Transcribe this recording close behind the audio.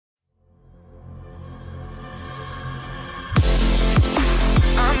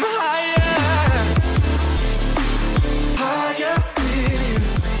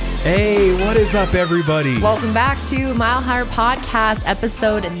Hey, what is up, everybody? Welcome back to Mile Higher Podcast,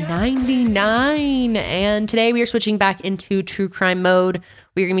 episode 99. And today we are switching back into true crime mode.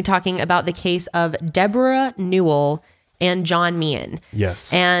 We're going to be talking about the case of Debra Newell and John Meehan.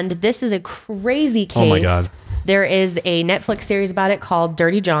 Yes. And this is a crazy case. Oh my God. There is a Netflix series about it called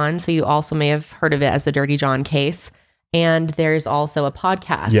Dirty John. So you also may have heard of it as the Dirty John case. And there's also a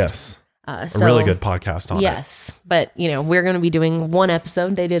podcast. Yes. A really good podcast on it. Yes. But, you know, we're going to be doing one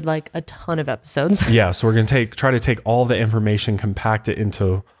episode. They did like a ton of episodes. Yeah. So we're going to try to take all the information, compact it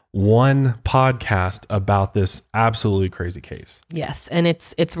into one podcast about this absolutely crazy case. Yes. And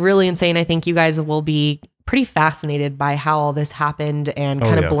it's really insane. I think you guys will be pretty fascinated by how all this happened and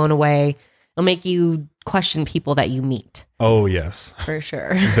kind of blown away. It'll make you question people that you meet. Oh, yes. For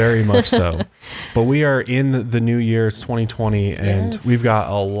sure. Very much so. But we are in the new year, it's 2020, and we've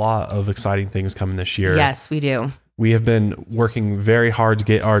got a lot of exciting things coming this year. Yes, we do. We have been working very hard to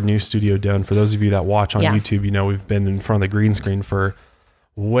get our new studio done. For those of you that watch on YouTube, you know we've been in front of the green screen for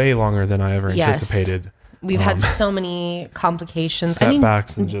way longer than I ever anticipated. We've had so many complications.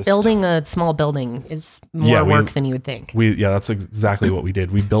 Setbacks, and just building a small building is more work than you would think. That's exactly what we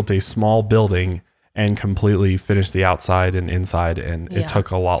did. We built a small building and completely finished the outside and inside, and it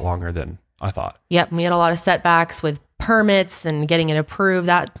took a lot longer than I thought. Yep, we had a lot of setbacks with permits and getting it approved.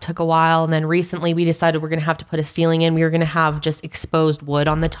 That took a while. And then recently we decided we're going to have to put a ceiling in. We were going to have just exposed wood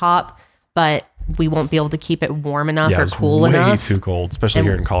on the top, but we won't be able to keep it warm enough or cool enough. It's way too cold, especially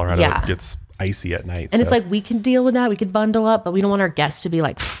here in Colorado. It gets icy at night. And it's like, we can deal with that. We could bundle up, but we don't want our guests to be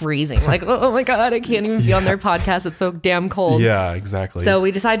like freezing. Like, oh my God, I can't even be on their podcast. It's so damn cold. Yeah, exactly. So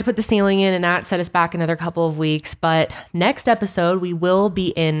we decided to put the ceiling in, and that set us back another couple of weeks. But next episode, we will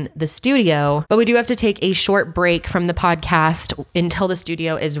be in the studio, but we do have to take a short break from the podcast until the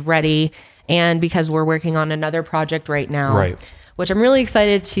studio is ready. And because we're working on another project right now, which I'm really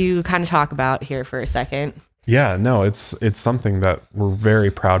excited to kind of talk about here for a second. Yeah, no, it's something that we're very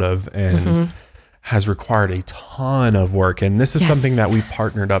proud of and has required a ton of work. And this is something that we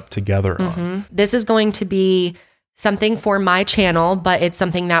partnered up together on. This is going to be something for my channel, but it's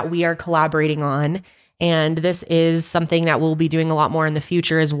something that we are collaborating on. And this is something that we'll be doing a lot more in the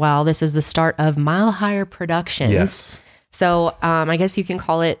future as well. This is the start of Mile Higher Productions. Yes. So I guess you can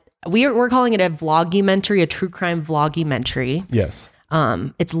call it, we're calling it a vlogumentary, a true crime vlogumentary. Yes.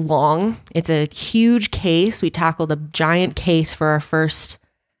 It's long. It's a huge case. We tackled a giant case for our first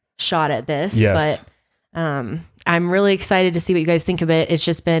shot at this, but I'm really excited to see what you guys think of it. It's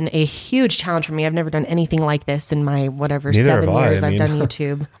just been a huge challenge for me. I've never done anything like this in my 7 years I've done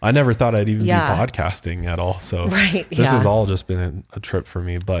YouTube. I never thought I'd even be podcasting at all. So this has all just been a trip for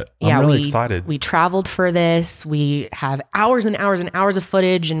me, but I'm really excited. We traveled for this. We have hours and hours and hours of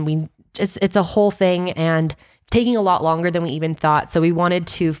footage, and it's a whole thing, and taking a lot longer than we even thought. So we wanted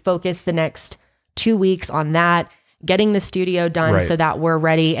to focus the next 2 weeks on that, getting the studio done so that we're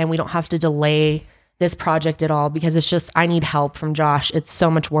ready and we don't have to delay this project at all, because it's just, I need help from Josh. It's so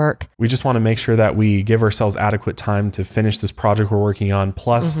much work. We just want to make sure that we give ourselves adequate time to finish this project we're working on,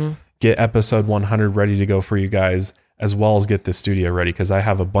 plus get episode 100 ready to go for you guys, as well as get the studio ready, because I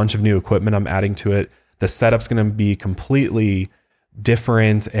have a bunch of new equipment I'm adding to it. The setup's going to be completely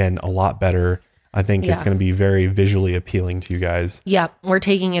different and a lot better. I think it's going to be very visually appealing to you guys. Yeah, we're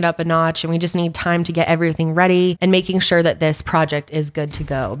taking it up a notch, and we just need time to get everything ready and making sure that this project is good to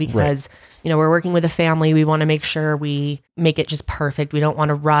go, because, you know, we're working with a family. We want to make sure we make it just perfect. We don't want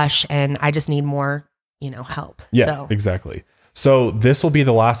to rush, and I just need more, help. Yeah, exactly. So this will be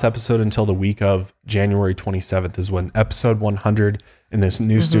the last episode until the week of January 27th is when episode 100 in this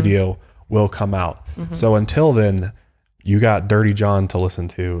new studio will come out. So until then, you got Dirty John to listen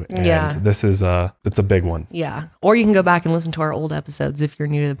to, and this is it's a big one. Yeah. Or you can go back and listen to our old episodes if you're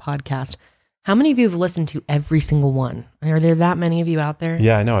new to the podcast. How many of you have listened to every single one? Are there that many of you out there?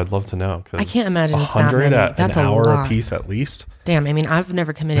 Yeah, I know. I'd love to know. I can't imagine it's that many. That's an hour a piece at least. Damn. I mean, I've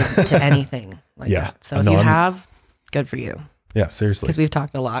never committed to anything like that. So if you have, good for you. Yeah, seriously. Because we've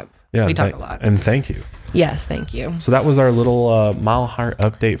talked a lot. Yeah, we talk a lot. And thank you. Yes, thank you. So that was our little Mile Higher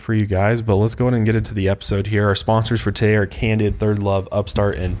update for you guys, but let's go ahead and get into the episode here. Our sponsors for today are Candid, Third Love,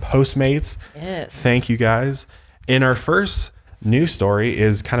 Upstart, and Postmates. Yes. Thank you guys. And our first news story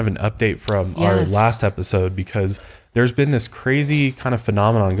is kind of an update from our last episode, because there's been this crazy kind of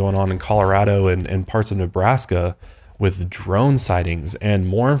phenomenon going on in Colorado and parts of Nebraska with drone sightings, and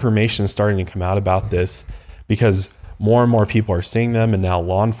more information is starting to come out about this because more and more people are seeing them, and now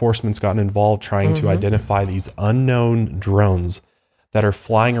law enforcement's gotten involved trying to identify these unknown drones that are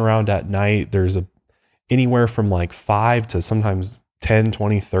flying around at night. There's anywhere from like 5 to sometimes 10,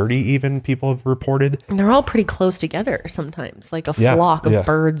 20, 30 even people have reported. And they're all pretty close together sometimes, like a flock of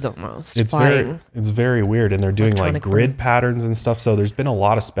birds almost. It's very weird. And they're doing like grid patterns and stuff. So there's been a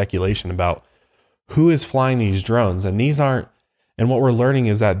lot of speculation about who is flying these drones. And what we're learning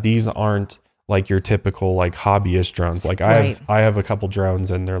is that these aren't like your typical like hobbyist drones. Like I have a couple drones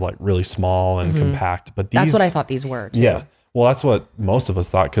and they're like really small and compact, but that's what I thought these were too. Yeah. Well, that's what most of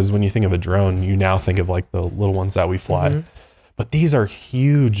us thought. Cause when you think of a drone, you now think of like the little ones that we fly. But these are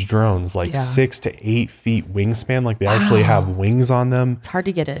huge drones, like 6 to 8 feet wingspan. Like they actually have wings on them. It's hard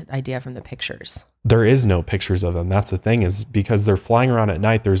to get an idea from the pictures. There is no pictures of them. That's the thing, is because they're flying around at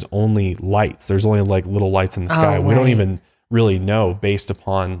night. There's only lights. There's only like little lights in the sky. We don't even really know based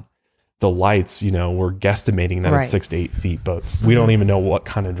upon the lights. You know, we're guesstimating that it's 6 to 8 feet, but we don't even know what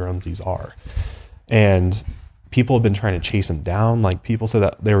kind of drones these are. And people have been trying to chase them down. Like people said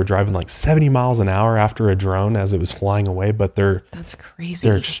that they were driving like 70 miles an hour after a drone as it was flying away, but that's crazy.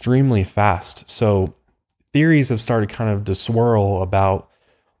 They're extremely fast. So theories have started kind of to swirl about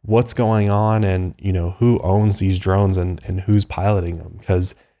what's going on and, you know, who owns these drones and who's piloting them,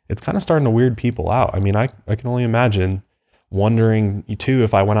 because it's kind of starting to weird people out. I mean, I can only imagine wondering too,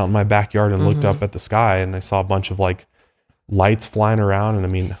 if I went out in my backyard and looked up at the sky and I saw a bunch of like lights flying around. And I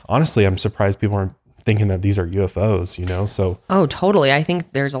mean, honestly, I'm surprised people aren't thinking that these are UFOs, you know? So totally. I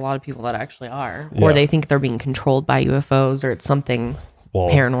think there's a lot of people that actually are, or they think they're being controlled by UFOs, or it's something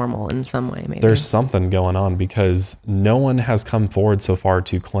paranormal in some way. Maybe there's something going on, because no one has come forward so far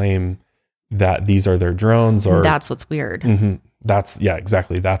to claim that these are their drones, or that's what's weird.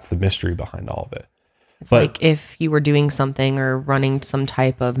 Exactly. That's the mystery behind all of it. It's like if you were doing something or running some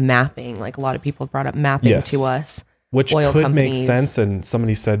type of mapping, like a lot of people brought up mapping to us, which could make sense. And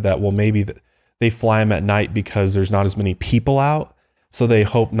somebody said that, well, maybe they fly them at night because there's not as many people out. So they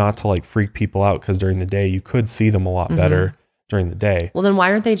hope not to like freak people out, because during the day you could see them a lot better during the day. Well, then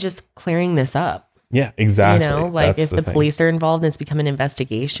why aren't they just clearing this up? Yeah, exactly. You know, like if the police are involved and it's become an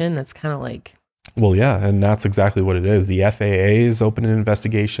investigation, that's kind of like. Well, yeah. And that's exactly what it is. The FAA is open an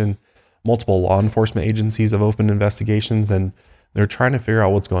investigation. Multiple law enforcement agencies have opened investigations, and they're trying to figure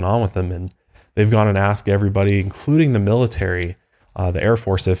out what's going on with them. And they've gone and asked everybody, including the military, the Air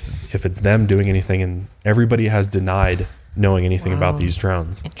Force, if it's them doing anything, and everybody has denied knowing anything about these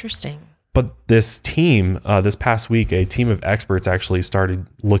drones. Interesting. But this team, this past week, a team of experts actually started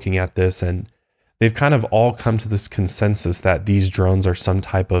looking at this, and they've kind of all come to this consensus that these drones are some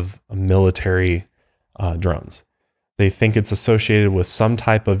type of military drones. They think it's associated with some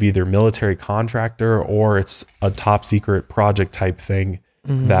type of either military contractor, or it's a top secret project type thing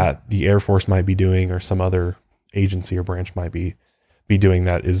that the Air Force might be doing, or some other agency or branch might be doing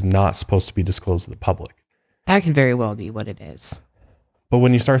that is not supposed to be disclosed to the public. That could very well be what it is. But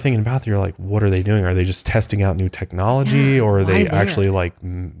when you start thinking about it, you're like, what are they doing? Are they just testing out new technology, or are they actually like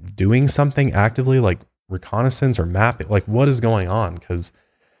doing something actively, like reconnaissance or mapping? Like, what is going on? Because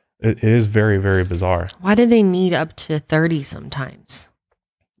it is very, very bizarre. Why do they need up to 30 sometimes?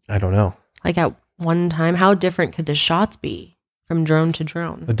 I don't know. Like at one time, how different could the shots be from drone to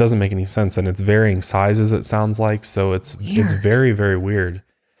drone? It doesn't make any sense. And it's varying sizes, it sounds like. So it's very, very weird.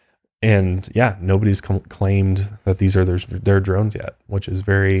 And yeah, nobody's claimed that these are their drones yet, which is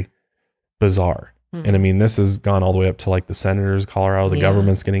very bizarre. And I mean, this has gone all the way up to like the senators of Colorado, the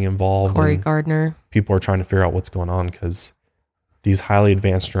government's getting involved. Cory Gardner. People are trying to figure out what's going on, because these highly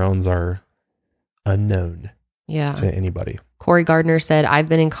advanced drones are unknown to anybody. Cory Gardner said, I've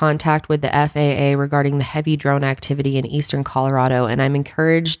been in contact with the FAA regarding the heavy drone activity in eastern Colorado, and I'm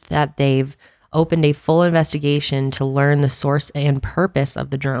encouraged that they've opened a full investigation to learn the source and purpose of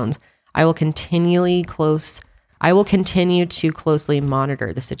the drones. I will continue to closely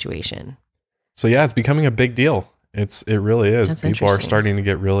monitor the situation. So yeah, it's becoming a big deal. It really is. That's People are starting to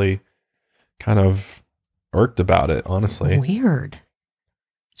get really kind of irked about it, honestly. Weird.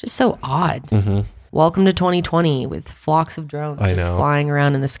 Just so odd. Welcome to 2020 with flocks of drones flying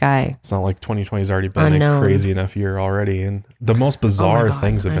around in the sky. It's not like 2020 has already been a crazy enough year already. And the most bizarre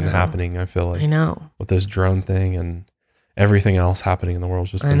things have been happening, I feel like. I know. With this drone thing and everything else happening in the world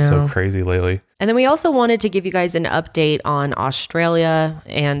has just been so crazy lately. And then we also wanted to give you guys an update on Australia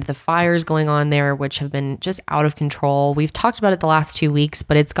and the fires going on there, which have been just out of control. We've talked about it the last 2 weeks,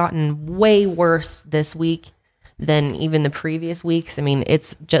 but it's gotten way worse this week than even the previous weeks. I mean,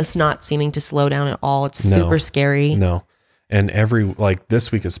 it's just not seeming to slow down at all. It's super scary. No. And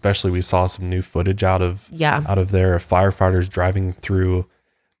this week especially, we saw some new footage out of there, firefighters driving through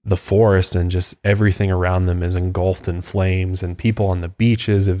the forest, and just everything around them is engulfed in flames, and people on the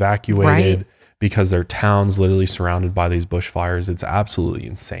beaches evacuated because their town's literally surrounded by these bushfires. It's absolutely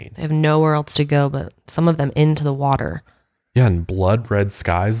insane. They have nowhere else to go, but some of them into the water. Yeah, and blood red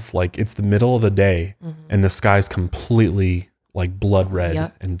skies, like it's the middle of the day and the sky's completely like blood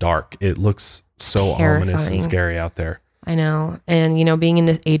red and dark. It looks so ominous and scary out there. I know. And, being in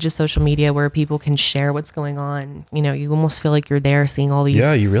this age of social media where people can share what's going on, you almost feel like you're there seeing all these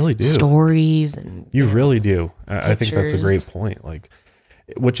you really do. Stories. And you really do. I think that's a great point. Like,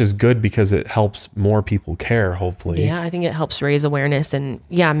 which is good because it helps more people care, hopefully. Yeah, I think it helps raise awareness and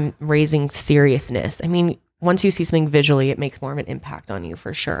raising seriousness. I mean, once you see something visually, it makes more of an impact on you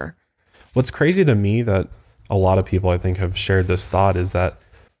for sure. What's crazy to me that a lot of people I think have shared this thought is that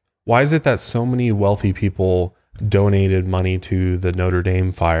why is it that so many wealthy people donated money to the Notre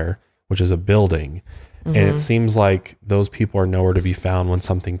Dame fire, which is a building, and it seems like those people are nowhere to be found when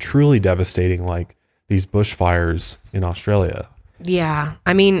something truly devastating like these bushfires in Australia? Yeah.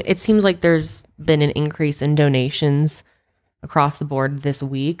 I mean, it seems like there's been an increase in donations across the board this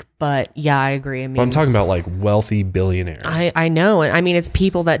week, but yeah, I agree. I mean, but I'm talking about like wealthy billionaires. I know. And I mean, it's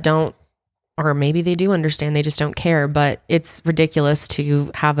people that don't, or maybe they do understand, they just don't care, but it's ridiculous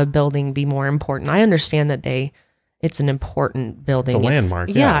to have a building be more important. I understand that it's an important building. It's a landmark.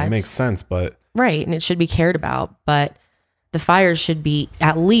 Yeah, it makes sense, but right. And it should be cared about, but the fires should be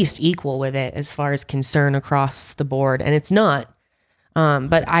at least equal with it as far as concern across the board. And it's not.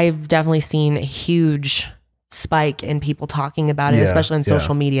 But I've definitely seen a huge spike in people talking about it, especially on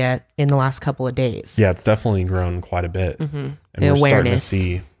social media in the last couple of days. Yeah, it's definitely grown quite a bit. And the awareness.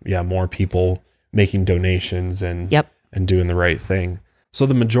 Starting to see, more people making donations and doing the right thing. So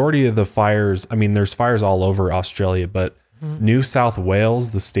the majority of the fires, I mean, there's fires all over Australia, but New South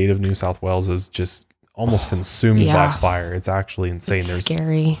Wales, the state of New South Wales is just almost consumed by fire. It's actually insane. There's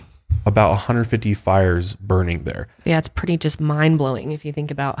scary. About 150 fires burning there. Yeah, it's pretty just mind-blowing if you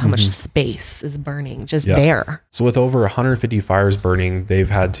think about how much space is burning just there. So with over 150 fires burning, they've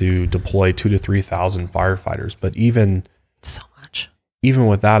had to deploy 2,000 to 3,000 firefighters. But even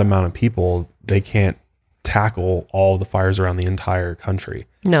with that amount of people, they can't tackle all the fires around the entire country.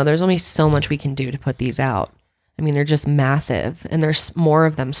 No, there's only so much we can do to put these out. I mean, they're just massive, and there's more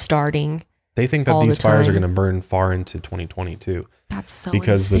of them starting. They think that these fires are going to burn far into 2022. That's so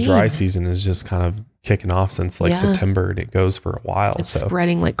because insane. The dry season is just kind of kicking off since like September, and it goes for a while. It's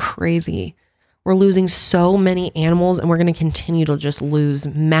spreading like crazy. We're losing so many animals, and we're going to continue to just lose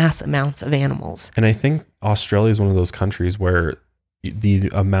mass amounts of animals. And I think Australia is one of those countries where the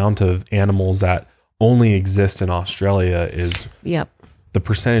amount of animals that only exist in Australia is the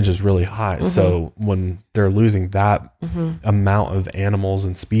percentage is really high. So when they're losing that amount of animals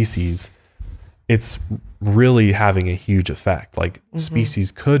and species, it's really having a huge effect. Like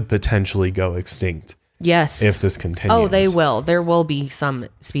species could potentially go extinct. Yes. If this continues. Oh, they will. There will be some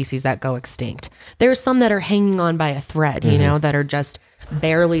species that go extinct. There's some that are hanging on by a thread, that are just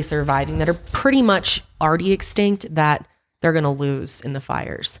barely surviving, that are pretty much already extinct, that they're going to lose in the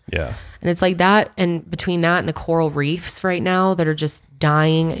fires. Yeah. And it's like that. And between that and the coral reefs right now that are just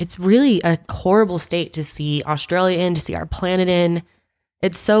dying, it's really a horrible state to see Australia in, to see our planet in.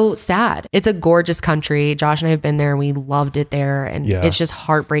 It's so sad. It's a gorgeous country. Josh and I have been there and we loved it there. And it's just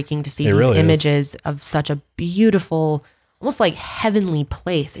heartbreaking to see these images of such a beautiful, almost like heavenly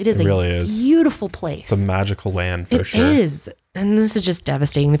place. It is a beautiful place. It's a magical land for sure. It is. And this is just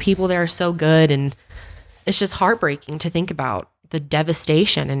devastating. The people there are so good. And it's just heartbreaking to think about the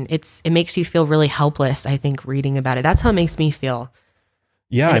devastation. And it makes you feel really helpless, I think, reading about it. That's how it makes me feel.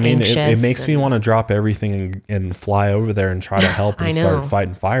 Yeah, I mean, it makes me want to drop everything and fly over there and try to help and start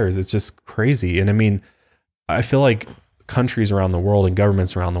fighting fires. It's just crazy. And I mean, I feel like countries around the world and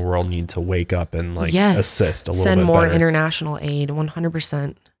governments around the world need to wake up and assist a little bit Send more better. International aid,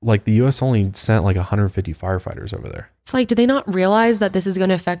 100%. Like the U.S. only sent like 150 firefighters over there. It's like, do they not realize that this is going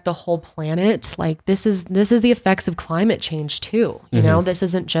to affect the whole planet? Like this is the effects of climate change too. You know, this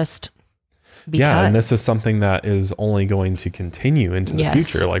isn't just... Yeah, and this is something that is only going to continue into the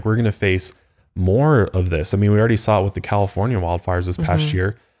future. Like we're going to face more of this. I mean, we already saw it with the California wildfires this past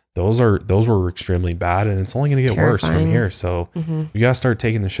year. Those were extremely bad, and it's only going to get worse from here. So we got to start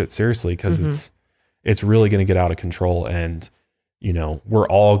taking this shit seriously because it's really going to get out of control. And we're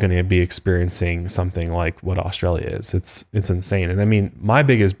all going to be experiencing something like what Australia is. It's insane. And I mean, my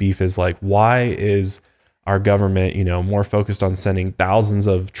biggest beef is like, why is our government, more focused on sending thousands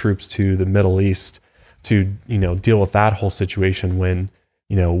of troops to the Middle East to, deal with that whole situation when,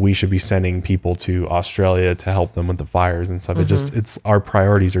 we should be sending people to Australia to help them with the fires and stuff. It's our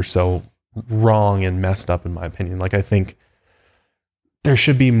priorities are so wrong and messed up, in my opinion. Like, I think there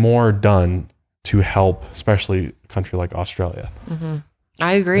should be more done to help, especially a country like Australia.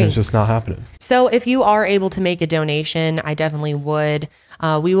 I agree. And it's just not happening. So if you are able to make a donation, I definitely would.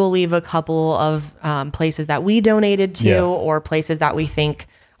 We will leave a couple of places that we donated to or places that we think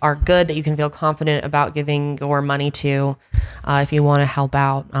are good that you can feel confident about giving your money to if you want to help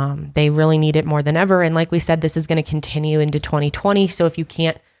out. They really need it more than ever. And like we said, this is going to continue into 2020. So if you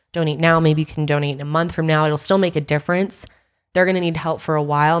can't donate now, maybe you can donate in a month from now. It'll still make a difference. They're going to need help for a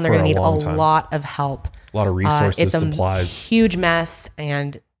while, and they're going to need a lot of help. A lot of resources, it's supplies. A huge mess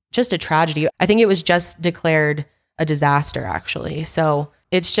and just a tragedy. I think it was just declared a disaster, actually. So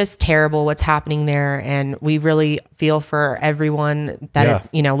it's just terrible what's happening there. And we really feel for everyone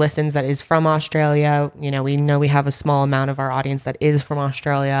that, listens that is from Australia. We know we have a small amount of our audience that is from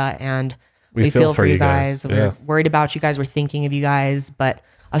Australia, and we feel for you guys. We're worried about you guys. We're thinking of you guys, but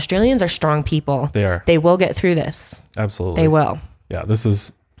Australians are strong people. They are. They will get through this. Absolutely. They will. Yeah,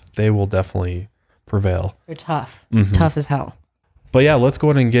 they will definitely prevail. They're tough. Tough as hell. But yeah, let's go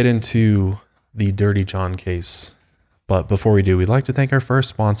ahead and get into the Dirty John case. But before we do, we'd like to thank our first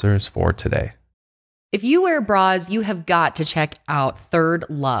sponsors for today. If you wear bras, you have got to check out Third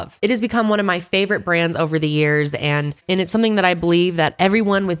Love. It has become one of my favorite brands over the years, and it's something that I believe that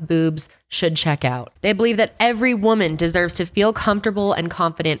everyone with boobs should check out. They believe that every woman deserves to feel comfortable and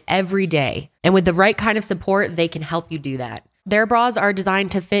confident every day, and with the right kind of support, they can help you do that. Their bras are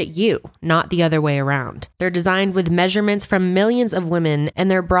designed to fit you, not the other way around. They're designed with measurements from millions of women, and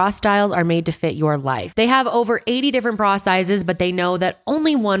their bra styles are made to fit your life. They have over 80 different bra sizes, but they know that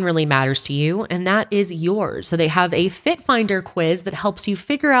only one really matters to you, and that is yours. So they have a Fit Finder quiz that helps you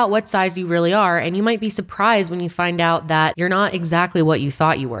figure out what size you really are, and you might be surprised when you find out that you're not exactly what you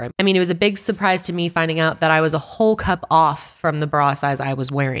thought you were. I mean, it was a big surprise to me finding out that I was a whole cup off from the bra size I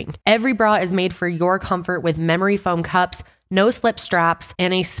was wearing. Every bra is made for your comfort with memory foam cups, no slip straps,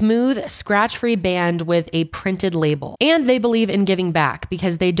 and a smooth, scratch-free band with a printed label. And they believe in giving back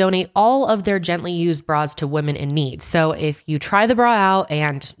because they donate all of their gently used bras to women in need. So if you try the bra out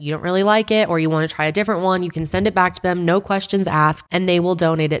and you don't really like it, or you want to try a different one, you can send it back to them, no questions asked, and they will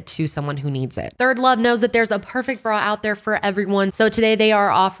donate it to someone who needs it. Third Love knows that there's a perfect bra out there for everyone. So today they are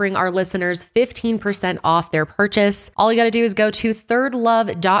offering our listeners 15% off their purchase. All you got to do is go to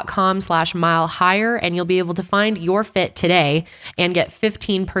thirdlove.com/milehigher, and you'll be able to find your fit today and get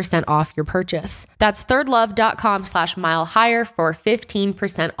 15% off your purchase. That's thirdlove.com/milehigher for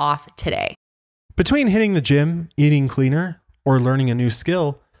 15% off today. Between hitting the gym, eating cleaner, or learning a new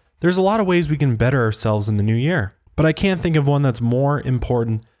skill, there's a lot of ways we can better ourselves in the new year. But I can't think of one that's more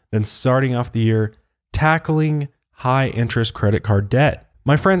important than starting off the year tackling high interest credit card debt.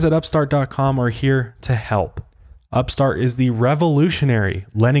 My friends at upstart.com are here to help. Upstart is the revolutionary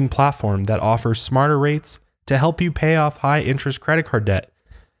lending platform that offers smarter rates to help you pay off high interest credit card debt.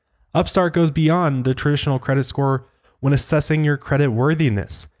 Upstart goes beyond the traditional credit score when assessing your credit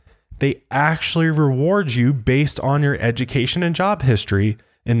worthiness. They actually reward you based on your education and job history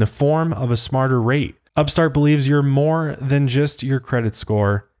in the form of a smarter rate. Upstart believes you're more than just your credit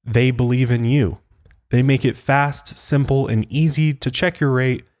score. They believe in you. They make it fast, simple, and easy to check your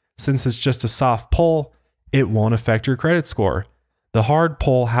rate. Since it's just a soft pull, it won't affect your credit score. The hard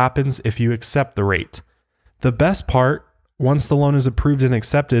pull happens if you accept the rate. The best part, once the loan is approved and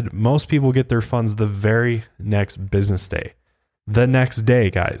accepted, most people get their funds the very next business day. The next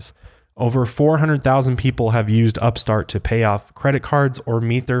day, guys. Over 400,000 people have used Upstart to pay off credit cards or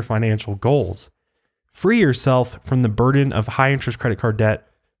meet their financial goals. Free yourself from the burden of high interest credit card debt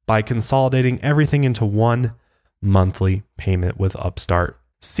by consolidating everything into one monthly payment with Upstart.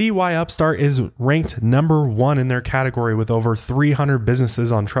 See why Upstart is ranked #1 in their category with over 300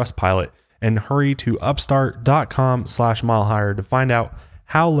 businesses on Trustpilot. And hurry to upstart.com/milehigher to find out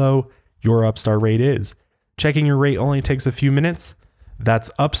how low your Upstart rate is. Checking your rate only takes a few minutes. That's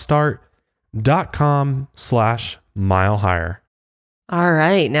upstart.com/milehigher. All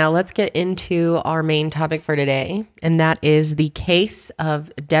right, now let's get into our main topic for today, and that is the case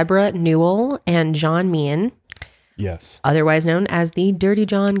of Debra Newell and John Meehan. Yes. Otherwise known as the Dirty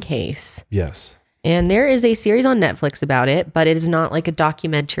John case. Yes. And there is a series on Netflix about it, but it is not like a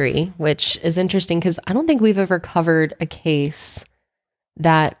documentary, which is interesting because I don't think we've ever covered a case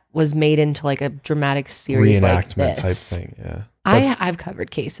that was made into like a dramatic series like this. Type thing, yeah. I've covered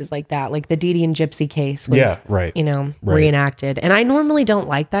cases like that, like the Dee Dee and Gypsy case was, right. reenacted. And I normally don't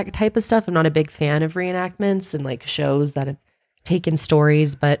like that type of stuff. I'm not a big fan of reenactments and like shows that have taken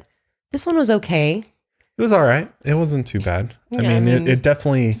stories, but this one was okay. It was all right. It wasn't too bad. I mean, it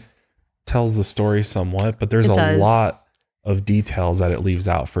definitely tells the story somewhat, but there's a lot of details that it leaves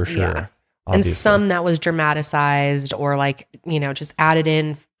out for sure. Yeah. And some that was dramatized or like, just added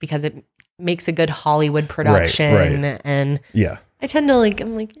in because it makes a good Hollywood production. Right. And I tend to like,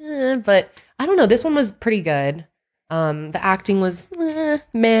 I'm like, but I don't know. This one was pretty good. The acting was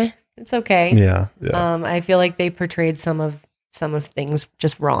meh. It's okay. Yeah. I feel like they portrayed some of things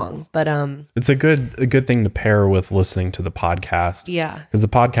just wrong, but it's a good thing to pair with listening to the podcast. Yeah, because the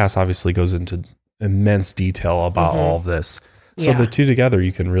podcast obviously goes into immense detail about all of this. So the two together,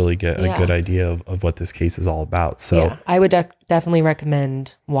 you can really get a good idea of what this case is all about. So I would definitely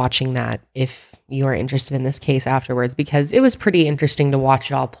recommend watching that if you are interested in this case afterwards, because it was pretty interesting to watch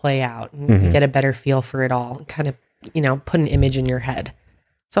it all play out and you get a better feel for it all and kind of, put an image in your head.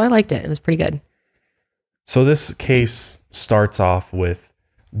 So I liked it. It was pretty good. So this case starts off with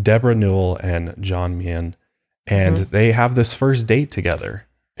Debra Newell and John Meehan, and they have this first date together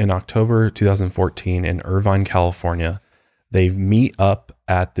in October 2014 in Irvine, California. They meet up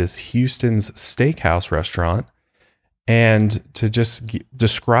at this Houston's Steakhouse restaurant, and to just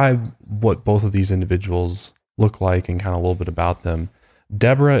describe what both of these individuals look like and kind of a little bit about them.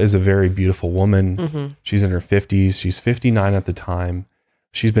 Debra is a very beautiful woman. She's in her 50s. She's 59 at the time.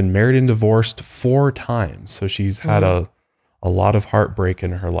 She's been married and divorced 4 times. So she's had a lot of heartbreak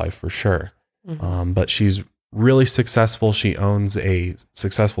in her life for sure. But she's really successful. She owns a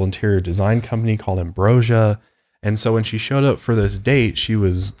successful interior design company called Ambrosia. And so when she showed up for this date, she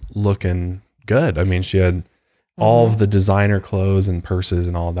was looking good. I mean, she had all of the designer clothes and purses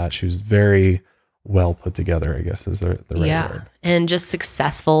and all of that. She was very well put together, I guess is the right word. And just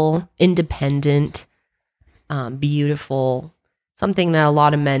successful, independent, beautiful, something that a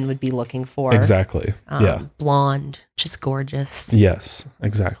lot of men would be looking for. Exactly. Blonde, just gorgeous. Yes,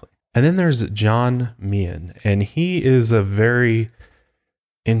 exactly. And then there's John Meehan, and he is a very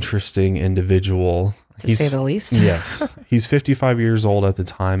interesting individual. To say the least. Yes. He's 55 years old at the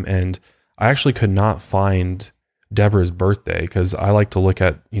time, and I actually could not find Debra's birthday because I like to look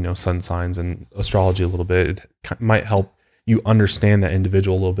at, sun signs and astrology a little bit. It might help you understand that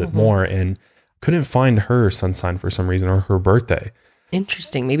individual a little bit more, and couldn't find her sun sign for some reason or her birthday.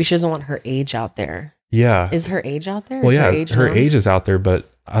 Interesting. Maybe she doesn't want her age out there. Yeah. Is her age out there? Well, her age is out there, but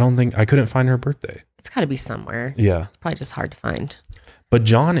I couldn't find her birthday. It's got to be somewhere. Yeah. It's probably just hard to find. But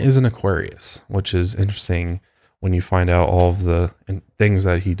John is an Aquarius, which is interesting when you find out all of the things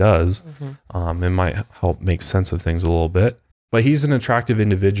that he does. It might help make sense of things a little bit. But he's an attractive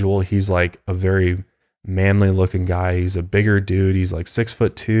individual. He's like a very manly looking guy. He's a bigger dude. He's like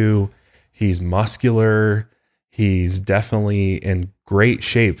 6'2". He's muscular. He's definitely in great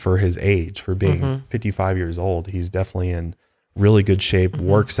shape for his age, for being 55 years old. He's definitely in really good shape,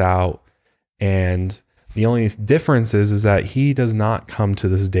 works out. And the only difference is that he does not come to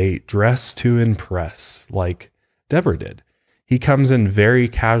this date dressed to impress like Debra did. He comes in very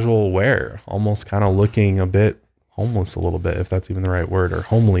casual wear, almost kind of looking a bit homeless a little bit, if that's even the right word, or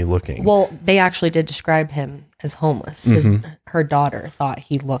homely looking. Well, they actually did describe him as homeless. Her daughter thought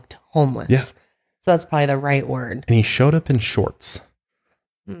he looked homeless. Yeah. So that's probably the right word. And he showed up in shorts,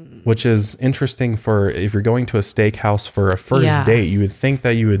 which is interesting for if you're going to a steakhouse for a first date. You would think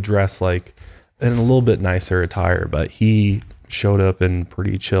that you would dress like in a little bit nicer attire, but he showed up in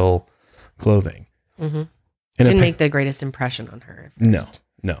pretty chill clothing. Didn't make the greatest impression on her.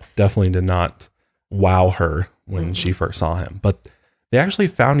 No, definitely did not wow her when she first saw him. But they actually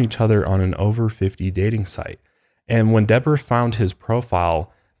found each other on an over 50 dating site. And when Debra found his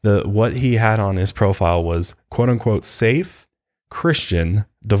profile, what he had on his profile was quote unquote safe, Christian,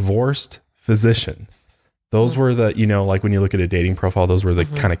 divorced, physician. Those were the, like when you look at a dating profile, those were the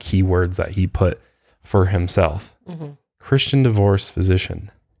kind of keywords that he put for himself. Christian, divorced,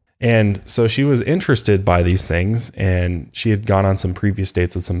 physician. And so she was interested by these things, and she had gone on some previous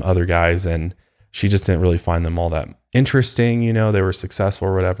dates with some other guys, and she just didn't really find them all that interesting. They were successful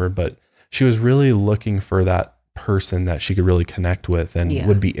or whatever, but she was really looking for that person that she could really connect with and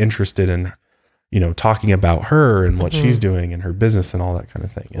would be interested in, talking about her and what she's doing and her business and all that kind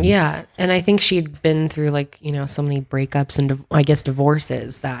of thing. And and I think she'd been through so many breakups and I guess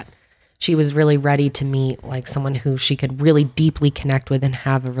divorces that she was really ready to meet like someone who she could really deeply connect with and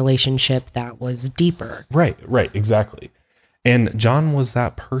have a relationship that was deeper. Right, exactly. And John was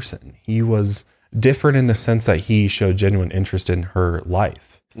that person. He was different in the sense that he showed genuine interest in her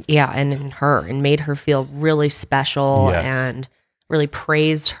life. Yeah, and in her, and made her feel really special and really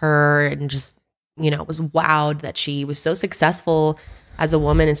praised her and just, was wowed that she was so successful as a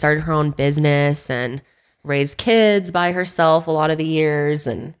woman and started her own business and raised kids by herself a lot of the years.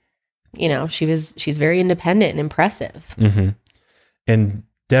 And, she's very independent and impressive. And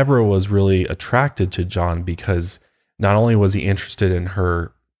Debra was really attracted to John because not only was he interested in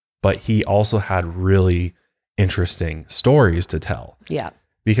her, but he also had really interesting stories to tell. Yeah.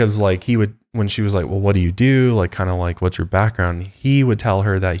 Because he would when she was like, well, what do you do? Like, kind of like, what's your background? He would tell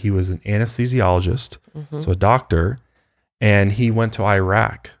her that he was an anesthesiologist, so a doctor, and he went to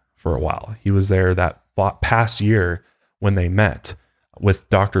Iraq for a while. He was there that past year when they met with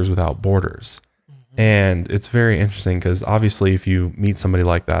Doctors Without Borders. And it's very interesting because obviously if you meet somebody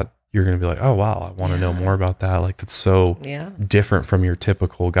like that, you're going to be like, oh, wow, I want to know more about that. Like, that's so different from your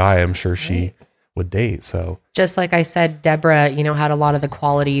typical guy I'm sure she would date. So just like I said, Debra, you know, had a lot of the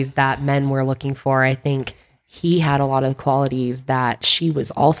qualities that men were looking for. I think he had a lot of the qualities that she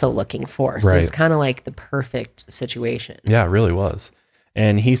was also looking for. So it's kind of like the perfect situation. Yeah, it really was.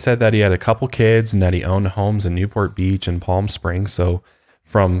 And he said that he had a couple kids and that he owned homes in Newport Beach and Palm Springs. So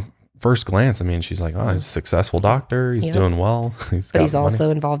from first glance, I mean, she's like, oh, he's a successful doctor. He's doing well. But he's also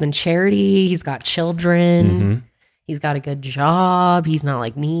involved in charity. He's got children. He's got a good job. He's not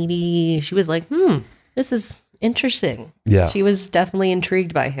like needy. She was like, this is interesting. Yeah. She was definitely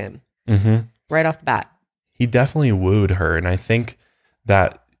intrigued by him right off the bat. He definitely wooed her. And I think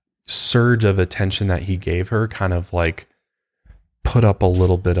that surge of attention that he gave her kind of like put up a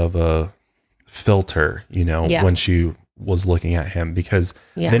little bit of a filter, you know, when she was looking at him, because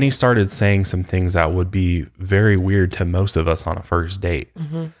then he started saying some things that would be very weird to most of us on a first date.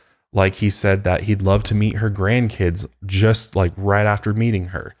 Like he said that he'd love to meet her grandkids just like right after meeting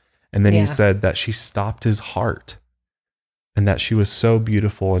her. And then he said that she stopped his heart and that she was so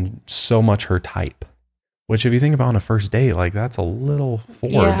beautiful and so much her type. Which, if you think about on a first date, like that's a little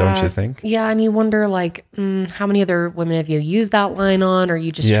forward, don't you think? Yeah, and you wonder, like, how many other women have you used that line on? Or are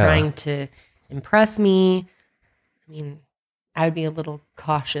you just trying to impress me? I mean, I would be a little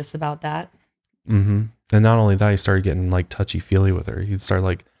cautious about that. And not only that, he started getting like touchy-feely with her. He'd start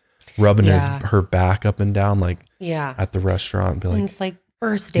like rubbing her back up and down, like at the restaurant. And be like, and it's like,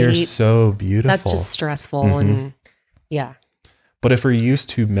 first date. You're so beautiful. That's just stressful. And But if we're used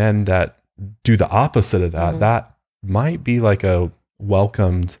to men that do the opposite of that, that might be like a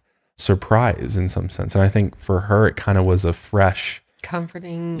welcomed surprise in some sense. And I think for her, it kind of was a fresh,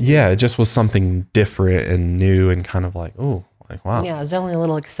 comforting. Yeah, it just was something different and new and kind of like, oh, like, wow. Yeah, it was definitely a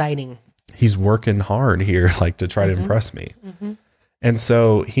little exciting. He's working hard here, like to try to impress me. And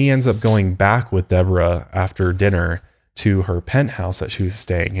so he ends up going back with Debra after dinner to her penthouse that she was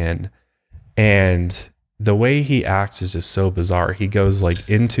staying in. And the way he acts is just so bizarre. He goes like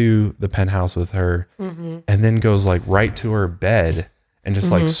into the penthouse with her and then goes like right to her bed and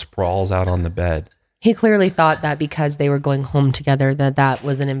just like sprawls out on the bed. He clearly thought that because they were going home together, that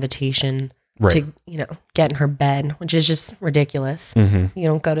was an invitation to, you know, get in her bed, which is just ridiculous. You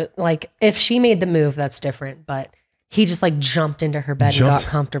don't go to, like, if she made the move, that's different. But he just like jumped into her bed and got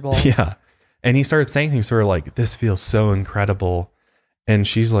comfortable. Yeah. And he started saying things to her like, this feels so incredible. And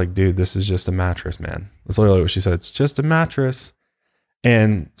she's like, dude, this is just a mattress, man. That's literally what she said. It's just a mattress.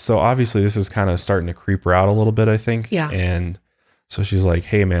 And so obviously this is kind of starting to creep her out a little bit, I think. Yeah. And so she's like,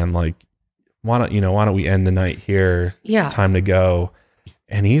 hey man, like, why don't we end the night here? Yeah. Time to go.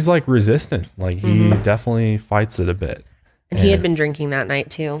 And he's like resistant. Like he definitely fights it a bit. And he had been drinking that night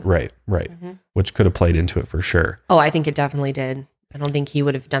too. Right. Which could have played into it for sure. Oh, I think it definitely did. I don't think he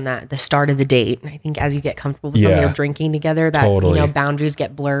would have done that at the start of the date. I think as you get comfortable with somebody you're drinking together, that you know, boundaries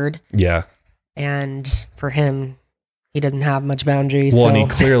get blurred. Yeah. And for him, he doesn't have much boundaries. Well, and he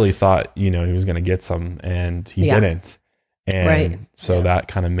clearly thought, you know, he was going to get some and he didn't. And so that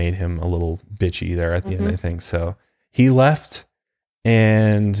kind of made him a little bitchy there at the end, I think. So he left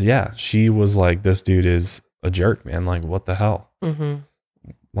and she was like, this dude is a jerk, man. Like, what the hell?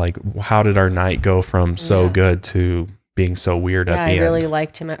 Like, how did our night go from so good to being so weird at the end? I really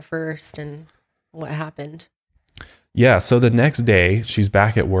liked him at first, and what happened? Yeah, so the next day she's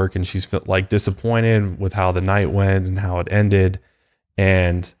back at work and she's like disappointed with how the night went and how it ended.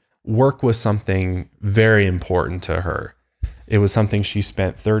 And work was something very important to her. It was something she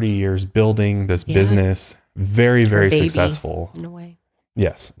spent 30 years building, this business, very, very successful. In a way.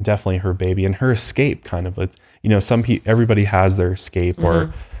 Yes, definitely her baby and her escape kind of. You know, everybody has their escape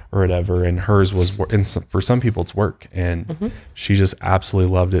or whatever, and hers was, and for some people it's work, and she just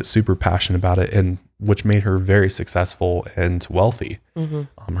absolutely loved it, super passionate about it, and which made her very successful and wealthy.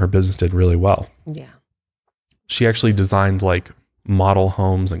 Her business did really well. Yeah. She actually designed like model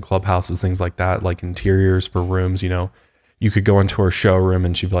homes and clubhouses, things like that, like interiors for rooms. You know, you could go into her showroom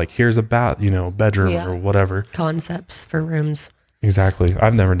and she'd be like, here's a bedroom or whatever. Concepts for rooms. Exactly.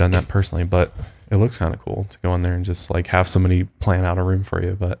 I've never done that personally, but it looks kind of cool to go in there and just like have somebody plan out a room for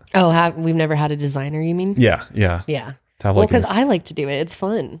you. But we've never had a designer, you mean? Yeah. To have well, because I like to do it. It's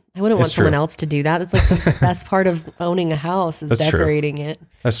fun. I wouldn't want someone else to do that. It's like the best part of owning a house is decorating it.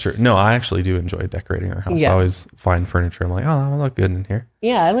 That's true. No, I actually do enjoy decorating our house. I always find furniture. I'm like, oh, that would look good in here.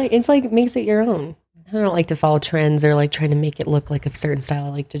 Yeah, it's like makes it your own. I don't like to follow trends or like trying to make it look like a certain style. I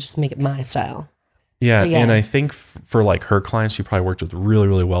like to just make it my style. Yeah, and I think for like her clients, she probably worked with really,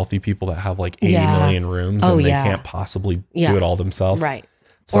 really wealthy people that have like 80 million rooms and they can't possibly do it all themselves. Right.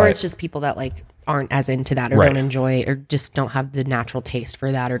 So or it's just people that like aren't as into that or don't enjoy or just don't have the natural taste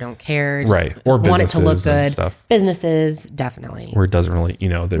for that or don't care. Right. Or want it to look good. And stuff. Businesses, definitely. Or it doesn't really,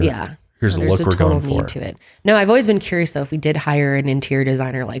 here's the look we're going for. Need to it. No, I've always been curious though, if we did hire an interior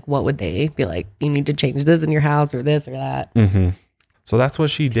designer, like what would they be like? You need to change this in your house or this or that. Mm-hmm. So that's what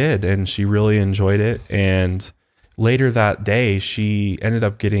she did, and she really enjoyed it. And later that day, she ended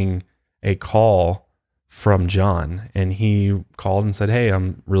up getting a call from John, and he called and said, hey,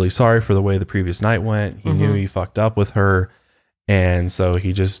 I'm really sorry for the way the previous night went. He knew he fucked up with her, and so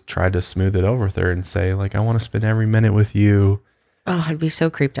he just tried to smooth it over with her and say, like, I want to spend every minute with you. Oh, I'd be so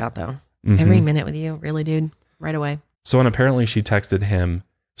creeped out, though. Every minute with you? Really, dude? Right away. So, and apparently she texted him,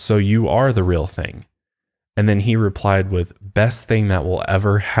 so you are the real thing. And then he replied with, best thing that will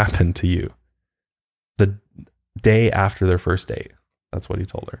ever happen to you. The day after their first date. That's what he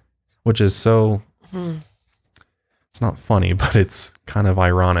told her. Which is so, it's not funny, but it's kind of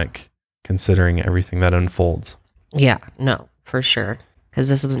ironic considering everything that unfolds. Yeah, no, for sure. Because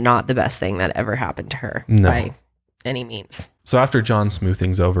this was not the best thing that ever happened to her by any means. So after John smoothed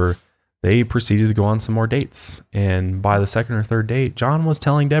things over, they proceeded to go on some more dates. And by the second or third date, John was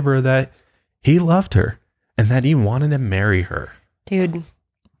telling Debra that he loved her. And that he wanted to marry her. Dude,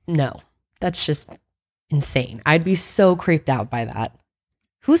 no. That's just insane. I'd be so creeped out by that.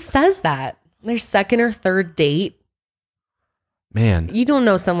 Who says that? Their second or third date? Man. You don't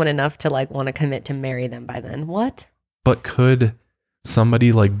know someone enough to like want to commit to marry them by then. What? But could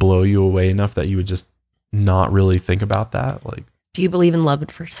somebody like blow you away enough that you would just not really think about that? Like, do you believe in love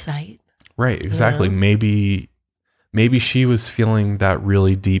at first sight? Right, exactly. Maybe she was feeling that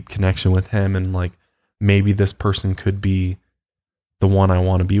really deep connection with him and like, maybe this person could be the one I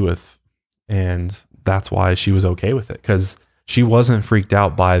want to be with. And that's why she was okay with it. Because she wasn't freaked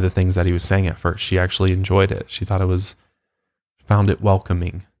out by the things that he was saying at first. She actually enjoyed it. She thought found it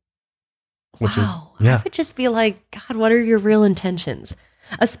welcoming. Which is, I would just be like, God, what are your real intentions?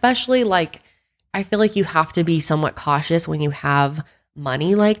 Especially like, I feel like you have to be somewhat cautious when you have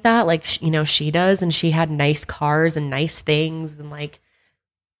money like that. Like, she does. And she had nice cars and nice things and like,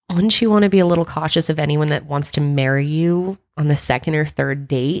 wouldn't you want to be a little cautious of anyone that wants to marry you on the second or third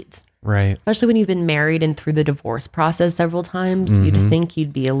date? Right. Especially when you've been married and through the divorce process several times. You'd think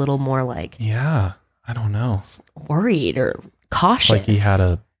you'd be a little more like... Yeah, I don't know. Worried or cautious. Like he had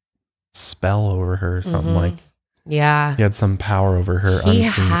a spell over her or something like... Yeah. He had some power over her, unseen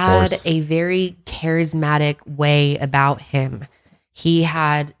force. He had a very charismatic way about him. He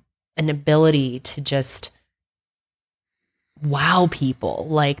had an ability to just... wow people,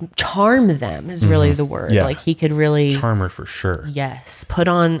 like charm them is really the word. Like he could really charm her for sure. Yes. Put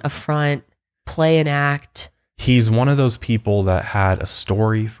on a front, play an act. He's one of those people that had a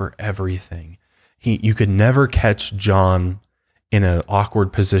story for everything. You could never catch John in an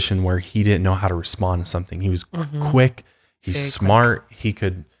awkward position where he didn't know how to respond to something. He was quick. He's very smart. Quick. He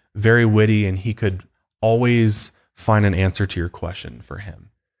could very witty and he could always find an answer to your question for him.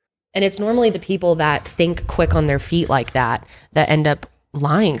 And it's normally the people that think quick on their feet like that end up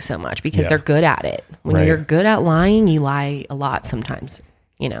lying so much because they're good at it. When you're good at lying, you lie a lot sometimes,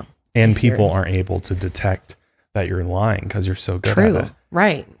 And people aren't able to detect that you're lying because you're so good at it.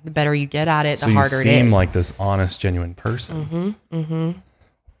 Right. The better you get at it, the harder it is. So you seem like this honest, genuine person.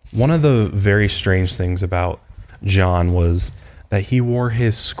 One of the very strange things about John was that he wore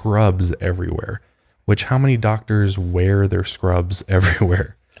his scrubs everywhere, which how many doctors wear their scrubs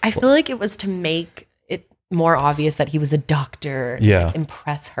everywhere? I feel like it was to make it more obvious that he was a doctor and like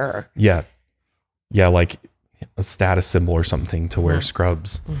impress her. Yeah. Yeah, like a status symbol or something to wear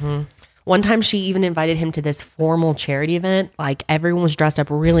scrubs. One time she even invited him to this formal charity event. Like everyone was dressed up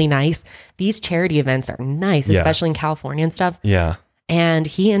really nice. These charity events are nice, especially in California and stuff. Yeah. And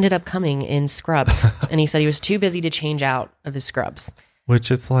he ended up coming in scrubs. And he said he was too busy to change out of his scrubs. Which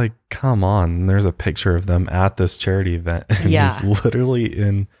it's like, come on. There's a picture of them at this charity event. And he's literally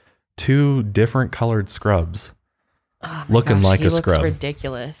in 2 different colored scrubs. Oh looking like a scrub. He looks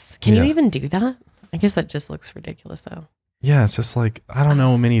ridiculous. Can you even do that? I guess that just looks ridiculous though. Yeah, it's just like, I don't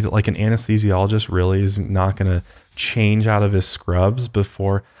know, like an anesthesiologist really is not going to change out of his scrubs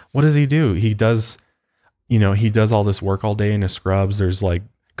before. What does he do? He does, he does all this work all day in his scrubs. There's like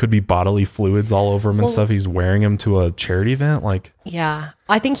could be bodily fluids all over him and stuff. He's wearing them to a charity event. Like, yeah,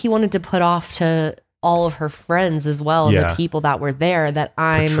 I think he wanted to put off to all of her friends as well, and the people that were there, that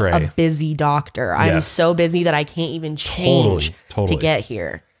I'm a busy doctor. I'm so busy that I can't even change to get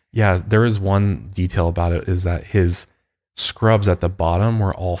here. Yeah, there is one detail about it, is that his scrubs at the bottom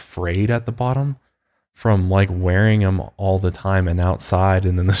were all frayed at the bottom from like wearing them all the time and outside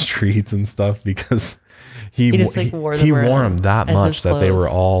and in the streets and stuff, because he wore them that much that they were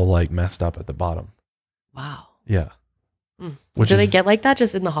all like messed up at the bottom. Wow. Yeah. Do they get like that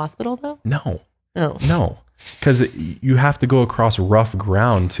just in the hospital though? No. Oh. No. Because you have to go across rough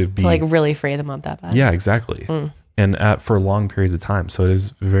ground to be... To like really fray them up that bad. Yeah, exactly. And for long periods of time. So it is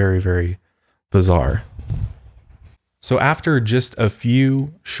very, very bizarre. So after just a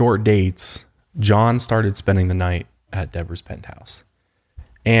few short dates, John started spending the night at Debra's penthouse.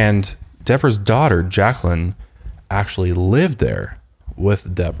 And Debra's daughter, Jacqueline, actually lived there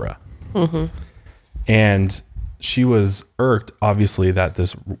with Debra. And she was irked, obviously, that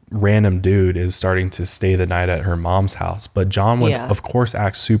this random dude is starting to stay the night at her mom's house. But John would, of course,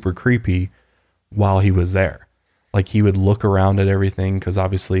 act super creepy while he was there. Like, he would look around at everything, because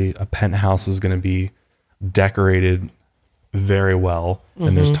obviously a penthouse is going to be decorated very well.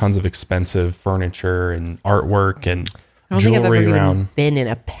 And there's tons of expensive furniture and artwork and I don't think I've ever even been in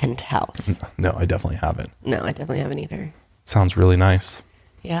a penthouse. No, I definitely haven't. No, I definitely haven't either. Sounds really nice.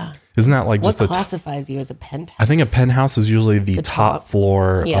 Yeah. Isn't that like what classifies you as a penthouse? I think a penthouse is usually the top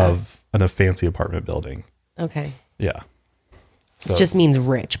floor of a fancy apartment building. Okay. Yeah. So, it just means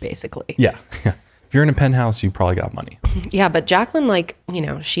rich, basically. Yeah. If you're in a penthouse, you probably got money. Yeah, but Jacqueline, like, you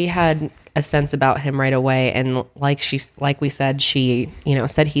know, she had a sense about him right away, and like we said, she, you know,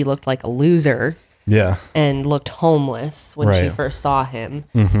 said he looked like a loser. Yeah. And looked homeless when she first saw him.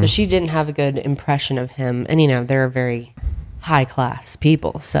 So she didn't have a good impression of him. And, you know, they're very high class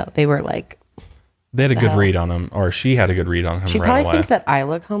people. So they were like... They had a good read on him, or she had a good read on him. She probably thinks that I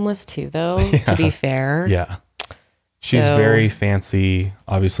look homeless too, though, to be fair. Yeah. She's very fancy.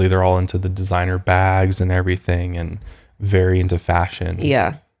 Obviously, they're all into the designer bags and everything, and very into fashion.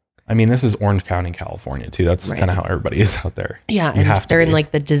 Yeah. I mean, this is Orange County, California, too. That's kind of how everybody is out there. Yeah, and they're in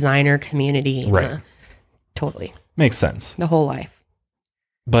like the designer community. Right. Totally. Makes sense. The whole life.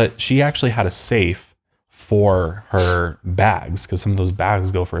 But she actually had a safe for her bags, because some of those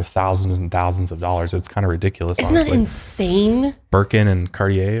bags go for thousands and thousands of dollars. It's kind of ridiculous. Isn't that insane? Birkin and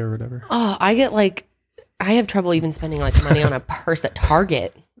Cartier or whatever. Oh, I have trouble even spending like money on a purse at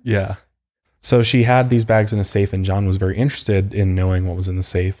Target. Yeah. So she had these bags in a safe, and John was very interested in knowing what was in the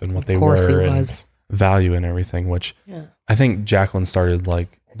safe and what they were and value and everything, which I think Jacqueline started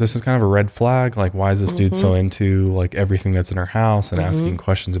like, this is kind of a red flag. Like, why is this dude so into like everything that's in her house and asking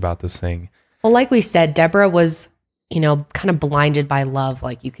questions about this thing? Well, like we said, Debra was, you know, kind of blinded by love,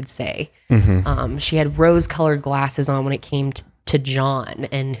 like you could say. She had rose-colored glasses on when it came to John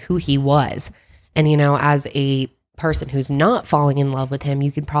and who he was. And, you know, as a person who's not falling in love with him,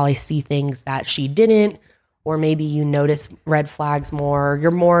 you could probably see things that she didn't, or maybe you notice red flags more.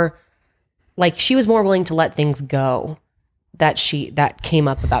 You're more like, she was more willing to let things go that came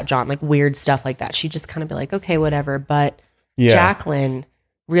up about John, like weird stuff like that. She'd just kind of be like, okay, whatever. But Jacqueline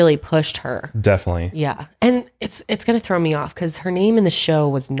really pushed her. Definitely. Yeah. And it's going to throw me off, because her name in the show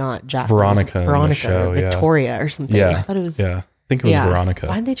was not Jacqueline. Veronica or Victoria or something. Yeah. I thought it was. Yeah. I think it was Veronica.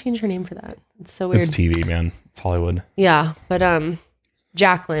 Why'd they change her name for that? It's so weird. It's TV, man. It's Hollywood. Yeah. But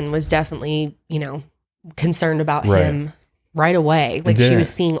Jacqueline was definitely, you know, concerned about him right away. Like, she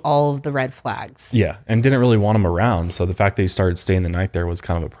was seeing all of the red flags. Yeah. And didn't really want him around. So the fact that he started staying the night there was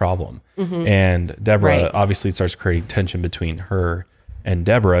kind of a problem. And Debra obviously starts creating tension between her and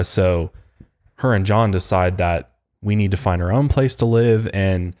Debra. So her and John decide that we need to find our own place to live.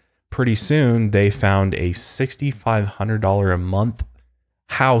 And pretty soon they found a $6,500 a month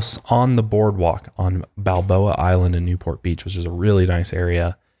house on the boardwalk on Balboa Island in Newport Beach, which is a really nice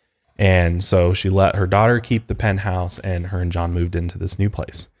area. And so she let her daughter keep the penthouse, and her and John moved into this new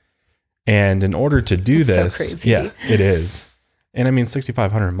place. And in order to do this, so crazy. Yeah, it is. And I mean,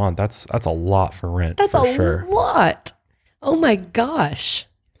 $6,500 a month, that's a lot for rent. That's a lot. Oh my gosh.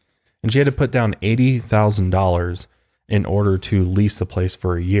 And she had to put down $80,000 in order to lease the place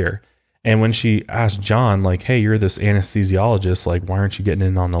for a year. And when she asked John, like, hey, you're this anesthesiologist, like, why aren't you getting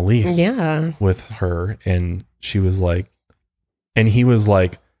in on the lease with her? And she was like, and he was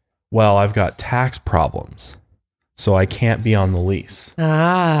like, well, I've got tax problems, so I can't be on the lease.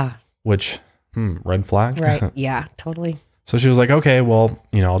 Which, red flag. Right. Yeah, totally. So she was like, okay, well,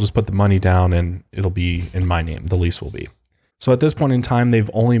 you know, I'll just put the money down and it'll be in my name. The lease will be. So at this point in time, they've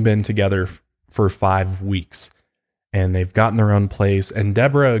only been together for 5 weeks. and they've gotten their own place. And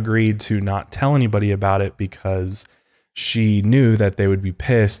Debra agreed to not tell anybody about it because she knew that they would be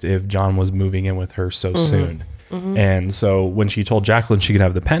pissed if John was moving in with her so soon. And so when she told Jacqueline she could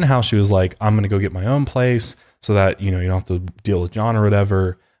have the penthouse, she was like, I'm going to go get my own place so that, you know, you don't have to deal with John or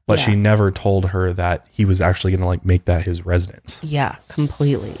whatever. But she never told her that he was actually going to like make that his residence. Yeah,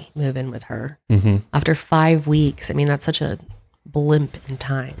 completely move in with her. After 5 weeks. I mean, that's such a blimp in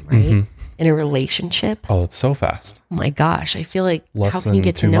time, right? In a relationship. Oh, it's so fast. Oh my gosh. I feel like how can you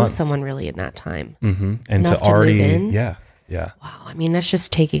get to know someone really in that time? And Enough to already, move in? yeah. Wow. I mean, that's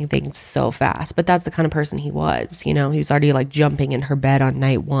just taking things so fast. But that's the kind of person he was. You know, he was already like jumping in her bed on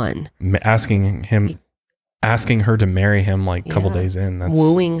night one. Asking her to marry him like a couple days in. That's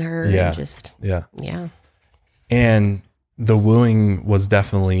wooing her. Yeah. And just, yeah. And the wooing was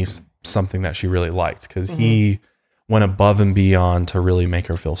definitely something that she really liked because he went above and beyond to really make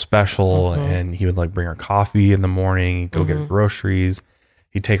her feel special. And he would like bring her coffee in the morning, go get her groceries.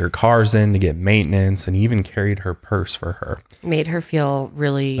 He'd take her cars in to get maintenance, and he even carried her purse for her. Made her feel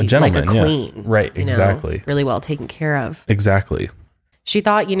really a gentleman, like a queen. Yeah. Right, exactly. Know, really well taken care of. Exactly. She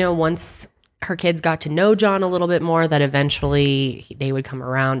thought, you know, once her kids got to know John a little bit more, that eventually they would come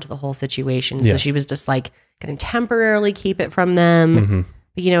around to the whole situation. So she was just like going to temporarily keep it from them.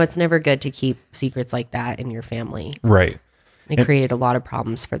 But, you know, it's never good to keep secrets like that in your family. Right. It created a lot of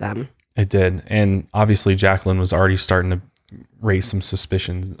problems for them. It did. And obviously Jacqueline was already starting to raise some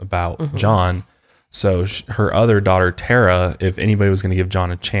suspicions about John. So her other daughter, Tara, if anybody was going to give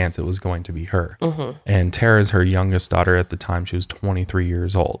John a chance, it was going to be her. And Tara is her youngest daughter at the time. She was 23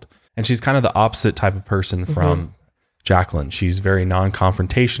 years old. And she's kind of the opposite type of person from Jacqueline. She's very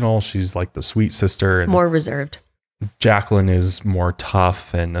non-confrontational. She's like the sweet sister. And more reserved. Jacqueline is more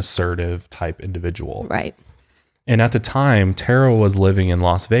tough and assertive type individual. Right. And at the time, Tara was living in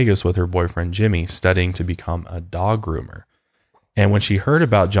Las Vegas with her boyfriend, Jimmy, studying to become a dog groomer. And when she heard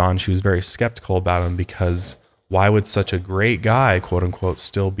about John, she was very skeptical about him because why would such a great guy, quote unquote,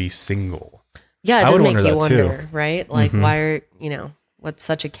 still be single? Yeah, it does make you wonder, right? Like, why are, you know, what's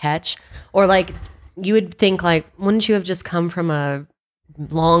such a catch? Or like, you would think like, wouldn't you have just come from a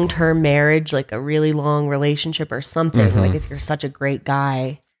long-term marriage, like a really long relationship or something? Like if you're such a great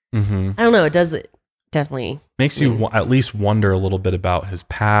guy, I don't know. It does definitely makes you at least wonder a little bit about his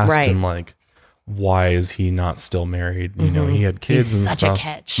past and like, why is he not still married? You know, he had kids. He's and such stuff. a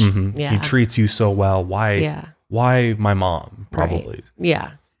catch. He treats you so well. Why my mom? Probably. Right.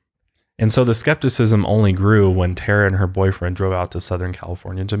 Yeah. And so the skepticism only grew when Tara and her boyfriend drove out to Southern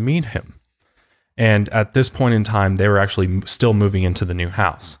California to meet him. And at this point in time, they were actually still moving into the new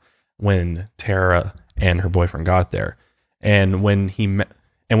house when Tara and her boyfriend got there. And when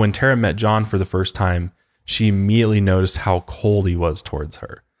Tara met John for the first time, she immediately noticed how cold he was towards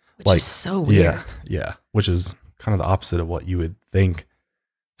her. Which is so weird. Yeah. Which is kind of the opposite of what you would think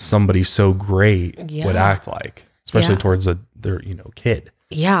somebody so great would act like, especially towards their kid.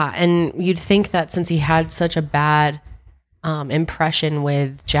 Yeah. And you'd think that since he had such a bad impression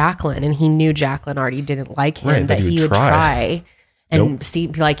with Jacqueline, and he knew Jacqueline already didn't like him, that he would try and see,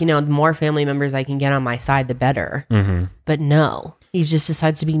 like, the more family members I can get on my side, the better. But no, he just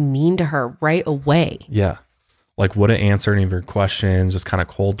decides to be mean to her right away. Yeah. Like, wouldn't answer any of her questions, just kind of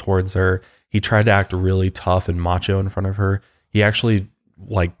cold towards her. He tried to act really tough and macho in front of her. He actually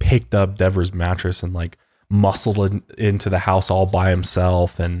like picked up Debra's mattress and like muscled into the house all by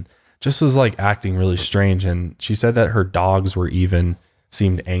himself and just was like acting really strange. And she said that her dogs were even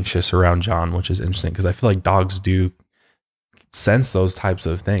seemed anxious around John, which is interesting because I feel like dogs do sense those types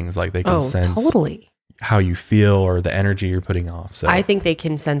of things. Like they can sense totally how you feel or the energy you're putting off. So I think they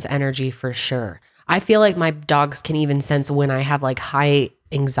can sense energy for sure. I feel like my dogs can even sense when I have like high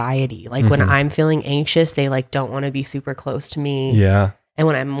anxiety. Like when I'm feeling anxious, they like don't want to be super close to me. Yeah. And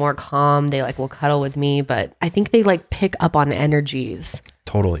when I'm more calm, they like will cuddle with me. But I think they like pick up on energies.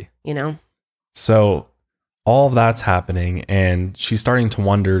 Totally. So all of that's happening and she's starting to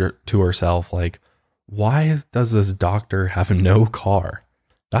wonder to herself, like, why does this doctor have no car?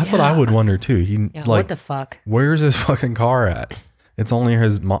 That's what I would wonder too. What the fuck? Where's his fucking car at? It's only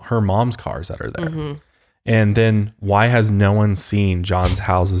her mom's cars that are there. And then why has no one seen John's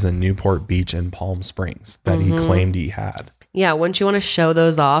houses in Newport Beach and Palm Springs that he claimed he had? Yeah, wouldn't you want to show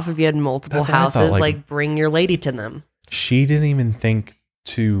those off if you had multiple houses? Like bring your lady to them. She didn't even think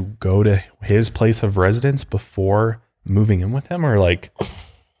to go to his place of residence before moving in with him, or like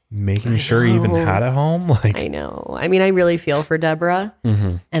making sure he even had a home. Like, I know. I mean, I really feel for Debra,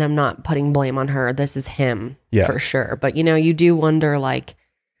 and I'm not putting blame on her. This is him for sure. But you do wonder, like,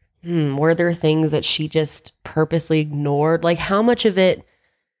 were there things that she just purposely ignored? Like, how much of it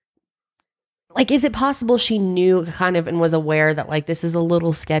like, is it possible she knew kind of and was aware that like this is a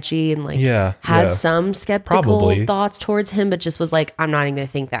little sketchy and like had some skeptical thoughts towards him, but just was like, I'm not even gonna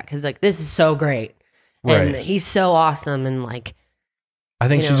think that because like this is so great and he's so awesome and like I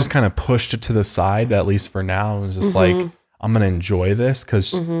think she just kind of pushed it to the side, at least for now, and was just like, I'm gonna enjoy this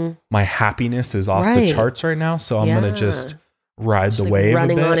because my happiness is off the charts right now, so I'm gonna just ride the wave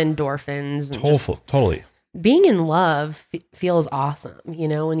running a bit. On endorphins and Totally. Being in love feels awesome, you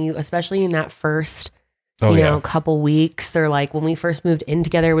know, when you, especially in that first, you know, couple weeks, or like when we first moved in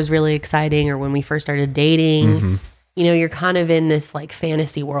together, it was really exciting, or when we first started dating, you know, you're kind of in this like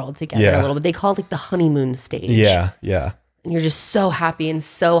fantasy world together a little bit. They call it like the honeymoon stage. Yeah. And you're just so happy and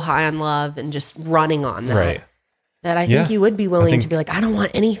so high on love and just running on that. Right. That I think you would be willing to be like, I don't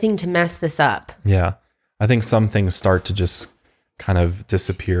want anything to mess this up. Yeah. I think some things start to just kind of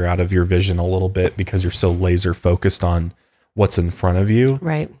disappear out of your vision a little bit because you're so laser focused on what's in front of you,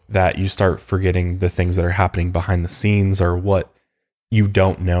 right? That you start forgetting the things that are happening behind the scenes or what you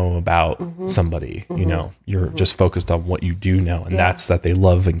don't know about somebody. You know, you're just focused on what you do know, and that's that they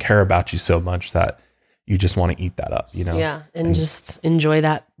love and care about you so much that you just want to eat that up, you know? Yeah, and just enjoy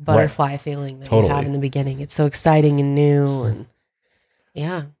that butterfly feeling that you have in the beginning. It's so exciting and new, and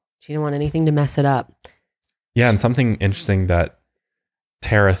she didn't want anything to mess it up. Yeah, and something interesting that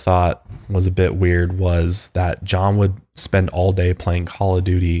Tara thought was a bit weird was that John would spend all day playing Call of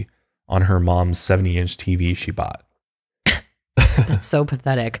Duty on her mom's 70-inch TV she bought. That's so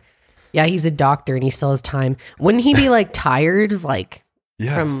pathetic. Yeah, he's a doctor and he still has time. Wouldn't he be like tired, like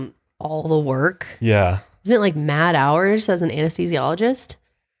from all the work? Yeah. Isn't it like mad hours as an anesthesiologist?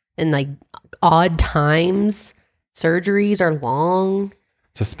 And like odd times, surgeries are long.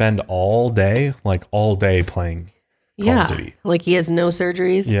 To spend all day playing Call of Duty. Like he has no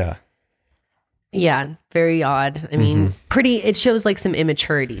surgeries. Yeah, very odd. I mean, it shows like some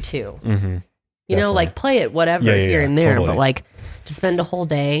immaturity too. You know, like play it whatever here and there, but like to spend a whole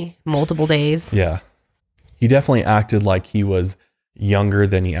day, multiple days. Yeah. He definitely acted like he was younger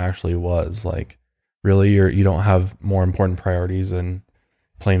than he actually was. Like, really, you don't have more important priorities than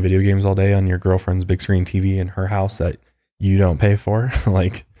playing video games all day on your girlfriend's big screen TV in her house that you don't pay for?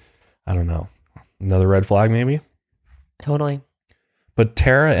 Like, I don't know. Another red flag, maybe? Totally. But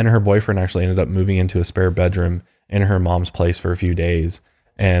Tara and her boyfriend actually ended up moving into a spare bedroom in her mom's place for a few days.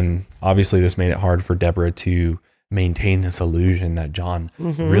 And obviously this made it hard for Debra to maintain this illusion that John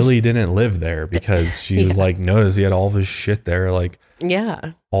really didn't live there, because she like noticed he had all of his shit there, like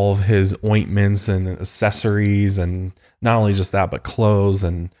all of his ointments and accessories, and not only just that, but clothes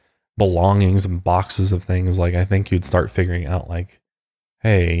and belongings and boxes of things. Like, I think you'd start figuring out like,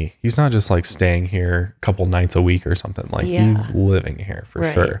 hey, he's not just like staying here a couple nights a week or something. Like he's living here for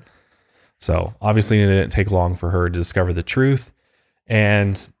sure. So obviously it didn't take long for her to discover the truth.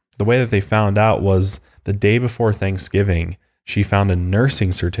 And the way that they found out was the day before Thanksgiving, she found a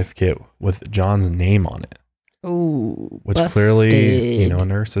nursing certificate with John's name on it. Ooh, which clearly, you know, a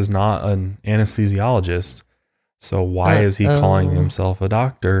nurse is not an anesthesiologist. So why is he calling himself a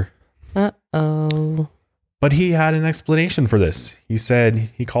doctor? But he had an explanation for this. He said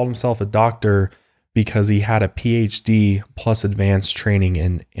he called himself a doctor because he had a PhD plus advanced training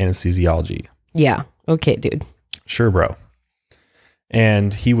in anesthesiology. Yeah. Okay, dude. Sure, bro.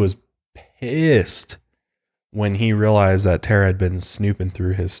 And he was pissed when he realized that Tara had been snooping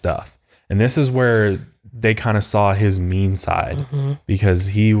through his stuff. And this is where they kind of saw his mean side, because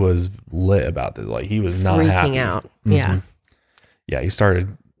he was lit about this. Like, he was not happy. Freaking out. Yeah. Yeah. He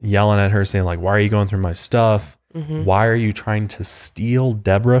started yelling at her, saying like, why are you going through my stuff? Why are you trying to steal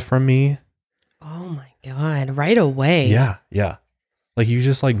Debra from me? Oh my God. Right away. Yeah. Yeah. Like, you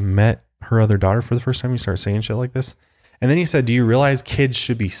just like met her other daughter for the first time. You start saying shit like this. And then he said, do you realize kids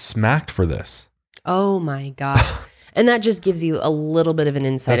should be smacked for this? Oh my gosh. And that just gives you a little bit of an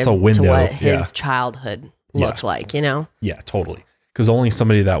insight to what his childhood looked like, you know? Yeah, totally. Because only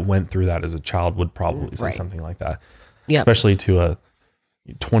somebody that went through that as a child would probably say something like that. Yeah. Especially to a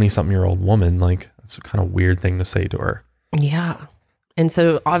 20-something-year-old woman. Like, that's a kind of weird thing to say to her. Yeah. And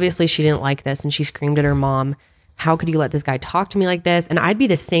so obviously she didn't like this, and she screamed at her mom, how could you let this guy talk to me like this? And I'd be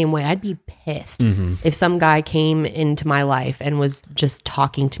the same way. I'd be pissed if some guy came into my life and was just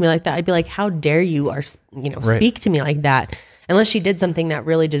talking to me like that. I'd be like, how dare you, speak to me like that? Unless she did something that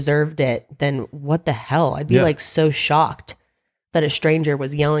really deserved it, then what the hell? I'd be like so shocked that a stranger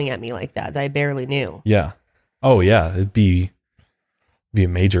was yelling at me like that I barely knew. Yeah. Oh yeah. It'd be a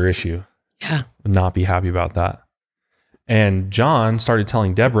major issue. Yeah. Would not be happy about that. And John started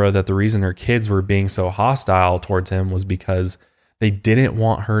telling Debra that the reason her kids were being so hostile towards him was because they didn't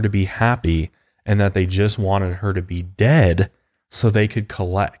want her to be happy, and that they just wanted her to be dead so they could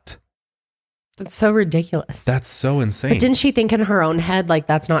collect. That's so ridiculous. That's so insane. But didn't she think in her own head, like,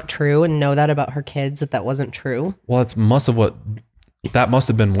 that's not true, and know that about her kids, that wasn't true? Well, that must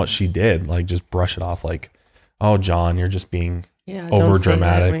have been what she did. Like, just brush it off like, oh, John, you're just being over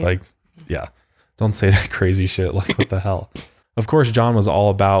dramatic. Right? Like, yeah, don't say that crazy shit. Like, what the hell? Of course, John was all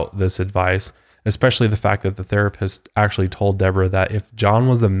about this advice, especially the fact that the therapist actually told Debra that if John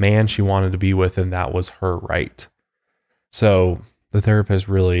was the man she wanted to be with, then that was her right. So the therapist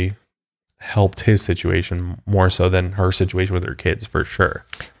really helped his situation more so than her situation with her kids, for sure.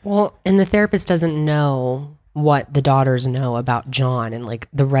 Well, and the therapist doesn't know what the daughters know about John and like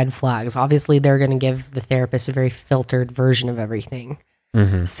the red flags. Obviously, they're going to give the therapist a very filtered version of everything.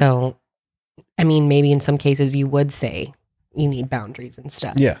 Mm-hmm. So, I mean, maybe in some cases you would say you need boundaries and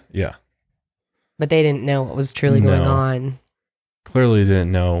stuff. Yeah, yeah. But they didn't know what was truly going on. Clearly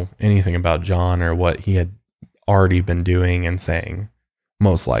didn't know anything about John or what he had already been doing and saying,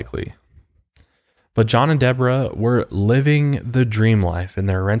 most likely. But John and Debra were living the dream life in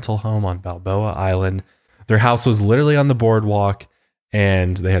their rental home on Balboa Island. Their house was literally on the boardwalk,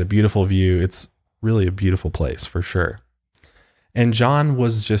 and they had a beautiful view. It's really a beautiful place, for sure. And John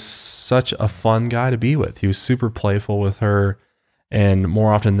was just such a fun guy to be with. He was super playful with her, and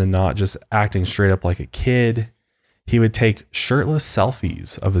more often than not, just acting straight up like a kid. He would take shirtless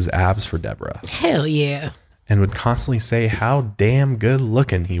selfies of his abs for Debra. Hell yeah. And would constantly say how damn good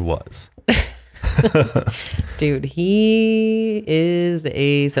looking he was. Dude, he is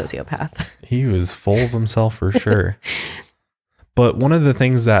a sociopath. He was full of himself for sure. But one of the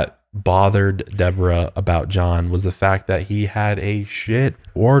things that bothered Debra about John was the fact that he had a shit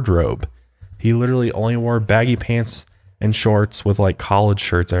wardrobe. He literally only wore baggy pants and shorts with like college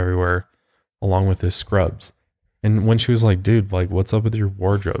shirts everywhere, along with his scrubs. And when she was like, dude, like, what's up with your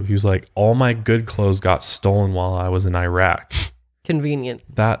wardrobe? He was like, all my good clothes got stolen while I was in Iraq. Convenient.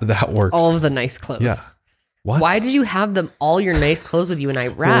 That works. All of the nice clothes. Yeah. What? Why did you have all your nice clothes with you in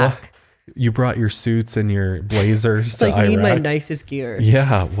Iraq? Well, you brought your suits and your blazers to like, Iraq. You need my nicest gear.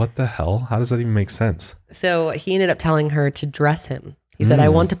 Yeah. What the hell? How does that even make sense? So he ended up telling her to dress him. He said, I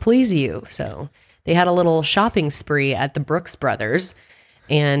want to please you. So they had a little shopping spree at the Brooks Brothers,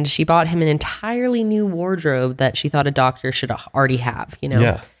 and she bought him an entirely new wardrobe that she thought a doctor should already have, you know?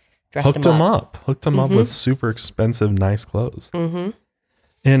 Yeah. Hooked him up with super expensive, nice clothes. Mm-hmm.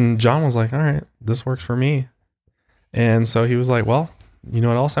 And John was like, all right, this works for me. And so he was like, well, you know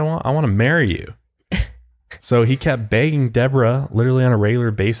what else I want? I want to marry you. So he kept begging Debra literally on a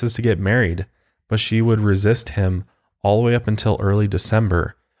regular basis to get married, but she would resist him all the way up until early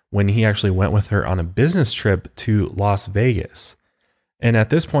December, when he actually went with her on a business trip to Las Vegas. And at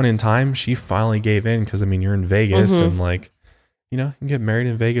this point in time, she finally gave in because, I mean, you're in Vegas and like, you know, you can get married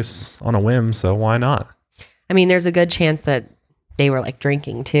in Vegas on a whim. So why not? I mean, there's a good chance that they were like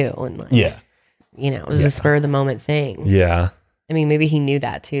drinking too. And like, you know, it was a spur of the moment thing. Yeah. I mean, maybe he knew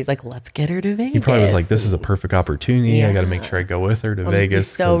that too. He's like, let's get her to Vegas. He probably was like, this is a perfect opportunity. I got to make sure I go with her to Vegas.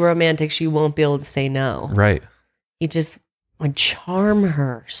 Just be so romantic. She won't be able to say no. Right. He just would charm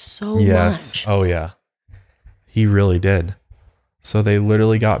her so much. Oh yeah. He really did. So they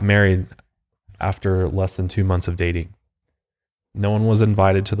literally got married after less than 2 months of dating. No one was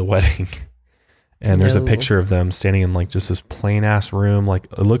invited to the wedding. And there's a picture of them standing in like just this plain ass room. Like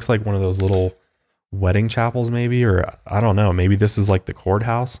it looks like one of those little wedding chapels maybe, or I don't know. Maybe this is like the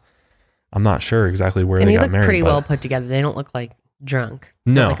courthouse. I'm not sure exactly where they got married. Pretty well put together. They don't look like drunk.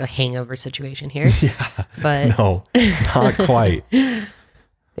 It's not like a hangover situation here. Yeah. But no, not quite. They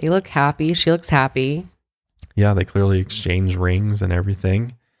look happy. She looks happy. Yeah, they clearly exchanged rings and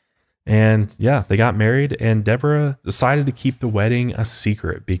everything. And yeah, they got married, and Debra decided to keep the wedding a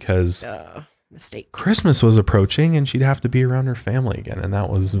secret because mistake. Christmas was approaching and she'd have to be around her family again. And that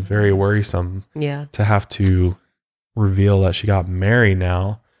was very worrisome to have to reveal that she got married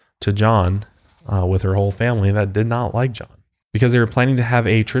now to John with her whole family that did not like John, because they were planning to have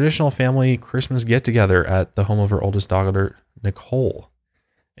a traditional family Christmas get together at the home of her oldest daughter, Nicole.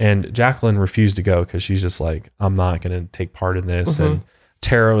 And Jacqueline refused to go because she's just like, I'm not going to take part in this. And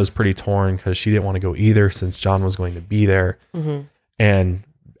Tara was pretty torn because she didn't want to go either since John was going to be there. And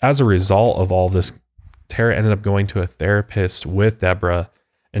as a result of all this, Tara ended up going to a therapist with Debra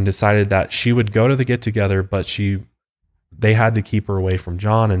and decided that she would go to the get together, but they had to keep her away from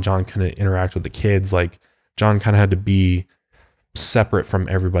John, and John couldn't interact with the kids. Like John kind of had to be separate from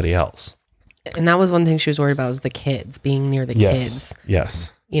everybody else. And that was one thing she was worried about, was the kids, being near the kids.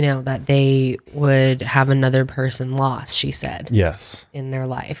 Yes. You know, that they would have another person lost, she said. Yes. In their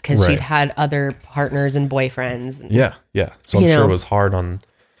life. Because she'd had other partners and boyfriends. And, yeah. So I'm sure it was hard on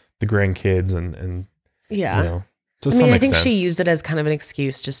the grandkids and you know. to some I extent. think she used it as kind of an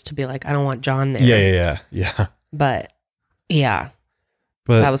excuse just to be like, I don't want John there. Yeah. But yeah,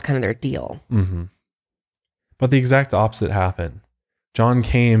 that was kind of their deal. Mm-hmm. But the exact opposite happened. John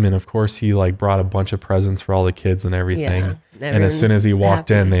came, and of course he like brought a bunch of presents for all the kids and everything. Yeah, and as soon as he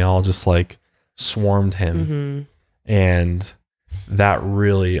walked in, they all just like swarmed him. Mm-hmm. And that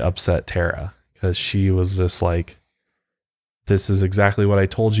really upset Tara, because she was just like, this is exactly what I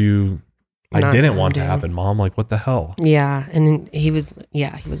told you I didn't want to happen, Mom. Like, what the hell? Yeah. And he wasn't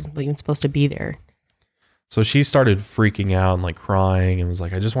even supposed to be there. So she started freaking out and like crying and was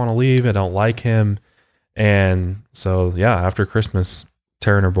like, I just want to leave. I don't like him. And so, yeah, after Christmas,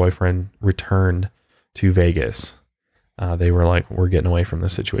 Tara and her boyfriend returned to Vegas. They were like, we're getting away from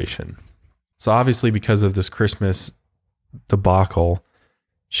this situation. So obviously, because of this Christmas debacle,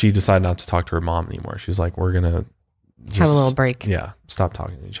 she decided not to talk to her mom anymore. She's like, we're going to have a little break. Yeah. Stop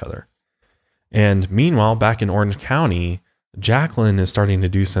talking to each other. And meanwhile, back in Orange County, Jacqueline is starting to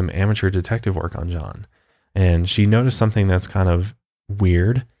do some amateur detective work on John. And she noticed something that's kind of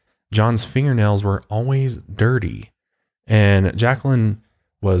weird. John's fingernails were always dirty. And Jacqueline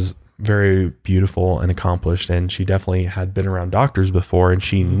was very beautiful and accomplished, and she definitely had been around doctors before, and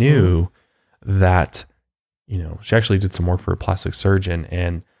she knew that, you know, she actually did some work for a plastic surgeon,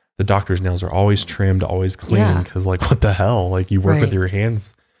 and the doctor's nails are always trimmed, always clean, because like, what the hell? Like, you work with your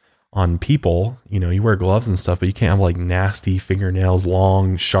hands on people, you know, you wear gloves and stuff, but you can't have like nasty fingernails,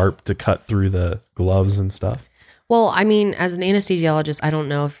 long, sharp to cut through the gloves and stuff. Well, I mean, as an anesthesiologist, I don't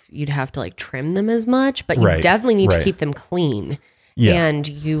know if you'd have to like trim them as much, but you definitely need to keep them clean. Yeah. And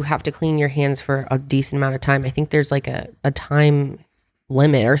you have to clean your hands for a decent amount of time. I think there's like a time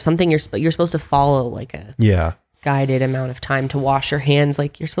limit or something. You're supposed to follow like a guided amount of time to wash your hands.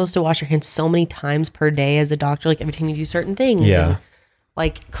 Like, you're supposed to wash your hands so many times per day as a doctor, like every time you do certain things. Yeah. And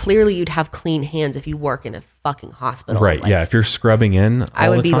like, clearly you'd have clean hands if you work in a fucking hospital. Right. Like, yeah. If you're scrubbing in, I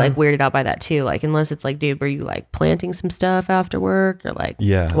would be like weirded out by that too. Like, unless it's like, dude, were you like planting some stuff after work, or like,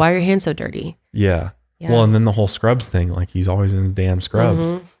 why are your hands so dirty? Yeah. Well, and then the whole scrubs thing, like, he's always in his damn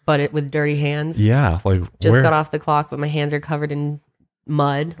scrubs. But with dirty hands. Yeah. Like, just got off the clock, but my hands are covered in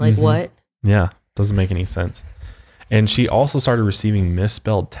mud. Like, what? Yeah. Doesn't make any sense. And she also started receiving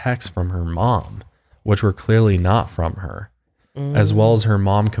misspelled texts from her mom, which were clearly not from her. As well as her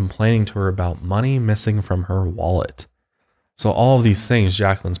mom complaining to her about money missing from her wallet. So all of these things,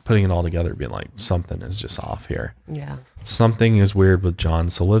 Jacqueline's putting it all together, being like, something is just off here. Yeah. Something is weird with John,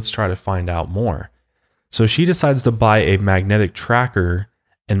 so let's try to find out more. So she decides to buy a magnetic tracker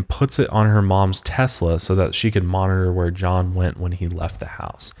and puts it on her mom's Tesla so that she can monitor where John went when he left the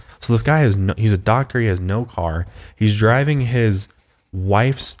house. So this guy he's a doctor, he has no car. He's driving his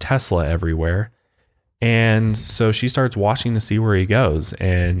wife's Tesla everywhere. And so she starts watching to see where he goes.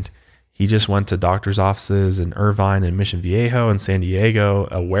 And he just went to doctor's offices in Irvine and Mission Viejo and San Diego,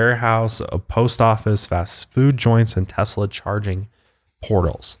 a warehouse, a post office, fast food joints, and Tesla charging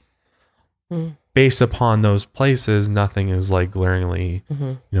portals. Based upon those places, nothing is like glaringly,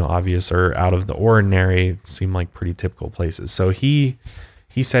 obvious or out of the ordinary. Seem like pretty typical places. So he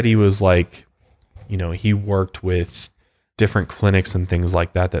said he was like, he worked with different clinics and things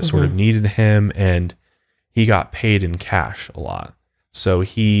like that sort of needed him, and he got paid in cash a lot. So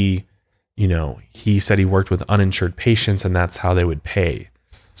he said he worked with uninsured patients, and that's how they would pay.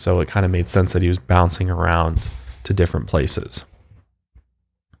 So it kind of made sense that he was bouncing around to different places.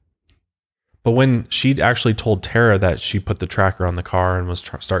 But when she actually told Tara that she put the tracker on the car and was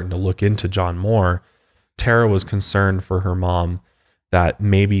starting to look into John more, Tara was concerned for her mom that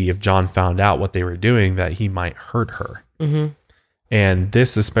maybe if John found out what they were doing, that he might hurt her. And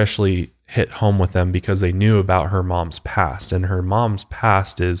this especially hit home with them because they knew about her mom's past, and her mom's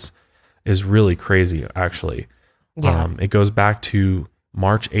past is really crazy, actually. It goes back to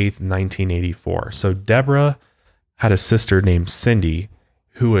March 8th, 1984. So Deborah had a sister named Cindy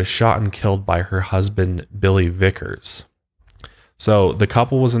who was shot and killed by her husband, Billy Vickers. So the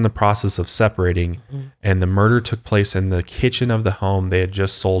couple was in the process of separating, and the murder took place in the kitchen of the home they had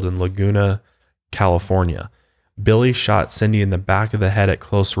just sold in Laguna, California. Billy shot Cindy in the back of the head at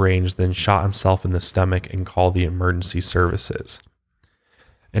close range, then shot himself in the stomach and called the emergency services.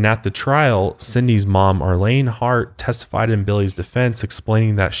 And at the trial, Cindy's mom, Arlene Hart, testified in Billy's defense,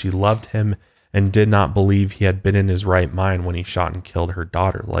 explaining that she loved him and did not believe he had been in his right mind when he shot and killed her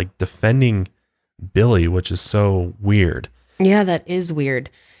daughter. Like, defending Billy, which is so weird. Yeah, that is weird.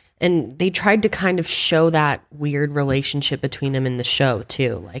 And they tried to kind of show that weird relationship between them in the show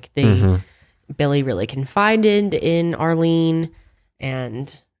too. Like Billy really confided in Arlene or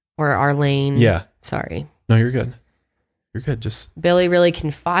Arlene. Yeah. Sorry. No, you're good. You're good. Just Billy really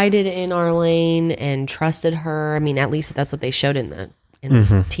confided in Arlene and trusted her. I mean, at least that's what they showed in the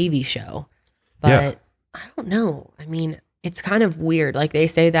TV show. But I don't know. I mean, it's kind of weird. Like they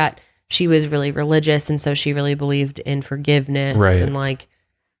say that she was really religious, and so she really believed in forgiveness and like,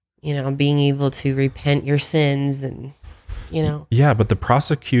 you know, being able to repent your sins and, you know. Yeah, but the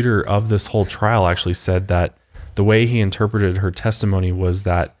prosecutor of this whole trial actually said that the way he interpreted her testimony was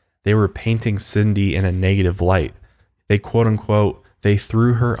that they were painting Cindy in a negative light. They quote unquote, they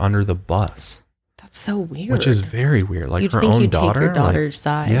threw her under the bus. That's so weird. Which is very weird. Like you'd her think own you'd daughter. Take your daughter's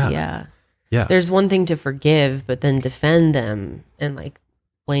side. Yeah. There's one thing to forgive, but then defend them and like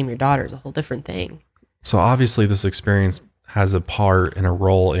blame your daughter is a whole different thing. So obviously this experience has a part and a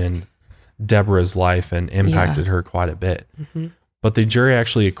role in Debra's life and impacted her quite a bit. But the jury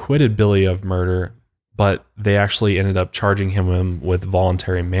actually acquitted Billy of murder, but they actually ended up charging him with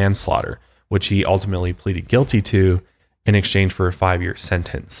voluntary manslaughter, which he ultimately pleaded guilty to in exchange for a 5-year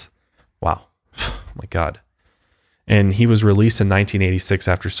sentence. Wow. Oh my God. And he was released in 1986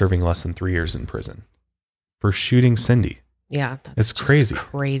 after serving less than 3 years in prison for shooting Cindy. Yeah. It's crazy.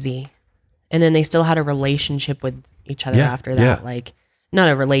 Crazy. And then they still had a relationship with each other after that. Yeah. Like, not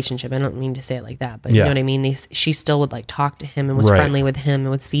a relationship. I don't mean to say it like that, but you know what I mean? She still would like talk to him and was friendly with him and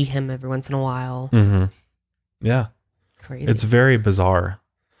would see him every once in a while. Yeah. Crazy. It's very bizarre.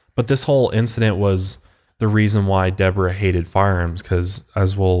 But this whole incident was the reason why Debra hated firearms, because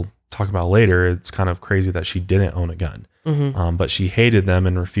as we'll talk about later, it's kind of crazy that she didn't own a gun. But she hated them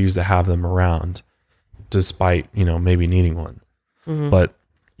and refused to have them around despite, you know, maybe needing one. But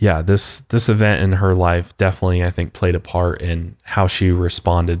yeah, this event in her life definitely, I think, played a part in how she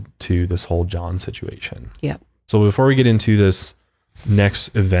responded to this whole John situation. Yeah. So before we get into this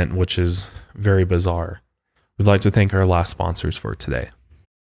next event, which is very bizarre, we'd like to thank our last sponsors for today.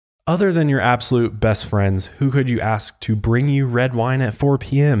 Other than your absolute best friends, who could you ask to bring you red wine at 4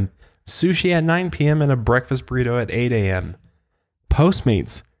 p.m., sushi at 9 p.m., and a breakfast burrito at 8 a.m.?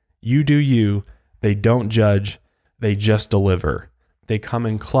 Postmates, you do you. They don't judge. They just deliver. They come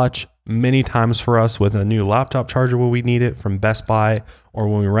in clutch many times for us with a new laptop charger when we need it from Best Buy, or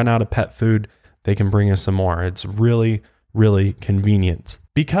when we run out of pet food, they can bring us some more. It's really, really convenient.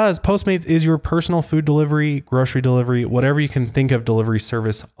 Because Postmates is your personal food delivery, grocery delivery, whatever you can think of delivery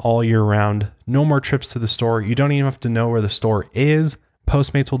service all year round. No more trips to the store. You don't even have to know where the store is.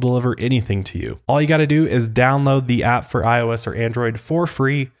 Postmates will deliver anything to you. All you got to do is download the app for iOS or Android for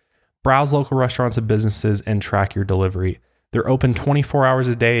free, browse local restaurants and businesses, and track your delivery. They're open 24 hours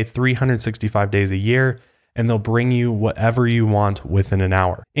a day, 365 days a year, and they'll bring you whatever you want within an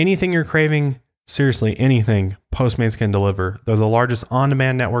hour. Anything you're craving, seriously, anything, Postmates can deliver. They're the largest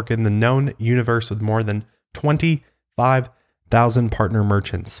on-demand network in the known universe with more than 25,000 partner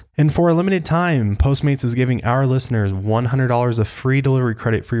merchants. And for a limited time, Postmates is giving our listeners $100 of free delivery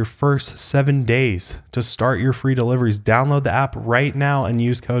credit for your first 7 days. To start your free deliveries, download the app right now and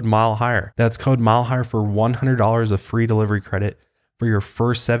use code MileHigher. That's code MileHigher for $100 of free delivery credit for your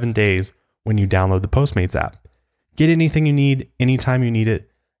first 7 days when you download the Postmates app. Get anything you need, anytime you need it.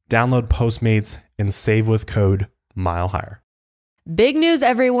 Download Postmates and save with code MileHigher. Big news,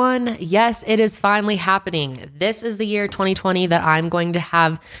 everyone. Yes, it is finally happening. This is the year 2020 that I'm going to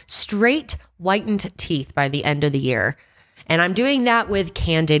have straight whitened teeth by the end of the year. And I'm doing that with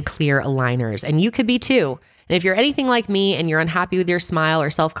Candid clear aligners. And you could be too. And if you're anything like me and you're unhappy with your smile or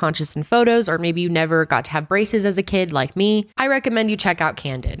self-conscious in photos, or maybe you never got to have braces as a kid like me, I recommend you check out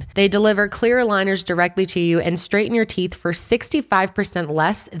Candid. They deliver clear aligners directly to you and straighten your teeth for 65%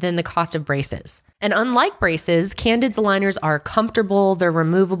 less than the cost of braces. And unlike braces, Candid's aligners are comfortable, they're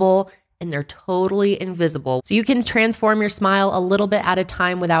removable, and they're totally invisible. So you can transform your smile a little bit at a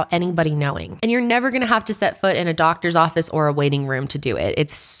time without anybody knowing. And you're never gonna have to set foot in a doctor's office or a waiting room to do it.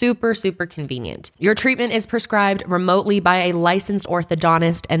 It's super, super convenient. Your treatment is prescribed remotely by a licensed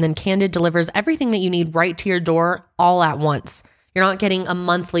orthodontist, and then Candid delivers everything that you need right to your door all at once. You're not getting a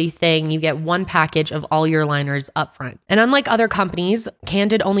monthly thing. You get one package of all your aligners up front. And unlike other companies,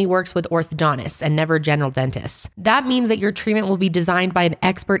 Candid only works with orthodontists and never general dentists. That means that your treatment will be designed by an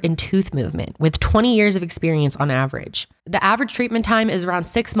expert in tooth movement with 20 years of experience on average. The average treatment time is around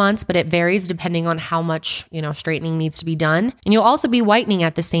 6 months, but it varies depending on how much, straightening needs to be done. And you'll also be whitening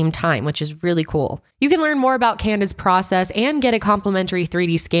at the same time, which is really cool. You can learn more about Candid's process and get a complimentary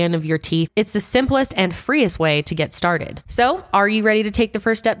 3D scan of your teeth. It's the simplest and freest way to get started. So, are you ready to take the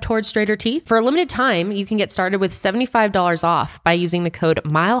first step towards straighter teeth? For a limited time, you can get started with $75 off by using the code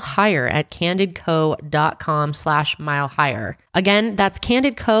MileHigher at candidco.com/milehigher. Again, that's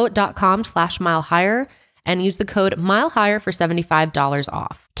candidco.com/milehigher. and use the code MileHigher for $75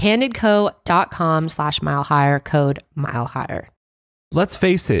 off. CandidCo.com/MileHigher, code MileHigher. Let's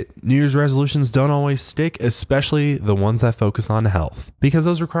face it, New Year's resolutions don't always stick, especially the ones that focus on health, because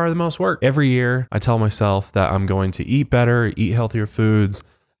those require the most work. Every year, I tell myself that I'm going to eat better, eat healthier foods,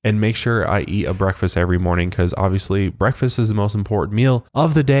 and make sure I eat a breakfast every morning, because obviously breakfast is the most important meal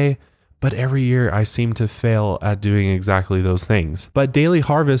of the day. But every year I seem to fail at doing exactly those things. But Daily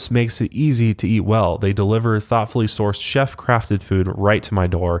Harvest makes it easy to eat well. They deliver thoughtfully sourced chef-crafted food right to my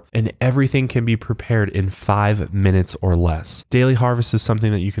door, and everything can be prepared in 5 minutes or less. Daily Harvest is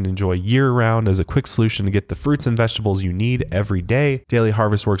something that you can enjoy year-round as a quick solution to get the fruits and vegetables you need every day. Daily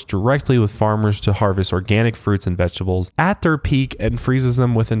Harvest works directly with farmers to harvest organic fruits and vegetables at their peak and freezes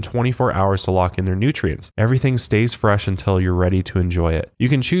them within 24 hours to lock in their nutrients. Everything stays fresh until you're ready to enjoy it. You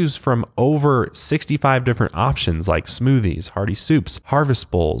can choose from over 65 different options like smoothies, hearty soups, harvest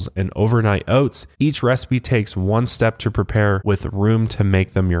bowls, and overnight oats. Each recipe takes one step to prepare with room to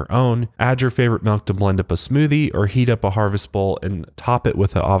make them your own. Add your favorite milk to blend up a smoothie, or heat up a harvest bowl and top it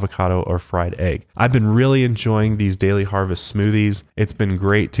with an avocado or fried egg. I've been really enjoying these Daily Harvest smoothies. It's been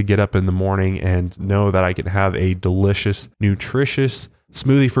great to get up in the morning and know that I can have a delicious, nutritious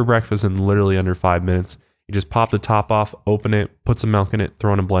smoothie for breakfast in literally under 5 minutes. You just pop the top off, open it, put some milk in it,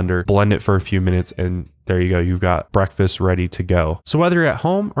 throw in a blender, blend it for a few minutes, and there you go. You've got breakfast ready to go. So whether you're at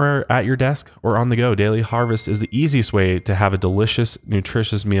home or at your desk or on the go, Daily Harvest is the easiest way to have a delicious,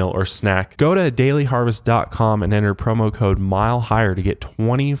 nutritious meal or snack. Go to dailyharvest.com and enter promo code MileHigher to get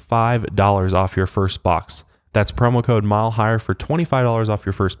 $25 off your first box. That's promo code MileHigher for $25 off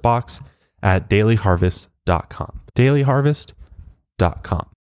your first box at dailyharvest.com. dailyharvest.com.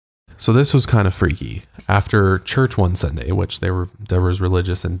 So this was kind of freaky. After church one Sunday, which Deborah was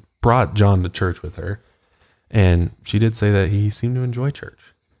religious and brought John to church with her, and she did say that he seemed to enjoy church.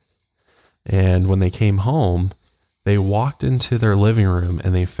 And when they came home, they walked into their living room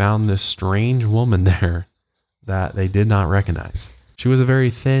and they found this strange woman there that they did not recognize. She was a very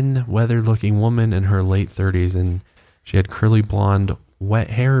thin, weathered-looking woman in her late 30s, and she had curly blonde,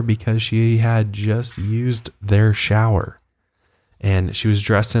 wet hair because she had just used their shower. And she was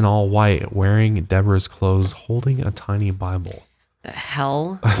dressed in all white, wearing Deborah's clothes, holding a tiny Bible. The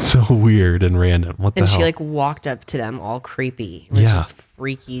hell? That's so weird and random. What the hell? And she walked up to them all creepy. It was just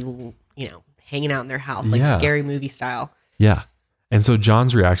freaky, hanging out in their house, scary movie style. Yeah. And so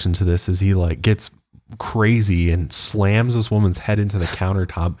John's reaction to this is he gets crazy and slams this woman's head into the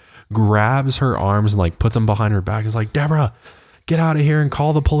countertop, grabs her arms and puts them behind her back. Is like, Deborah, get out of here and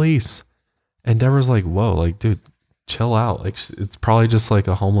call the police. And Deborah's like, whoa, dude, chill out. It's probably just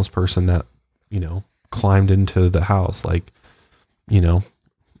a homeless person that, climbed into the house.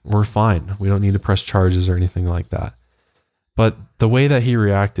 We're fine. We don't need to press charges or anything like that. But the way that he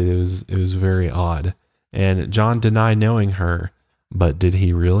reacted, it was very odd. And John denied knowing her, but did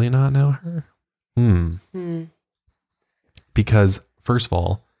he really not know her? Because first of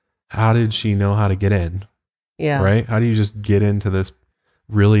all, how did she know how to get in? Yeah. Right? How do you just get into this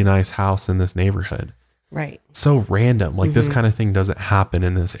really nice house in this neighborhood? Right. So random. This kind of thing doesn't happen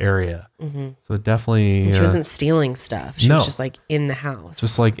in this area. So definitely. And she wasn't stealing stuff. She was just in the house.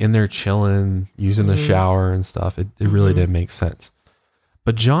 Just in there chilling, using the shower and stuff. It really didn't make sense.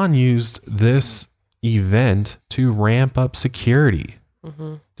 But John used this event to ramp up security,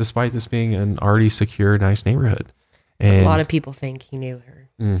 despite this being an already secure, nice neighborhood. And a lot of people think he knew her.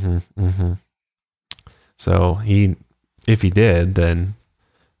 So if he did, then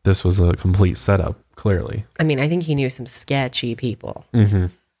this was a complete setup. Clearly. I mean, I think he knew some sketchy people.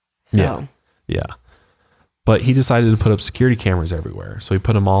 So. Yeah. But he decided to put up security cameras everywhere. So he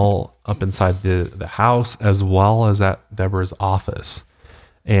put them all up inside the house as well as at Deborah's office.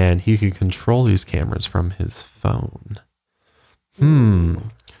 And he could control these cameras from his phone.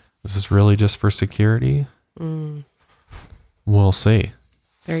 Is this really just for security? We'll see.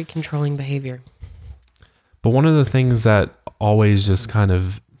 Very controlling behavior. But one of the things that always just kind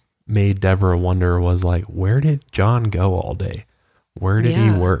of made Deborah wonder was where did John go all day? Where did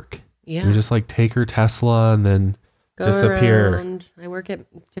he work? Yeah. You just take her Tesla and then go disappear. Around. I work at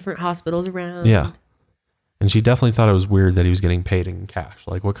different hospitals around. Yeah. And she definitely thought it was weird that he was getting paid in cash.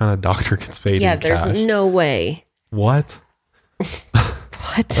 What kind of doctor gets paid in cash? Yeah, there's no way. What?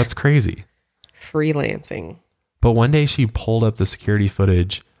 What? That's crazy. Freelancing. But one day she pulled up the security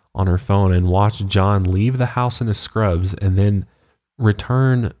footage on her phone and watched John leave the house in his scrubs and then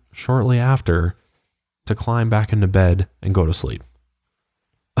return shortly after to climb back into bed and go to sleep.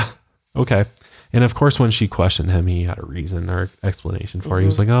 Okay. And of course, when she questioned him, he had a reason or explanation for it. He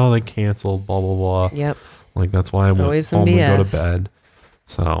was like, oh, they canceled, blah, blah, blah. Yep. That's why I went home and go to bed.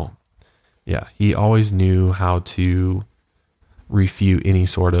 So Yeah. He always knew how to refute any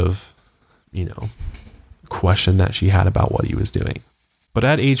sort of, question that she had about what he was doing. But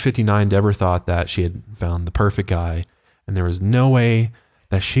at age 59, Debra thought that she had found the perfect guy, and there was no way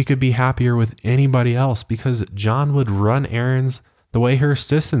that she could be happier with anybody else because John would run errands the way her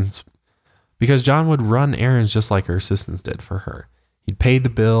assistants, because John would run errands just like her assistants did for her. He'd pay the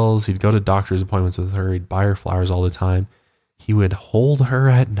bills. He'd go to doctor's appointments with her. He'd buy her flowers all the time. He would hold her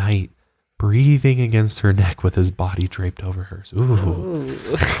at night, breathing against her neck with his body draped over hers.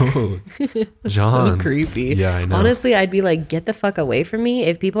 Ooh. John. So creepy. Yeah, I know. Honestly, I'd be like, get the fuck away from me.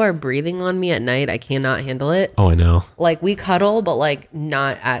 If people are breathing on me at night, I cannot handle it. Oh, I know. Like, we cuddle, but like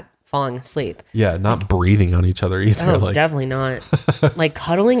not at falling asleep. Yeah, not breathing on each other either. Oh, definitely not. Like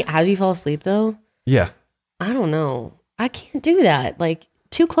cuddling as you fall asleep though? Yeah. I don't know. I can't do that. Like,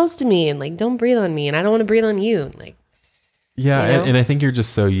 too close to me and like, don't breathe on me and I don't want to breathe on you. Like, yeah, and I think you're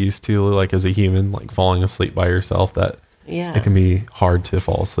just so used to, like, as a human, like falling asleep by yourself that it can be hard to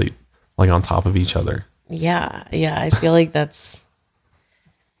fall asleep like on top of each other. Yeah, I feel like that's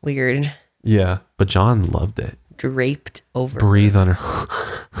weird. Yeah, but John loved it. Draped over. Breathe on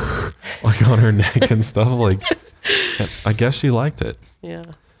her, like on her neck and stuff. Like, I guess she liked it. Yeah.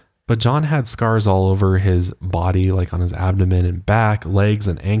 But John had scars all over his body, like on his abdomen and back, legs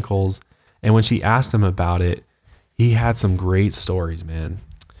and ankles. And when she asked him about it, he had some great stories, man.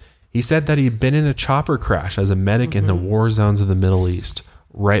 He said that he'd been in a chopper crash as a medic in the war zones of the Middle East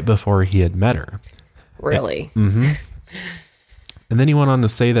right before he had met her. Really? And then he went on to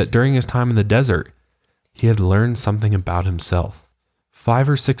say that during his time in the desert, he had learned something about himself. 5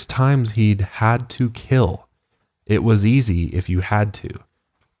 or 6 times he'd had to kill. It was easy if you had to.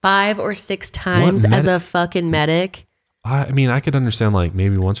 5 or 6 times as a fucking medic? I mean, I could understand like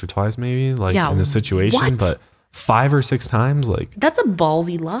maybe once or twice, maybe like in a situation, but 5 or 6 times, like, that's a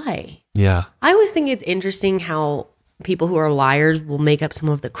ballsy lie. Yeah. I always think it's interesting how people who are liars will make up some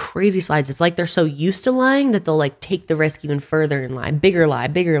of the crazy lies. It's like they're so used to lying that they'll like take the risk even further and lie. Bigger lie,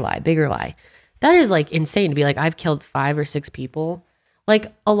 bigger lie, bigger lie. That is like insane to be like, I've killed 5 or 6 people.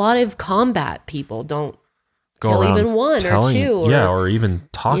 Like a lot of combat people don't kill even 1 or 2. Or even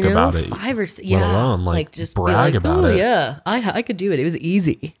talk about it. 5 or 6. Let alone like just brag about it. Yeah, I could do it. It was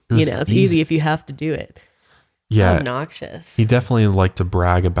easy. It's easy if you have to do it. Yeah. Obnoxious. He definitely liked to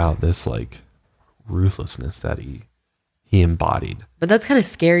brag about this like ruthlessness that he embodied. But that's kind of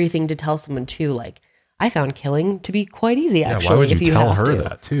scary thing to tell someone too. Like, I found killing to be quite easy actually. Yeah, why would you tell her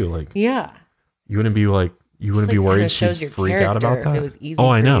that too? Like, yeah. You wouldn't be like, worried she'd freak out about that? It was easy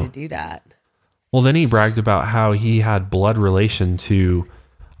for you to do that. Well, then he bragged about how he had blood relation to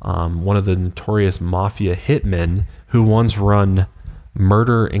one of the notorious mafia hitmen who once run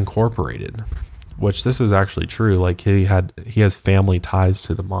Murder Incorporated, which this is actually true. Like he has family ties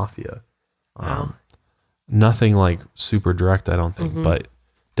to the mafia. Wow. Nothing like super direct, I don't think, but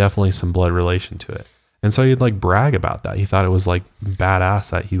definitely some blood relation to it. And so he'd like brag about that. He thought it was like badass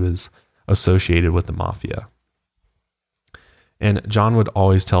that he was associated with the mafia. And John would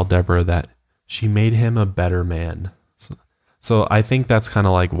always tell Debra that she made him a better man. So I think that's kind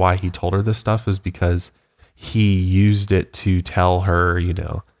of like why he told her this stuff, is because he used it to tell her,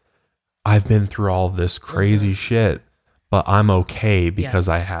 I've been through all this crazy shit, but I'm okay because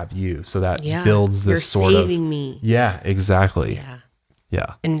I have you. So that builds this sort of... You're saving me. Yeah, exactly.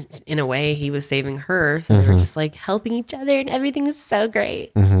 Yeah. And in a way, he was saving her. So they were just like helping each other and everything was so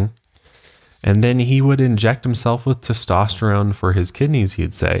great. And then he would inject himself with testosterone for his kidneys,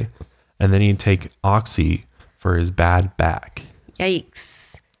 he'd say. And then he'd take Oxy for his bad back.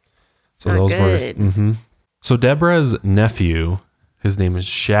 Yikes. So Not those good. were... So Debra's nephew, his name is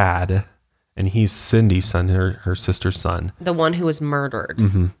Shad, and he's Cindy's son, her sister's son. The one who was murdered.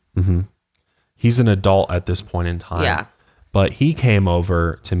 He's an adult at this point in time. Yeah. But he came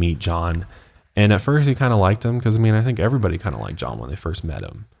over to meet John. And at first he kind of liked him because, I think everybody kind of liked John when they first met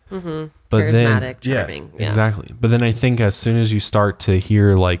him. But charismatic, charming. Yeah, exactly. But then I think as soon as you start to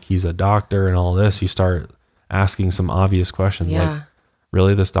hear like he's a doctor and all this, you start asking some obvious questions. Like,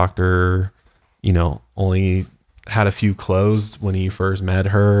 really, this doctor, only had a few clothes when he first met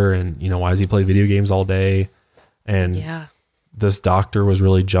her, and why does he play video games all day? And this doctor was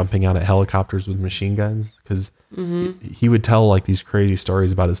really jumping out at helicopters with machine guns, because he would tell like these crazy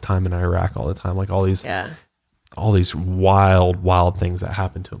stories about his time in Iraq all the time, like all these wild things that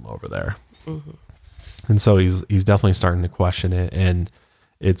happened to him over there. And so he's definitely starting to question it, and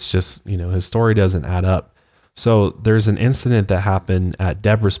it's just, his story doesn't add up. So there's an incident that happened at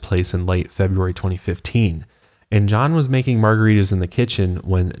Debra's place in late February 2015, and John was making margaritas in the kitchen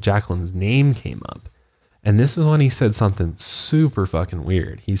when Jacqueline's name came up. And this is when he said something super fucking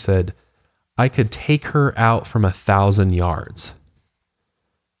weird. He said, I could take her out from 1,000 yards.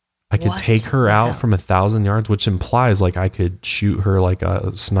 I could take her out from 1,000 yards, which implies like I could shoot her like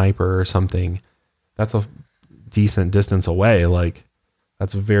a sniper or something. That's a decent distance away. Like,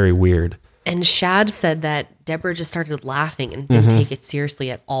 that's very weird. And Shad said that Debra just started laughing and didn't take it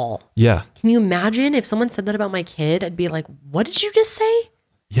seriously at all. Yeah. Can you imagine if someone said that about my kid? I'd be like, what did you just say?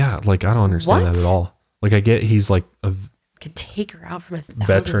 Yeah, like I don't understand that at all. Like I get he's like a could take her out from 1,000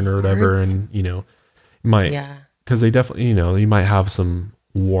 veteran or whatever, yards. and you know, might because they definitely, you know, you might have some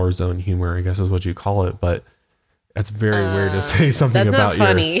war zone humor, I guess is what you call it, but it's very weird to say something about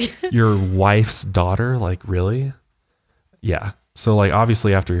your wife's daughter. Like, really? Yeah. So like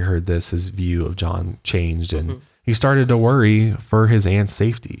obviously after he heard this, his view of John changed, and he started to worry for his aunt's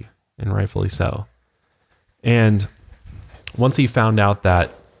safety, and rightfully so. And once he found out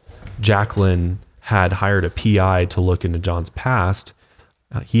that Jacqueline had hired a PI to look into John's past,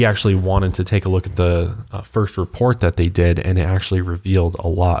 he actually wanted to take a look at the first report that they did, and it actually revealed a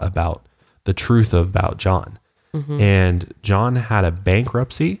lot about the truth about John. And John had a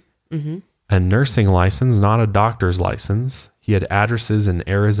bankruptcy, a nursing license, not a doctor's license. He had addresses in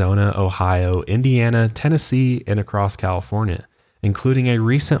Arizona, Ohio, Indiana, Tennessee, and across California, including a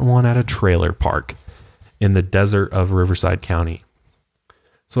recent one at a trailer park in the desert of Riverside County.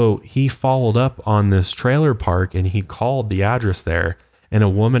 So he followed up on this trailer park and he called the address there, and a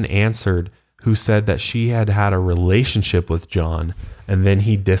woman answered who said that she had had a relationship with John and then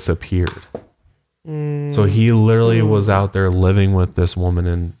he disappeared. So he literally was out there living with this woman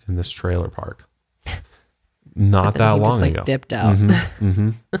in this trailer park. Not that long just, like, ago. Dipped out.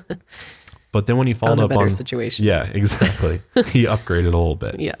 But then when he followed up on situation. Yeah, exactly. He upgraded a little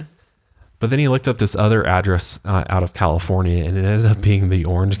bit. Yeah. But then he looked up this other address out of California, and it ended up being the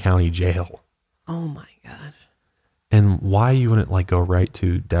Orange County Jail. Oh my gosh. And why you wouldn't like go right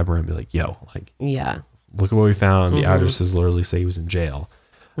to Debra and be like, yo, like, look at what we found. The addresses literally say he was in jail.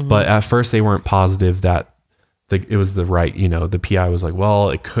 But at first they weren't positive that it was the right, you know, the PI was like,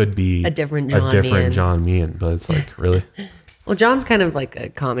 well, it could be a different John Meehan. But it's like, really? Well, John's kind of like a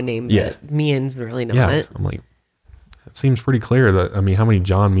common name, but Meehan's really not. Yeah. I'm like, it seems pretty clear that, I mean, how many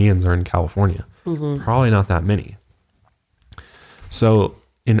John Meehans are in California? Probably not that many. So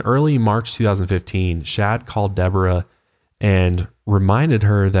in early March 2015, Shad called Debra and reminded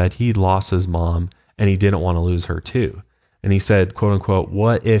her that he'd lost his mom and he didn't want to lose her too. And he said, quote unquote,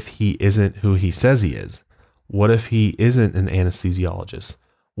 what if he isn't who he says he is? What if he isn't an anesthesiologist?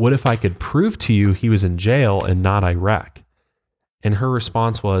 What if I could prove to you he was in jail and not Iraq? And her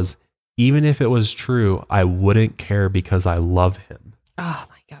response was, even if it was true, I wouldn't care because I love him. Oh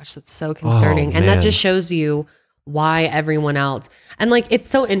my gosh, that's so concerning. And that just shows you why everyone else, and like, it's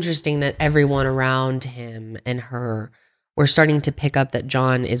so interesting that everyone around him and her were starting to pick up that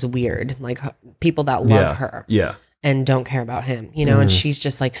John is weird. Like people that love her and don't care about him, you know, and she's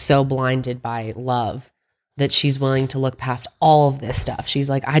just like so blinded by love that she's willing to look past all of this stuff. She's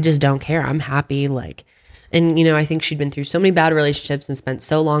like, I just don't care. I'm happy. Like, and you know, I think she'd been through so many bad relationships and spent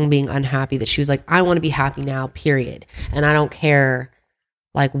so long being unhappy that she was like, I want to be happy now, period. And I don't care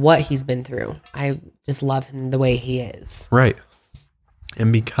like what he's been through. I just love him the way he is. Right.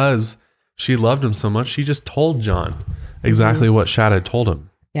 And because she loved him so much, she just told John exactly what Shad had told him.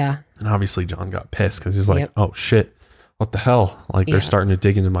 Yeah. And obviously John got pissed because he's like, oh shit, what the hell? Like they're starting to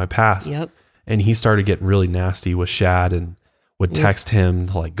dig into my past. And he started getting really nasty with Shad and would text him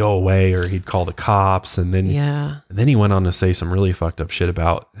to like go away, or he'd call the cops. And then, and then he went on to say some really fucked up shit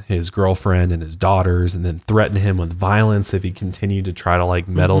about his girlfriend and his daughters, and then threaten him with violence if he continued to try to like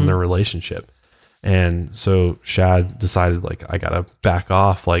meddle in their relationship. And so Shad decided like, I gotta back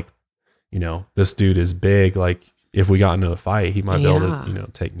off. Like, you know, this dude is big. Like if we got into a fight, he might be able to, you know,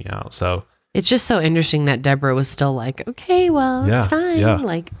 take me out. So it's just so interesting that Debra was still like, okay, well, it's fine.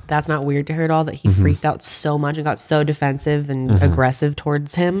 Like, that's not weird to her at all, that he freaked out so much and got so defensive and aggressive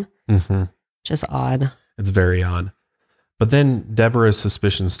towards him. Just odd. It's very odd. But then Deborah's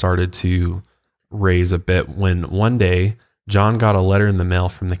suspicions started to raise a bit when one day John got a letter in the mail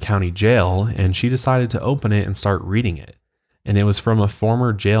from the county jail, and she decided to open it and start reading it. And it was from a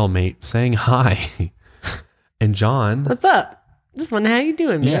former jailmate saying hi. And John... What's up? Just wondering how you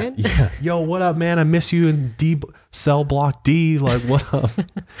doing, man. Yo, what up, man? I miss you in cell block D. Like, what up?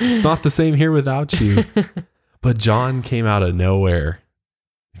 It's not the same here without you. But John came out of nowhere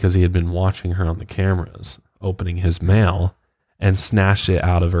because he had been watching her on the cameras, opening his mail, and snatched it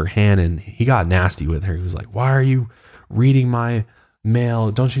out of her hand. And he got nasty with her. He was like, why are you reading my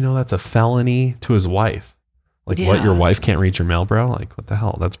mail? Don't you know that's a felony? To his wife. Like, what, your wife can't read your mail, bro? Like, what the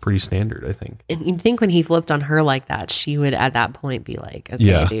hell? That's pretty standard, I think. And you'd think when he flipped on her like that, she would at that point be like,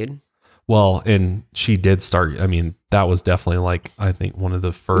 okay, dude. Well, and she did start, I mean, that was definitely like, I think one of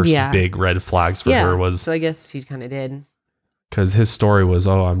the first big red flags for her was. So I guess she kind of did. Because his story was,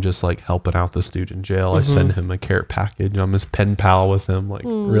 oh, I'm just like helping out this dude in jail. I send him a care package. I'm his pen pal with him. Like,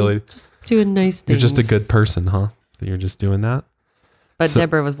 really? Just doing nice things. You're just a good person, huh? That you're just doing that? But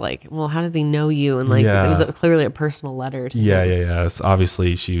Deborah was like, well, how does he know you? And like, it was clearly a personal letter to him. Yeah. So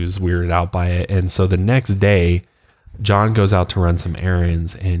obviously, she was weirded out by it. And so the next day, John goes out to run some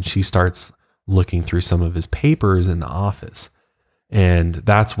errands and she starts looking through some of his papers in the office. And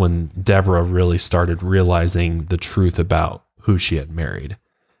that's when Deborah really started realizing the truth about who she had married.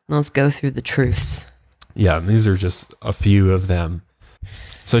 Let's go through the truths. Yeah, and these are just a few of them.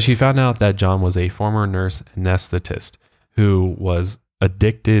 So she found out that John was a former nurse anesthetist who was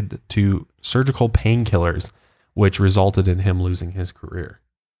addicted to surgical painkillers, which resulted in him losing his career.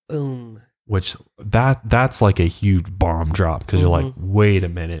 Boom. Which that's like a huge bomb drop because you're like, wait a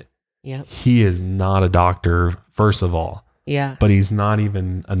minute. Yep. He is not a doctor, first of all. Yeah. But he's not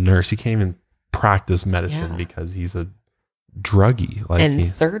even a nurse. He can't even practice medicine because he's a druggie. Like,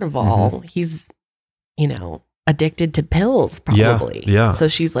 and third of all, he's, addicted to pills probably. Yeah. So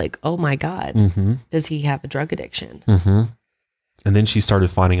she's like, oh my God, does he have a drug addiction? And then she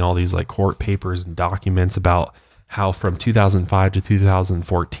started finding all these like court papers and documents about how from 2005 to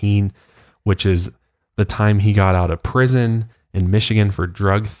 2014, which is the time he got out of prison in Michigan for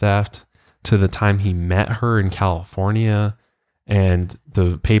drug theft, to the time he met her in California. And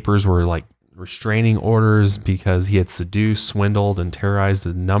the papers were like restraining orders because he had seduced, swindled, and terrorized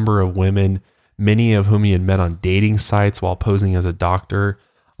a number of women, many of whom he had met on dating sites while posing as a doctor,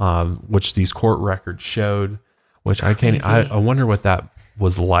 which these court records showed, which I wonder what that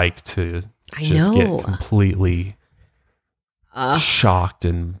was like to just get completely shocked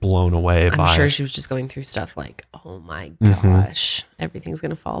and blown away by it. I'm sure she was just going through stuff like, oh my gosh, everything's going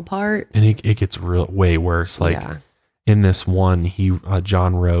to fall apart. And it gets way worse. Like in this one,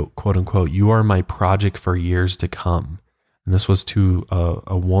 John wrote, quote unquote, "You are my project for years to come." And this was to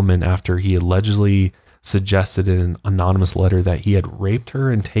a woman after he allegedly suggested in an anonymous letter that he had raped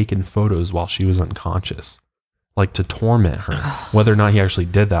her and taken photos while she was unconscious, like to torment her. Whether or not he actually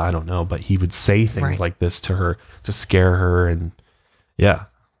did that, I don't know, but he would say things like this to her to scare her. And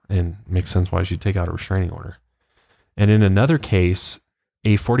and makes sense why she'd take out a restraining order. And in another case,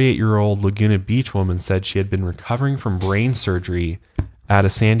 a 48-year-old Laguna Beach woman said she had been recovering from brain surgery at a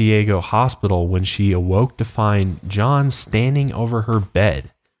San Diego hospital when she awoke to find John standing over her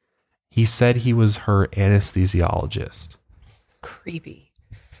bed. He said he was her anesthesiologist. Creepy.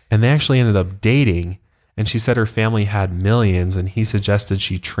 And they actually ended up dating, and she said her family had millions, and he suggested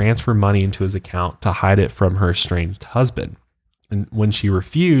she transfer money into his account to hide it from her estranged husband. And when she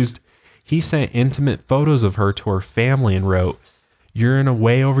refused, he sent intimate photos of her to her family and wrote, "You're in a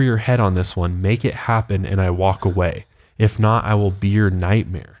way over your head on this one. Make it happen and I walk away. If not, I will be your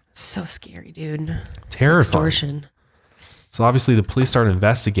nightmare." So scary, dude. Terrifying. Extortion. So obviously the police started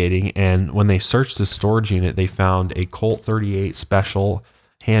investigating, and when they searched the storage unit, they found a Colt 38 special,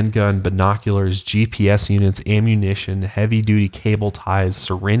 handgun, binoculars, GPS units, ammunition, heavy-duty cable ties,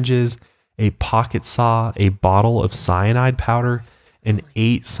 syringes, a pocket saw, a bottle of cyanide powder, and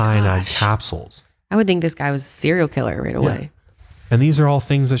 8 cyanide capsules. I would think this guy was a serial killer right away. And these are all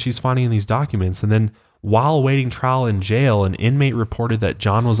things that she's finding in these documents. And then while awaiting trial in jail, an inmate reported that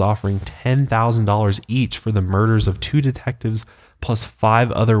John was offering $10,000 each for the murders of 2 detectives plus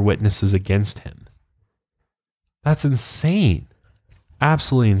 5 other witnesses against him. That's insane.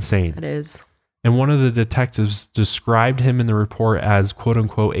 Absolutely insane. It is. And one of the detectives described him in the report as, quote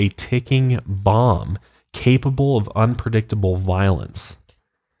unquote, a ticking bomb capable of unpredictable violence.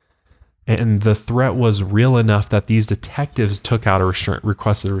 And the threat was real enough that these detectives took out a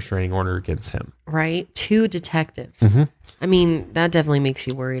requested restraining order against him. Right? 2 detectives. I mean, that definitely makes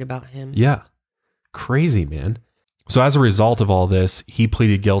you worried about him. Yeah. Crazy, man. So as a result of all this, he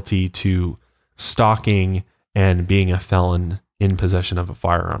pleaded guilty to stalking and being a felon in possession of a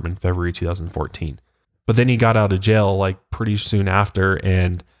firearm in February 2014. But then he got out of jail like pretty soon after,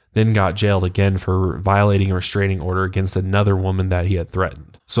 and then got jailed again for violating a restraining order against another woman that he had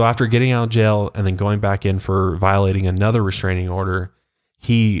threatened. So after getting out of jail and then going back in for violating another restraining order,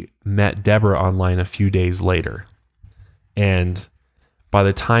 he met Deborah online a few days later. And by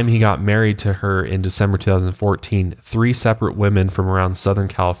the time he got married to her in December 2014, 3 separate women from around Southern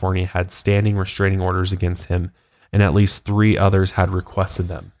California had standing restraining orders against him, and at least 3 others had requested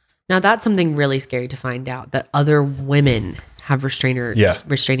them. Now that's something really scary to find out, that other women have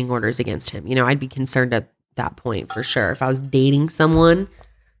restraining orders against him. You know, I'd be concerned at that point for sure. If I was dating someone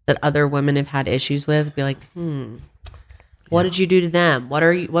that other women have had issues with, I'd be like, What did you do to them?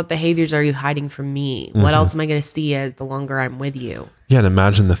 What behaviors are you hiding from me? What else am I going to see as the longer I'm with you? Yeah, and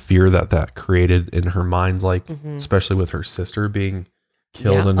imagine the fear that created in her mind, like especially with her sister being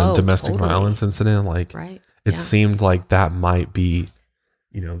killed in a domestic violence incident. Like, it seemed like that might be,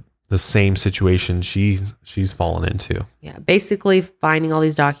 the same situation she's fallen into. Yeah, basically finding all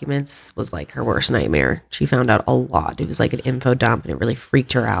these documents was like her worst nightmare. She found out a lot. It was like an info dump, and it really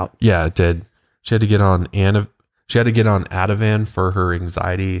freaked her out. Yeah, it did. She had to get on Ativan for her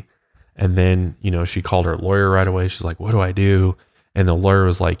anxiety, and then she called her lawyer right away. She's like, "What do I do?" And the lawyer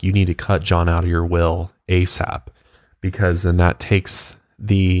was like, "You need to cut John out of your will ASAP, because then that takes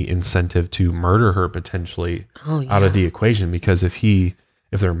the incentive to murder her potentially out of the equation. Because if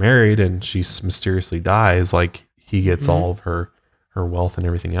they're married and she mysteriously dies, like, he gets all of her wealth and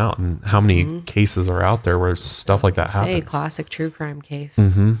everything out." And how many cases are out there where stuff like that happens? Classic true crime case.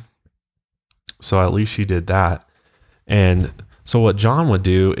 So at least she did that. And so what John would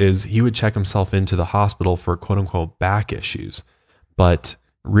do is he would check himself into the hospital for quote unquote back issues. But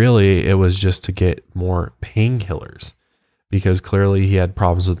really it was just to get more painkillers, because clearly he had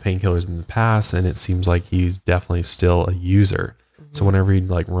problems with painkillers in the past, and it seems like he's definitely still a user. So whenever he'd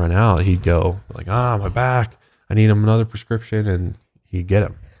like run out, he'd go like, my back, I need him another prescription, and he'd get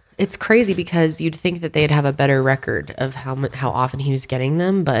him. It's crazy because you'd think that they'd have a better record of how often he was getting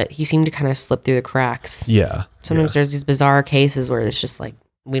them, but he seemed to kind of slip through the cracks. Yeah. Sometimes there's these bizarre cases where it's just like,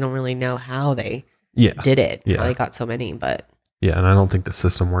 we don't really know how they did it. How they got so many, but. Yeah, and I don't think the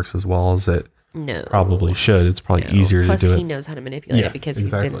system works as well as it probably should. It's probably easier to do it. Plus, he knows how to manipulate it because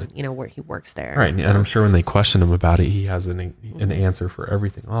he's been, where he works there. Right, and I'm sure when they question him about it, he has an answer for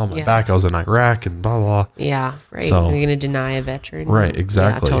everything. Oh, my back, I was in Iraq and blah, blah, blah. Yeah, right. So, you're going to deny a veteran. Right,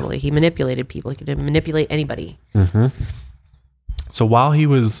 exactly. Yeah, totally. He manipulated people. He could manipulate anybody. So while he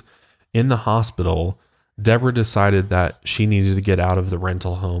was in the hospital, Debra decided that she needed to get out of the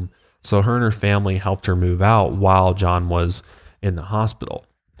rental home. So her and her family helped her move out while John was in the hospital.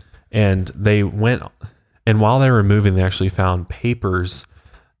 And while they were moving, they actually found papers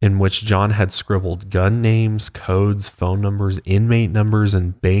in which John had scribbled gun names, codes, phone numbers, inmate numbers,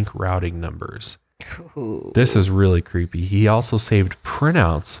 and bank routing numbers. Ooh. This is really creepy. He also saved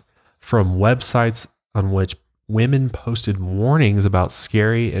printouts from websites on which women posted warnings about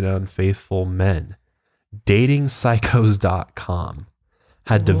scary and unfaithful men. DatingPsychos.com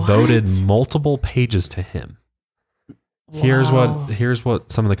had devoted multiple pages to him. Wow. Here's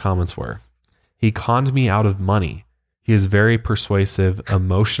what some of the comments were. He conned me out of money. He is very persuasive,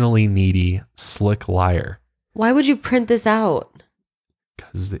 emotionally needy, slick liar. Why would you print this out?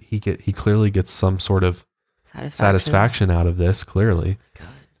 Because he clearly gets some sort of satisfaction out of this, clearly. God.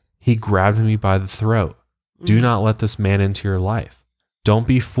 He grabbed me by the throat. Do not let this man into your life. Don't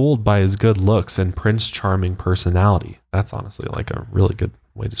be fooled by his good looks and Prince Charming personality. That's honestly like a really good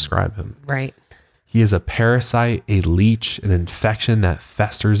way to describe him. Right. He is a parasite, a leech, an infection that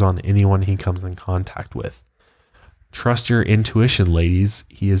festers on anyone he comes in contact with. Trust your intuition, ladies.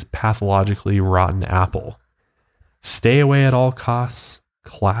 He is pathologically rotten apple. Stay away at all costs.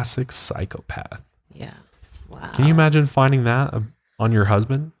 Classic psychopath. Yeah. Wow. Can you imagine finding that on your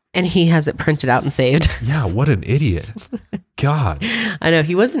husband? And he has it printed out and saved. Yeah, what an idiot. God. I know,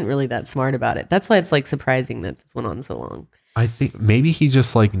 he wasn't really that smart about it. That's why it's like surprising that this went on so long. I think maybe he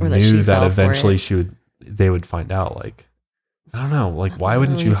just like knew that eventually they would find out. Like, I don't know. Like, why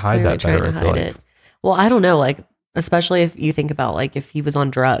wouldn't you hide that better? I feel like. Well, I don't know. Like, especially if you think about like if he was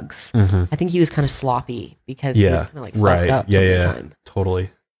on drugs, I think he was kind of sloppy because he was kind of like fucked up some of the time. Totally.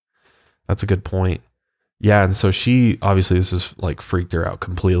 That's a good point. Yeah, and so she obviously this is like freaked her out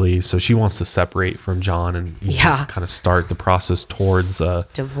completely. So she wants to separate from John and kind of start the process towards a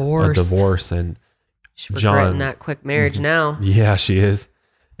divorce. And she's regretting that quick marriage now. Yeah, she is.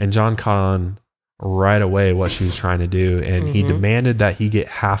 And John caught on right away what she was trying to do, and he demanded that he get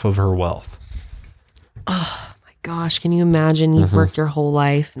half of her wealth. Oh my gosh, can you imagine? You've worked your whole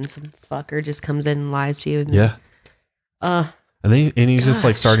life, and some fucker just comes in and lies to you. And, And he's just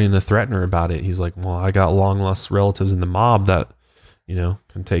like starting to threaten her about it. He's like, well, I got long lost relatives in the mob that,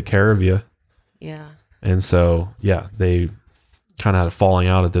 can take care of you. Yeah. And so, they kind of had a falling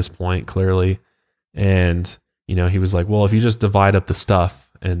out at this point, clearly. And, he was like, well, if you just divide up the stuff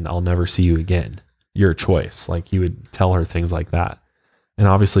and I'll never see you again, your choice. Like he would tell her things like that. And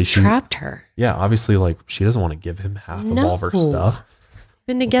obviously she trapped her. Yeah. Obviously like she doesn't want to give him half of all of her stuff.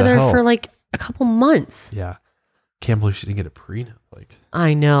 Been together for like a couple months. Yeah. Can't believe she didn't get a prenup. Like,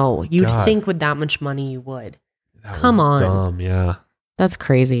 I know. You'd think with that much money you would. Come on. Dumb, yeah. That's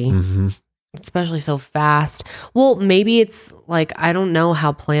crazy. especially so fast. Well, maybe it's like, I don't know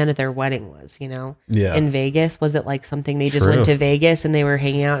how planned their wedding was, Yeah. in Vegas. Was it like something they just went to Vegas and they were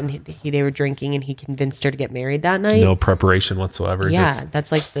hanging out and they were drinking and he convinced her to get married that night? No preparation whatsoever. Yeah,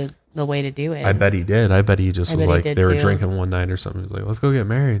 that's like the way to do it. I bet he did. I bet he just was like, they were too. drinking one night or something. He was like, let's go get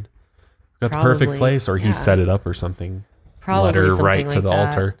married. Got the perfect place. Or he set it up or something. Probably let her something right like to the that.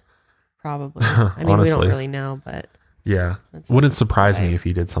 altar. Probably. I mean, we don't really know, but yeah, wouldn't surprise me if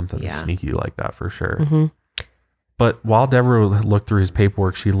he did something sneaky like that for sure. Mm-hmm. But while Deborah looked through his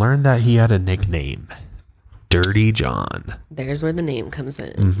paperwork, she learned that he had a nickname, Dirty John. There's where the name comes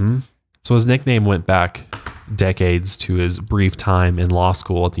in. Mm-hmm. So his nickname went back decades to his brief time in law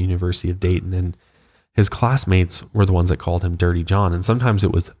school at the University of Dayton, and his classmates were the ones that called him Dirty John, and sometimes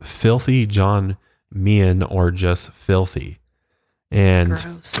it was Filthy John Meehan or just Filthy. And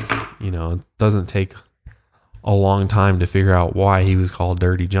gross. It doesn't take a long time to figure out why he was called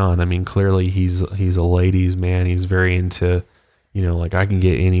Dirty John. I mean, clearly he's a ladies' man. He's very into, like, I can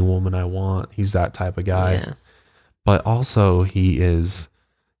get any woman I want. He's that type of guy. Yeah. But also his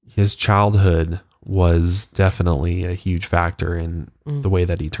childhood was definitely a huge factor in the way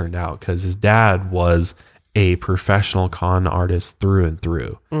that he turned out, because his dad was a professional con artist through and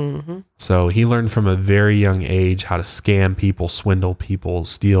through. Mm-hmm. So he learned from a very young age how to scam people, swindle people,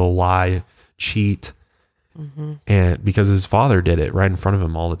 steal, lie, cheat. Mm-hmm. And because his father did it right in front of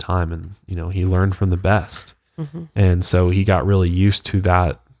him all the time, and he learned from the best. Mm-hmm. And so he got really used to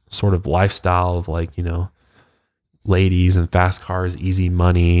that sort of lifestyle of, like, ladies and fast cars, easy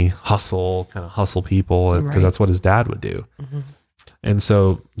money, hustle people, because that's what his dad would do. Mm-hmm. And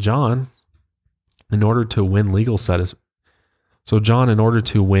so John, in order to win legal settlements,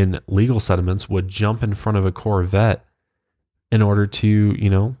 would jump in front of a Corvette in order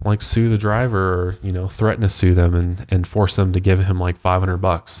to, like, sue the driver, or, threaten to sue them and force them to give him like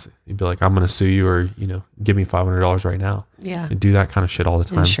 $500. He'd be like, I'm going to sue you, or, give me $500 right now. Yeah. He'd do that kind of shit all the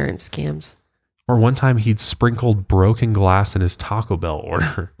time. Insurance scams. Or one time he'd sprinkled broken glass in his Taco Bell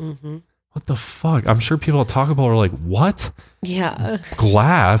order. Mm-hmm. What the fuck? I'm sure people at Taco Bell are like, what? Yeah.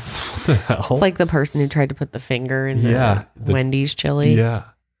 Glass? What the hell? It's like the person who tried to put the finger in the Wendy's chili. Yeah.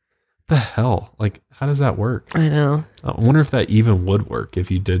 The hell? Like, how does that work? I know. I wonder if that even would work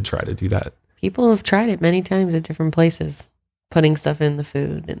if you did try to do that. People have tried it many times at different places, putting stuff in the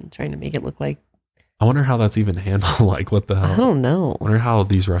food and trying to make it look like. I wonder how that's even handled. Like, what the hell? I don't know. I wonder how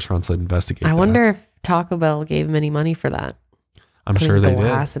these restaurants would investigate I wonder if Taco Bell gave him any money for that. I'm sure they did.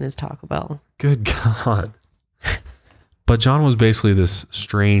 Glass in his Taco Bell. Good God. But John was basically this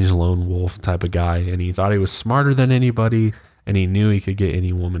strange lone wolf type of guy, and he thought he was smarter than anybody, and he knew he could get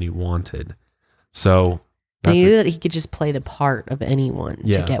any woman he wanted. So he knew that he could just play the part of anyone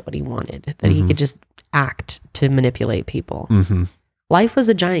to get what he wanted, that he could just act to manipulate people. Mm-hmm. Life was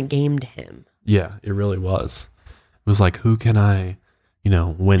a giant game to him. Yeah, it really was. It was like, who can I,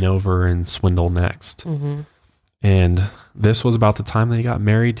 win over and swindle next? Mm-hmm. And this was about the time that he got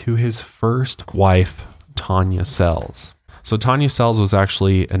married to his first wife, Tanya Sells. So Tanya Sells was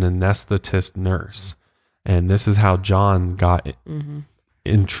actually an anesthetist nurse. And this is how John got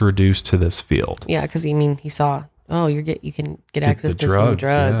introduced to this field. Yeah, because he saw, you can get access to some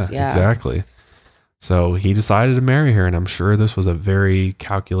drugs. Yeah, exactly. So he decided to marry her, and I'm sure this was a very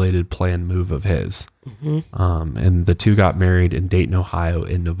calculated, planned move of his. Mm-hmm. And the two got married in Dayton, Ohio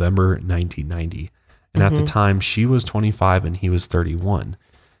in November 1990. And at the time, she was 25 and he was 31,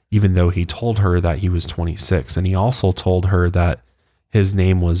 even though he told her that he was 26. And he also told her that his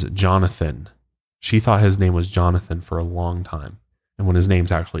name was Jonathan. She thought his name was Jonathan for a long time, and when his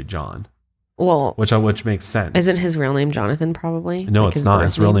name's actually John. Well, which makes sense. Isn't his real name Jonathan, probably? No, it's not.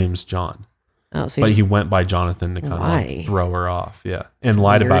 His real name's John. Oh, so but he went by Jonathan to kind of like throw her off. Yeah. And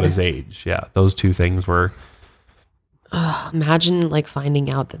lied about his age. Yeah. Those two things were. Imagine like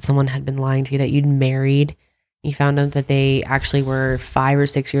finding out that someone had been lying to you, that you'd married. You found out that they actually were 5 or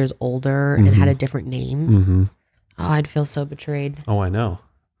 6 years older and had a different name. Mm-hmm. Oh, I'd feel so betrayed. Oh, I know.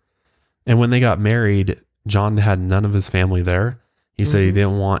 And when they got married, John had none of his family there. He said he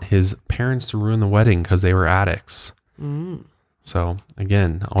didn't want his parents to ruin the wedding because they were addicts. Mm. So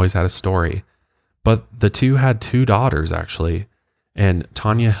again, always had a story. But the two had 2 daughters, actually. And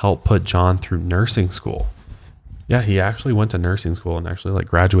Tanya helped put John through nursing school. Yeah, he actually went to nursing school and actually like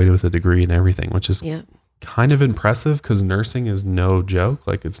graduated with a degree and everything, which is kind of impressive because nursing is no joke.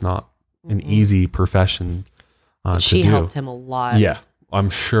 Like, it's not an easy profession she helped him a lot. Yeah, I'm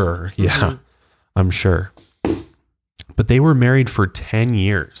sure. Yeah, I'm sure. But they were married for 10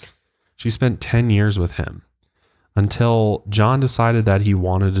 years. She spent 10 years with him until John decided that he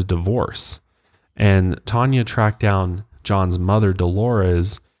wanted a divorce. And Tanya tracked down John's mother,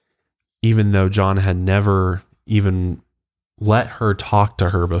 Dolores, even though John had never even let her talk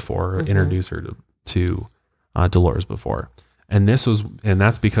to her before, or introduce her to Dolores before. And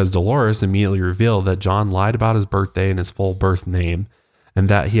that's because Dolores immediately revealed that John lied about his birthday and his full birth name, and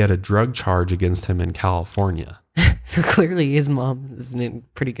that he had a drug charge against him in California. So clearly his mom is in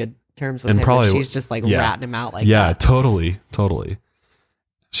pretty good terms with and him. Probably she's just like ratting him out like that. Totally.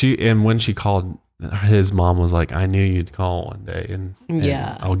 When she called, his mom was like, I knew you'd call one day, and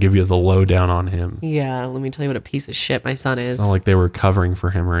I'll give you the lowdown on him. Yeah, let me tell you what a piece of shit my son is. It's not like they were covering for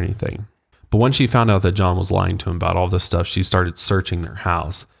him or anything. But when she found out that John was lying to him about all this stuff, she started searching their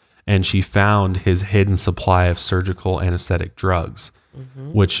house, and she found his hidden supply of surgical anesthetic drugs,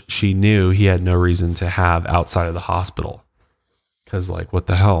 which she knew he had no reason to have outside of the hospital. Because, like, what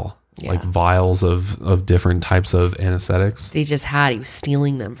the hell? Yeah. Like vials of different types of anesthetics. He was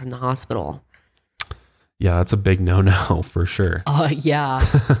stealing them from the hospital. Yeah, that's a big no-no for sure. Yeah.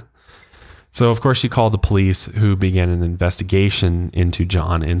 So, of course, she called the police, who began an investigation into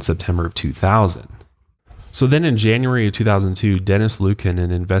John in September of 2000. So then in January of 2002, Dennis Lucan,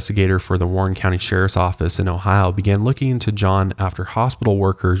 an investigator for the Warren County Sheriff's Office in Ohio, began looking into John after hospital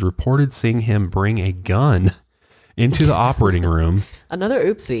workers reported seeing him bring a gun into the operating room. Another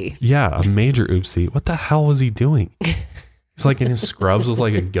oopsie. Yeah, a major oopsie. What the hell was he doing? He's like in his scrubs with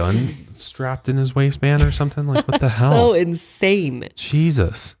like a gun strapped in his waistband or something. Like, what the hell? So insane.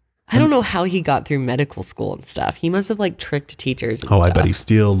 Jesus. I don't know how he got through medical school and stuff. He must have like tricked teachers and stuff. I bet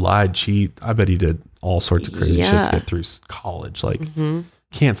he lied, cheat. I bet he did all sorts of crazy shit to get through college. Like,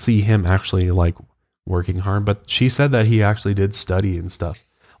 can't see him actually like working hard. But she said that he actually did study and stuff.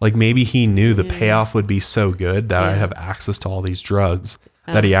 Like, maybe he knew the payoff would be so good that I have access to all these drugs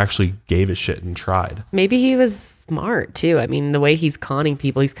that he actually gave a shit and tried. Maybe he was smart too. I mean, the way he's conning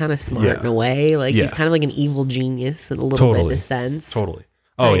people, he's kind of smart in a way. Like, he's kind of like an evil genius in a little bit in a sense. Totally.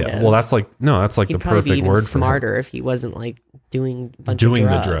 Oh, yeah. Well, that's like the perfect word for him. He'd be smarter if he wasn't like doing a bunch of drugs. Doing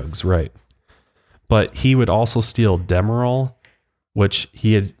the drugs, right. But he would also steal Demerol, which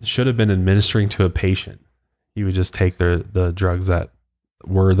he should have been administering to a patient. He would just take the drugs that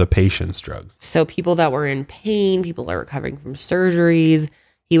were the patient's drugs. So people that were in pain, people that were recovering from surgeries,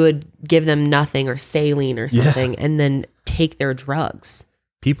 he would give them nothing or saline or something and then take their drugs.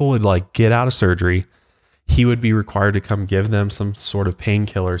 People would like get out of surgery. He would be required to come give them some sort of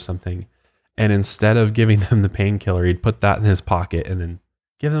painkiller or something. And instead of giving them the painkiller, he'd put that in his pocket and then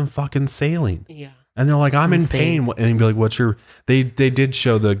give them fucking saline. Yeah. And they're like, I'm in pain. And he'd be like, they did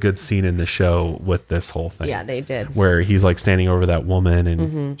show the good scene in the show with this whole thing. Yeah, they did. Where he's like standing over that woman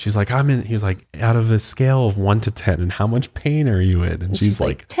and she's like, he's like, out of a scale of 1 to 10, and how much pain are you in? And she's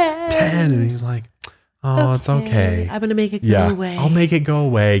like 10. And he's like, oh, it's okay. I'm going to make it go away. I'll make it go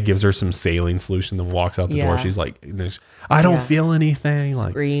away. Gives her some saline solution, then walks out the door. She's like, I don't feel anything.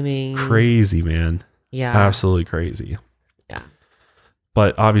 Like, screaming. Crazy, man. Yeah. Absolutely crazy. Yeah.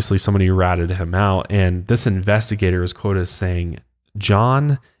 But obviously somebody ratted him out. And this investigator is quoted as saying,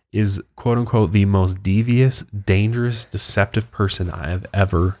 John is, quote unquote, the most devious, dangerous, deceptive person I have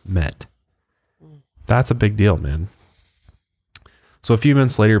ever met. That's a big deal, man. So a few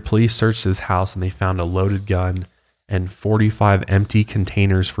minutes later, police searched his house and they found a loaded gun and 45 empty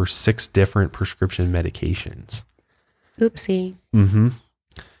containers for 6 different prescription medications. Oopsie.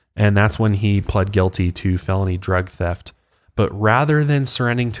 And that's when he pled guilty to felony drug theft. But rather than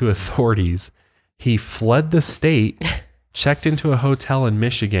surrendering to authorities, he fled the state, checked into a hotel in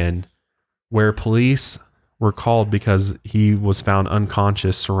Michigan where police were called because he was found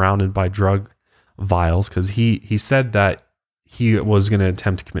unconscious, surrounded by drug vials, because he said that he was going to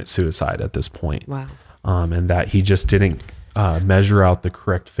attempt to commit suicide at this point. Wow. And that he just didn't measure out the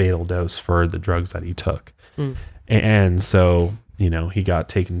correct fatal dose for the drugs that he took. And so, he got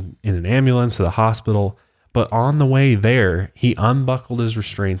taken in an ambulance to the hospital. But on the way there, he unbuckled his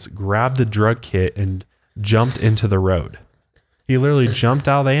restraints, grabbed the drug kit, and jumped into the road. He literally jumped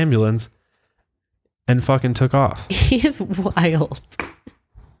out of the ambulance and fucking took off. He is wild.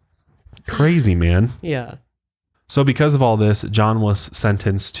 Crazy, man. Yeah. So because of all this, John was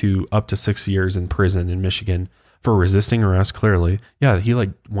sentenced to up to 6 years in prison in Michigan for resisting arrest, clearly. Yeah, he like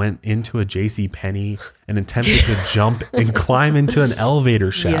went into a JCPenney and attempted to jump and climb into an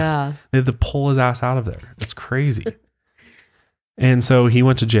elevator shaft. Yeah. They had to pull his ass out of there. It's crazy. And so he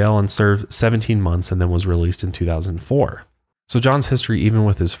went to jail and served 17 months and then was released in 2004. So John's history, even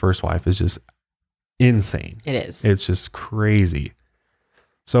with his first wife, is just insane. It is. It's just crazy.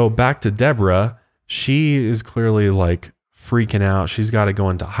 So back to Debra. She is clearly like freaking out. She's got to go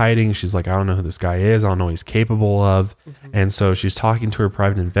into hiding. She's like, I don't know who this guy is. I don't know what he's capable of. And so she's talking to her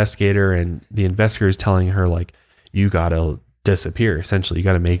private investigator, and the investigator is telling her like, you got to disappear. Essentially, you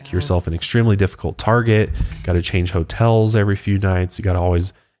got to make yourself an extremely difficult target. Got to change hotels every few nights. You got to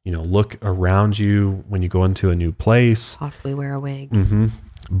always, look around you when you go into a new place. Possibly wear a wig.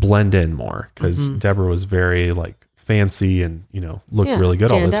 Blend in more, because Deborah was very like fancy and, looked really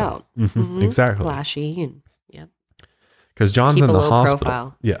good all the time. Exactly. Flashy and because John's keep in a the low hospital.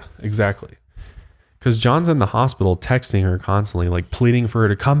 profile. Yeah, exactly. Because John's in the hospital texting her constantly, like pleading for her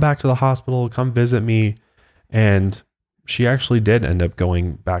to come back to the hospital, come visit me. And she actually did end up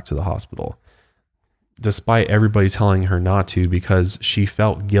going back to the hospital, despite everybody telling her not to, because she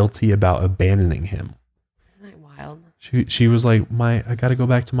felt guilty about abandoning him. Isn't that wild? She was like, I got to go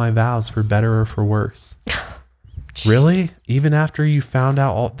back to my vows for better or for worse. Really? Even after you found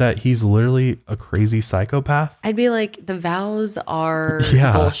out that he's literally a crazy psychopath? I'd be like, the vows are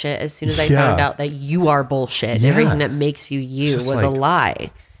bullshit as soon as I found out that you are bullshit. Everything that makes you was a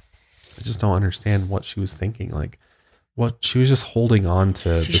lie. I just don't understand what she was thinking. Like, what she was just holding on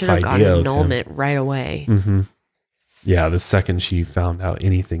to She this should have idea gotten of annulment right away. Yeah, the second she found out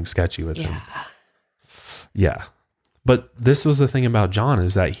anything sketchy with him. Yeah. But this was the thing about John,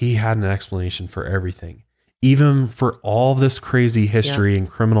 is that he had an explanation for everything. Even for all this crazy history and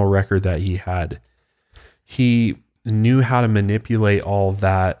criminal record that he had, he knew how to manipulate all of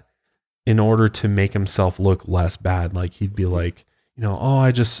that in order to make himself look less bad. Like, he'd be like,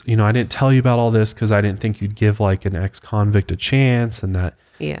 I just, I didn't tell you about all this because I didn't think you'd give like an ex-convict a chance, and that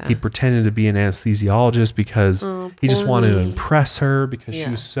he pretended to be an anesthesiologist because he just wanted to impress her because she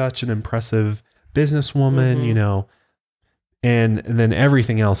was such an impressive businesswoman, And then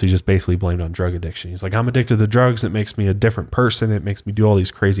everything else he just basically blamed on drug addiction. He's like, I'm addicted to drugs. It makes me a different person. It makes me do all these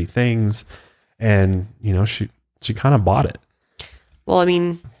crazy things. And, she kind of bought it. Well, I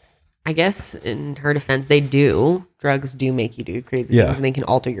mean, I guess in her defense, drugs do make you do crazy things, and they can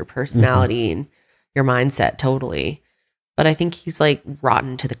alter your personality and your mindset totally. But I think he's like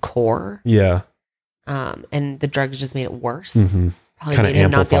rotten to the core. Yeah. And the drugs just made it worse. Probably Kinda made him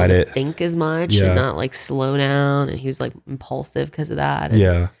not be able to amplified it. think as much and not like slow down. And he was like impulsive because of that. And,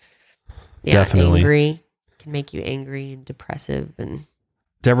 Yeah, definitely. Angry can make you angry and depressive. And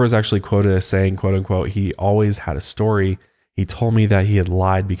Deborah was actually quoted as saying, quote unquote, he always had a story. He told me that he had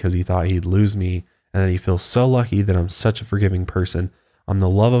lied because he thought he'd lose me, and that he feels so lucky that I'm such a forgiving person. I'm the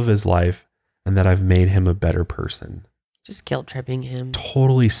love of his life, and that I've made him a better person. just guilt tripping him.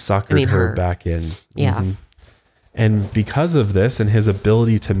 Totally suckered her back in. Yeah. And because of this and his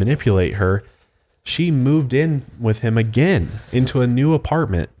ability to manipulate her, she moved in with him again into a new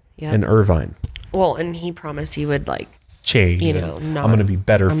apartment in Irvine. Well, and he promised he would like change. I'm going to be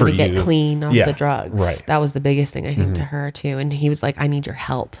better for you. I'm going to get clean off the drugs. Right. That was the biggest thing I think to her too. And he was like, I need your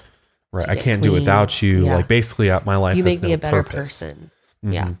help. Right. I can't do without you. Like basically my life you has make me a better purpose. person.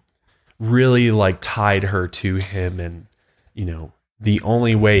 Yeah. Really like tied her to him, and the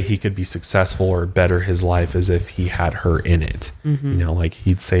only way he could be successful or better his life is if he had her in it. Like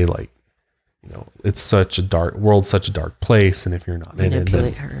he'd say like, it's such a dark world, such a dark place. And if you're not in it,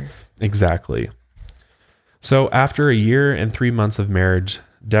 then her. Exactly. So after a year and 3 months of marriage,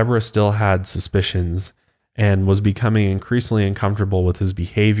 Deborah still had suspicions and was becoming increasingly uncomfortable with his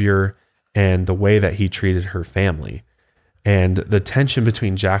behavior and the way that he treated her family. And the tension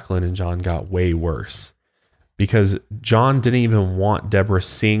between Jacqueline and John got way worse because John didn't even want Deborah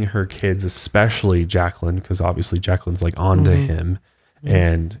seeing her kids, especially Jacqueline, because obviously Jacqueline's like on to him,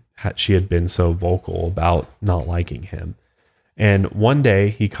 and she had been so vocal about not liking him. And one day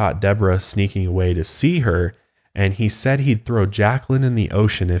he caught Deborah sneaking away to see her, and he said he'd throw Jacqueline in the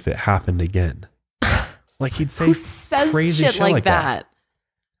ocean if it happened again. Like he'd say Who says crazy shit like that?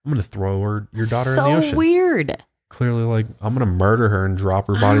 I'm going to throw your daughter in the ocean. So weird. Clearly, like, I'm going to murder her and drop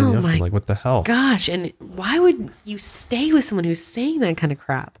her body in the ocean. Like, what the hell? Gosh, and why would you stay with someone who's saying that kind of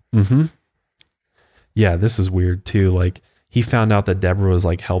crap? Yeah, this is weird too. Like, he found out that Deborah was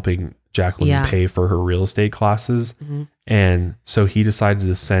like helping Jacqueline pay for her real estate classes. And so he decided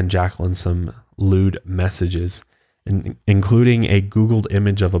to send Jacqueline some lewd messages, including a Googled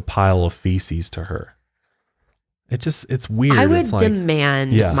image of a pile of feces to her. It's weird. I would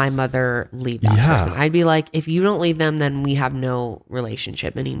demand my mother leave that person. I'd be like, if you don't leave them, then we have no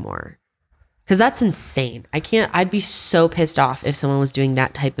relationship anymore. Because that's insane. I'd be so pissed off if someone was doing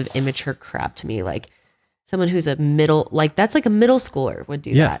that type of immature crap to me. Like someone who's that's like a middle schooler would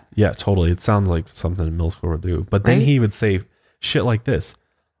do that. Yeah, totally. It sounds like something a middle schooler would do. But then he would say shit like this.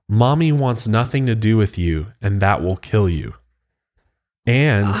 Mommy wants nothing to do with you, and that will kill you.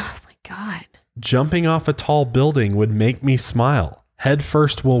 And oh my God. Jumping off a tall building would make me smile. Head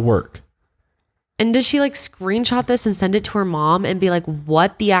first will work. And does she like screenshot this and send it to her mom and be like,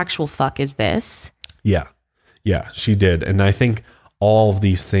 what the actual fuck is this? Yeah. Yeah, she did. And I think all of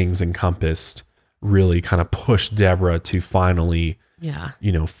these things encompassed really kind of pushed Debra to finally,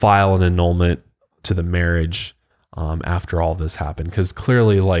 file an annulment to the marriage after all this happened. Because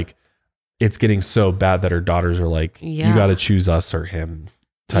clearly, like, it's getting so bad that her daughters are like, you got to choose us or him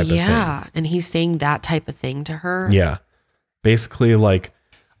type of thing. Yeah. And he's saying that type of thing to her. Yeah. Basically, like,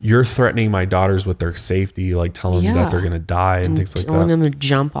 you're threatening my daughters with their safety, like telling them that they're going to die and things like that. Telling them to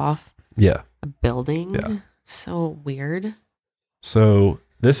jump off a building. Yeah. So weird. So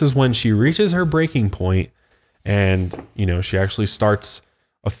this is when she reaches her breaking point and, she actually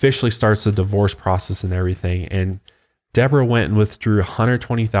officially starts the divorce process and everything. And Debra went and withdrew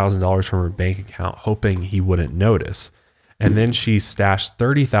 $120,000 from her bank account, hoping he wouldn't notice. And then she stashed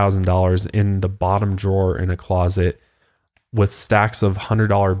 $30,000 in the bottom drawer in a closet with stacks of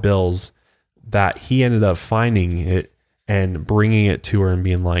 $100 bills that he ended up finding it and bringing it to her and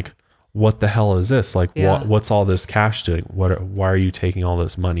being like, what the hell is this? Like, what's all this cash doing? Why are you taking all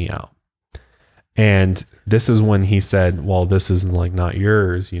this money out? And this is when he said, well, this isn't like not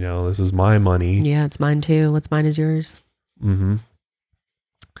yours, this is my money. Yeah, it's mine too. What's mine is yours. Mm-hmm.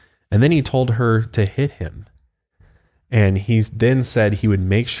 And then he told her to hit him. And he then said he would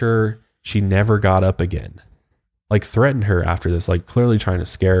make sure she never got up again. Like, threatened her after this, like clearly trying to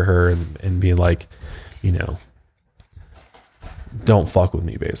scare her and be like, don't fuck with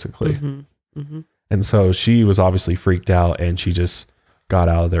me, basically. And so she was obviously freaked out and she just got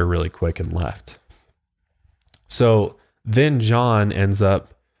out of there really quick and left. So then John ends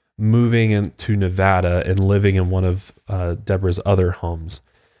up moving into Nevada and living in one of Debra's other homes.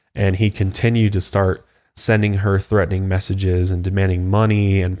 And he continued to start sending her threatening messages and demanding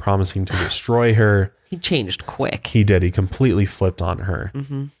money and promising to destroy her. He changed quick. He did. He completely flipped on her.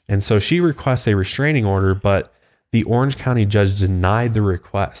 And so she requests a restraining order, but the Orange County judge denied the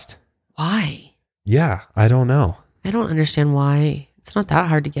request. Why? Yeah, I don't know. I don't understand why. It's not that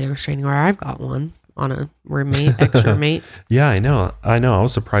hard to get a restraining order. I've got one on a roommate, ex-roommate. Yeah, I know. I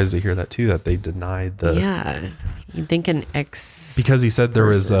was surprised to hear that too, that they denied the... Yeah. You'd think an ex... Because he said there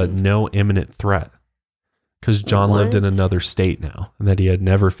was no imminent threat. Because John lived in another state now and that he had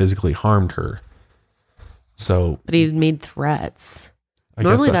never physically harmed her. So... But he made threats.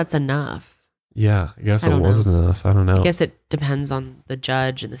 Normally that's enough. Yeah, I guess it wasn't enough. I don't know. I guess it depends on the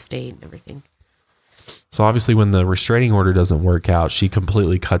judge and the state and everything. So obviously when the restraining order doesn't work out, she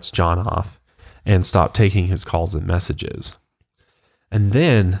completely cuts John off and stopped taking his calls and messages. And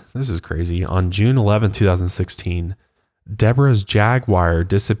then, this is crazy, on June 11, 2016, Debra's Jaguar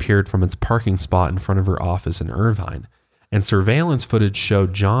disappeared from its parking spot in front of her office in Irvine. And surveillance footage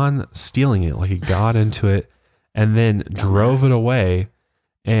showed John stealing it, like he got into it and then drove it away,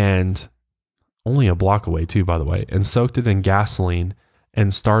 and only a block away too, by the way, and soaked it in gasoline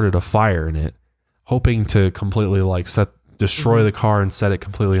and started a fire in it, hoping to completely like destroy the car and set it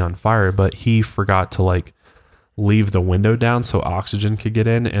completely on fire. But he forgot to like leave the window down so oxygen could get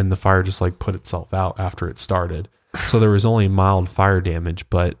in, and the fire just like put itself out after it started. So there was only mild fire damage,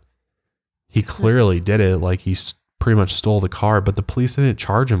 but he clearly did it. Like he pretty much stole the car, but the police didn't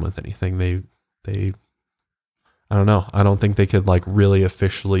charge him with anything. They I don't know. I don't think they could like really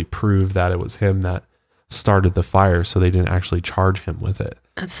officially prove that it was him that started the fire, so they didn't actually charge him with it.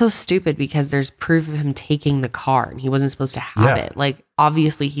 That's so stupid because there's proof of him taking the car and he wasn't supposed to have it. Like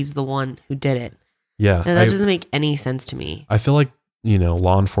obviously he's the one who did it. Yeah. And that doesn't make any sense to me. I feel like,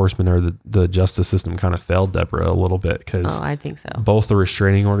 law enforcement or the justice system kind of failed Debra a little bit because I think so. Both the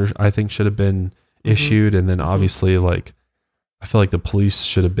restraining orders I think should have been issued, and then obviously like I feel like the police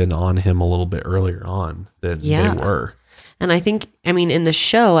should have been on him a little bit earlier on than they were. And I think, in the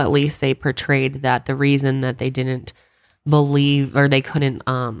show, at least they portrayed that the reason that they didn't believe or they couldn't,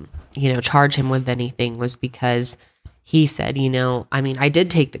 charge him with anything was because he said, I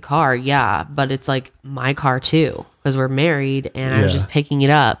did take the car. Yeah. But it's like my car too, because we're married and I was just picking it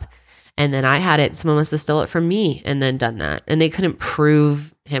up. And then I had it. Someone must have stole it from me and then done that. And they couldn't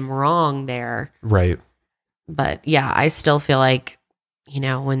prove him wrong there. Right. But yeah, I still feel like,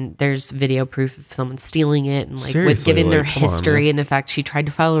 when there's video proof of someone stealing it and like with giving their history and the fact she tried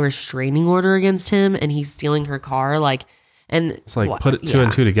to file a restraining order against him and he's stealing her car, and it's like put two and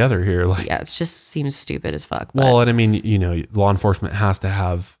two together here. It just seems stupid as fuck. Well, and law enforcement has to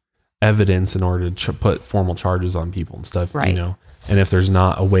have evidence in order to put formal charges on people and stuff, right. And if there's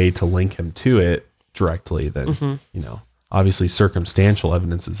not a way to link him to it directly, then, obviously circumstantial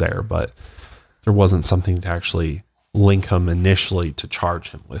evidence is there, but there wasn't something to actually link him initially to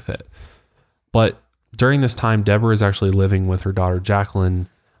charge him with it. But during this time, Debra is actually living with her daughter Jacqueline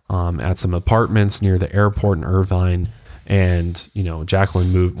at some apartments near the airport in Irvine, And, you know,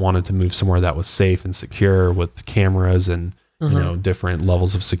 Jacqueline wanted to move somewhere that was safe and secure with cameras and, you know, different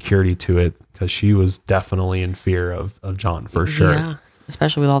levels of security to it, because she was definitely in fear of John for sure. Yeah,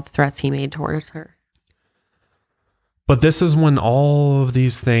 especially with all the threats he made towards her. But this is when all of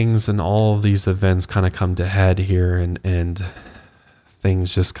these things and all of these events kind of come to head here, and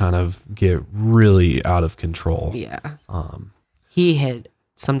things just kind of get really out of control. Yeah. He hit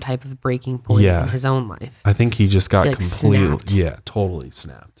some type of breaking point in his own life. I think he just got completely, totally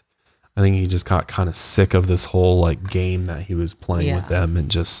snapped. I think he just got kind of sick of this whole like game that he was playing with them, and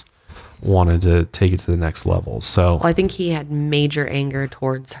just wanted to take it to the next level. So I think he had major anger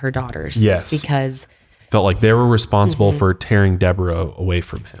towards her daughters. Yes. Because felt like they were responsible for tearing Deborah away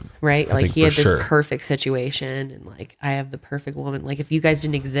from him. Right. Like he had this perfect situation, and like, I have the perfect woman. Like, if you guys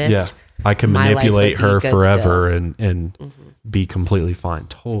didn't exist, I can manipulate her forever and be completely fine.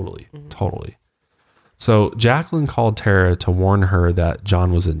 Totally. So Jacqueline called Tara to warn her that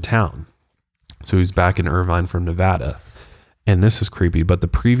John was in town. So he's back in Irvine from Nevada. And this is creepy, but the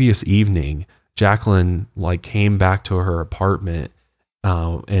previous evening, Jacqueline like came back to her apartment,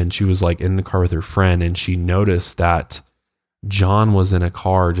 and she was like in the car with her friend, and she noticed that John was in a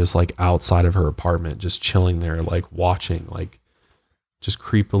car just like outside of her apartment, just chilling there, like watching, like just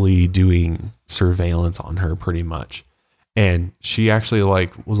creepily doing surveillance on her pretty much. And she actually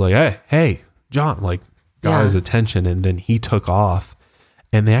like was like, hey, John, like got his attention, and then he took off,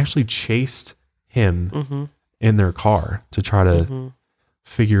 and they actually chased him in their car to try to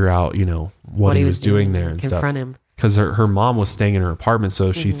figure out, you know, what he was doing there and confront stuff. Him. Because her mom was staying in her apartment,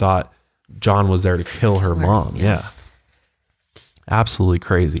 so she thought John was there to kill her mom. Yeah. Absolutely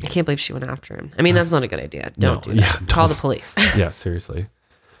crazy. I can't believe she went after him. I mean, that's not a good idea. Don't do that. Yeah, call the police. Yeah, seriously.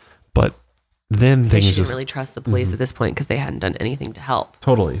 But then things she didn't really trust the police at this point, because they hadn't done anything to help.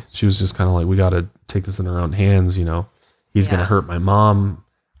 Totally. She was just kind of like, we got to take this in our own hands. You know, he's going to hurt my mom.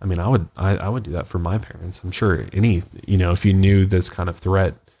 I mean, I would do that for my parents. I'm sure you know, if you knew this kind of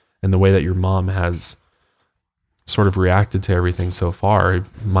threat and the way that your mom has sort of reacted to everything so far, it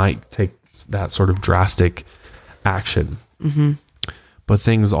might take that sort of drastic action. But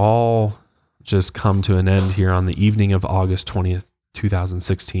things all just come to an end here on the evening of August 20th,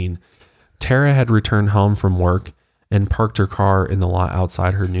 2016. Tara had returned home from work and parked her car in the lot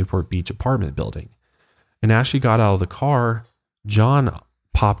outside her Newport Beach apartment building. And as she got out of the car, John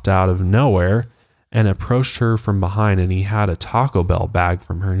popped out of nowhere and approached her from behind, and he had a Taco Bell bag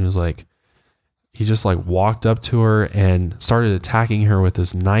from her, and he just like walked up to her and started attacking her with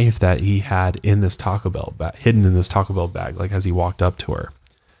this knife that he had in this Taco Bell bag, hidden in this Taco Bell bag, like as he walked up to her.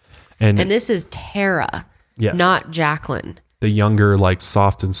 And this is Tara, not Jacqueline. The younger, like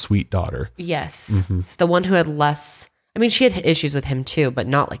soft and sweet daughter. Yes. It's the one who had less, I mean, she had issues with him too, but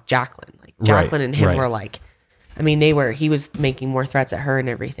not like Jacqueline. Like Jacqueline and him were like, I mean, he was making more threats at her and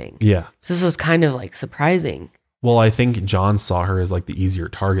everything. Yeah. So this was kind of like surprising. Well, I think John saw her as like the easier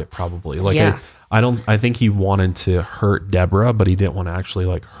target probably. Like, I think he wanted to hurt Deborah, but he didn't want to actually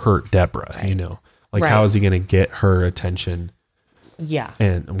like hurt Deborah, you know, like how is he going to get her attention? Yeah.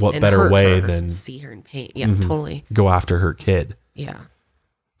 And what better way than see her in pain? Yeah, totally. Go after her kid. Yeah.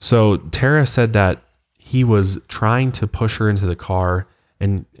 So Tara said that he was trying to push her into the car,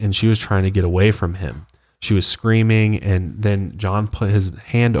 and she was trying to get away from him. She was screaming, and then John put his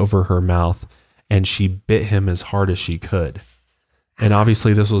hand over her mouth, and she bit him as hard as she could. And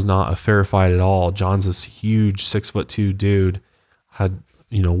obviously this was not a fair fight at all. John's this huge 6'2" dude, had,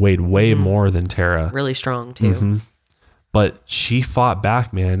 you know, weighed way more than Tara. Really strong too. But she fought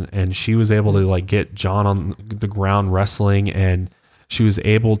back, man, and she was able to like get John on the ground wrestling, and she was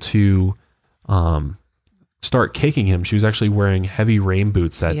able to start kicking him. She was actually wearing heavy rain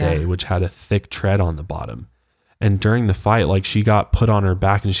boots that day, which had a thick tread on the bottom. And during the fight, like she got put on her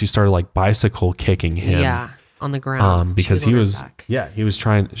back and she started like bicycle kicking him. Yeah, on the ground. Because he was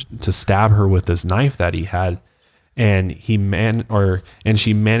trying to stab her with this knife that he had, and she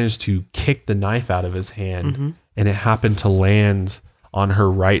managed to kick the knife out of his hand, and it happened to land on her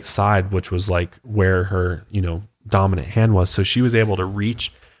right side, which was like where her, you know, dominant hand was. So she was able to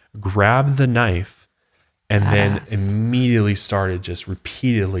reach, grab the knife, and then immediately started just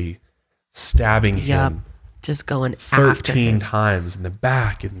repeatedly stabbing him. Just going 13 times in the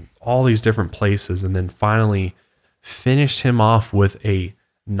back and all these different places. And then finally finished him off with a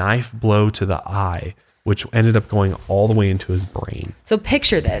knife blow to the eye, which ended up going all the way into his brain. So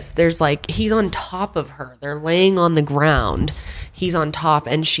picture this. There's like, he's on top of her. They're laying on the ground. He's on top,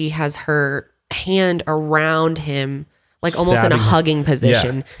 and she has her hand around him, like almost in a hugging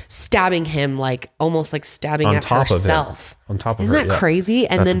position, stabbing him, like almost like stabbing at herself. On top of her. Isn't that crazy?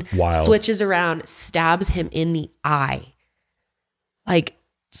 And That's then wild. Switches around, stabs him in the eye. Like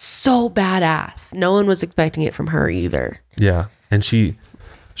so badass. No one was expecting it from her either. Yeah. And she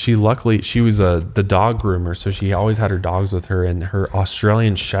luckily, she was the dog groomer. So she always had her dogs with her, and her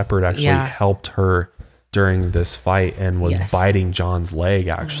Australian Shepherd actually helped her during this fight and was biting John's leg,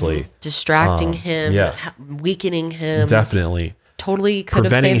 actually. Distracting him, weakening him. Definitely. Totally could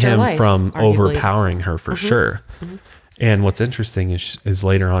have saved her life. Preventing him from overpowering her for sure. And what's interesting is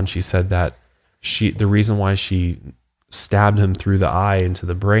later on she said that the reason why she stabbed him through the eye into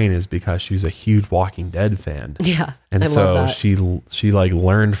the brain is because she was a huge Walking Dead fan. Yeah. And so she like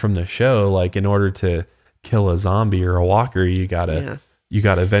learned from the show, like in order to kill a zombie or a walker, you gotta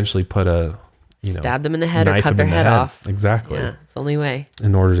eventually put stab them in the head or cut their head off. Exactly. Yeah, it's the only way.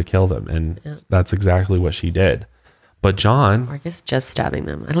 In order to kill them. And that's exactly what she did. But John... Or I guess just stabbing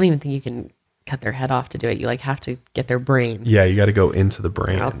them. I don't even think you can cut their head off to do it. You like have to get their brain. Yeah, you got to go into the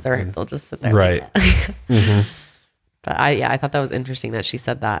brain. Or else they'll just sit there. Right. Like But I thought that was interesting that she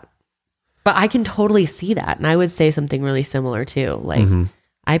said that. But I can totally see that. And I would say something really similar too. Like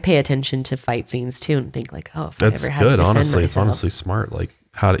I pay attention to fight scenes too and think like, oh, if that's I ever had to defend honestly. myself. It's honestly smart. Like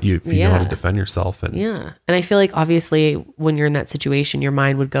if you know how to defend yourself. And and I feel like obviously when you're in that situation, your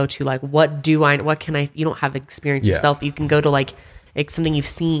mind would go to like, you don't have experience yourself, but you can go to like something you've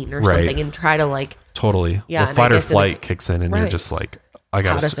seen or something and try to like. Totally. Yeah. The fight or flight kicks in and you're just like, I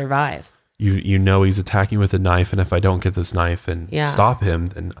got to survive. You know he's attacking with a knife, and if I don't get this knife and stop him,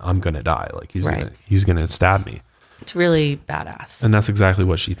 then I'm gonna die. Like he's gonna stab me. It's really badass. And that's exactly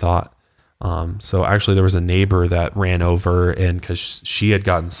what she thought. So actually, there was a neighbor that ran over, and because she had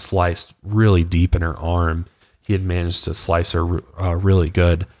gotten sliced really deep in her arm, he had managed to slice her really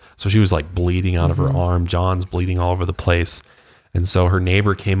good. So she was like bleeding out of her arm. John's bleeding all over the place. And so her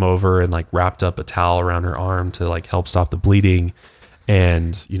neighbor came over and like wrapped up a towel around her arm to like help stop the bleeding.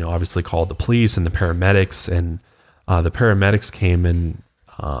 And, obviously called the police and the paramedics, and the paramedics came and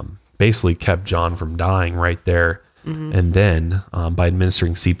basically kept John from dying right there. And then by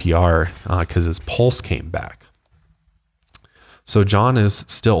administering CPR, because his pulse came back. So John is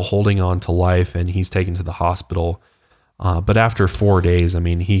still holding on to life, and he's taken to the hospital. But after 4 days,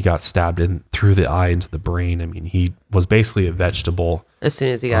 he got stabbed through the eye into the brain. He was basically a vegetable. As soon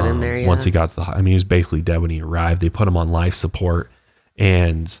as he got in there, Once he got to he was basically dead when he arrived. They put him on life support.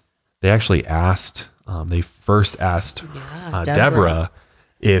 And they actually first asked Debra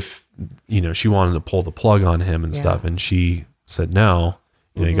if, she wanted to pull the plug on him and stuff. And she said, no,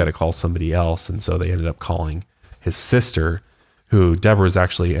 you got to call somebody else. And so they ended up calling his sister, who Deborah's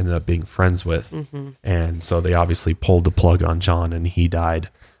actually ended up being friends with. And so they obviously pulled the plug on John, and he died.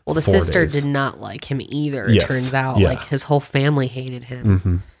 Well, the sister did not like him either. It turns out like his whole family hated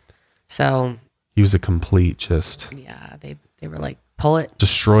him. So he was a complete they were like, pull it.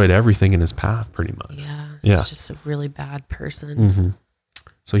 Destroyed everything in his path, pretty much. Yeah. He's just a really bad person.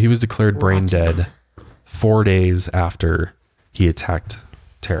 So he was declared brain dead 4 days after he attacked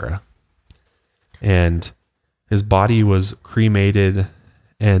Tara. And his body was cremated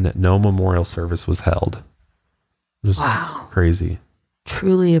and no memorial service was held. Just crazy.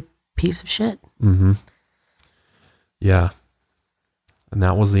 Truly a piece of shit. Yeah. And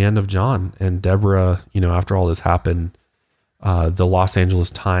that was the end of John. And Debra, after all this happened, the Los Angeles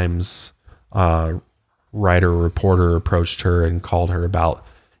Times reporter approached her and called her about,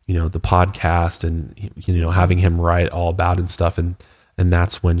 the podcast and, having him write all about it and stuff. And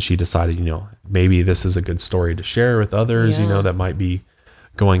that's when she decided, maybe this is a good story to share with others, that might be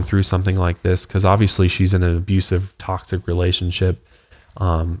going through something like this. Cause obviously she's in an abusive, toxic relationship.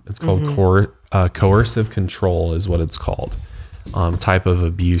 It's called coercive control is what it's called. Type of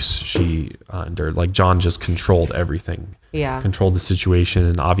abuse she endured. Like John just controlled everything. Controlled the situation,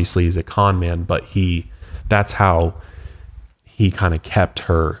 and obviously he's a con man, but that's how he kind of kept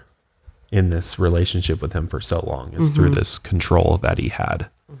her in this relationship with him for so long, is through this control that he had.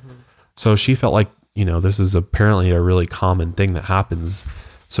 So she felt like, this is apparently a really common thing that happens.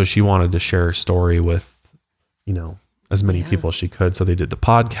 So she wanted to share her story with, as many people as she could. So they did the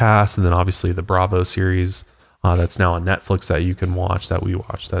podcast, and then obviously the Bravo series that's now on Netflix that you can watch, that we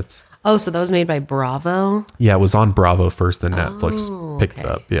watched. So that was made by Bravo? Yeah, it was on Bravo first, then Netflix picked it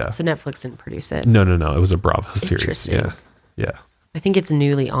up. Yeah. So Netflix didn't produce it? No. It was a Bravo series. Interesting. Yeah. I think it's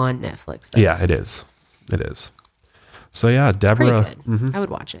newly on Netflix, though. Yeah, it is. So yeah, Debra. I would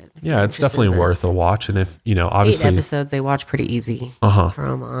watch it. Yeah, it's definitely worth a watch. And if, obviously 8 episodes, they watch pretty easy. Throw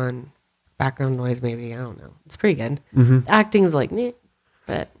them on. Background noise, maybe. I don't know. It's pretty good. The acting's like,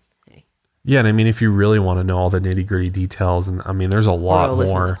 but hey. Yeah, and if you really want to know all the nitty gritty details, and there's a lot more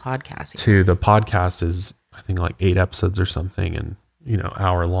to the podcast. The podcast is, I think, like 8 episodes or something, and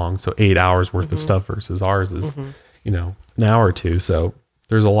hour long. So 8 hours worth of stuff versus ours is, an hour or two. So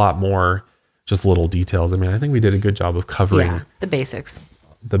there's a lot more just little details. I mean, I think we did a good job of covering the basics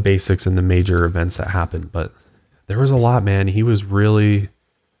and the major events that happened, but there was a lot, man. He was really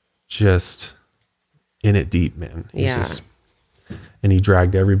just in it deep, man. And he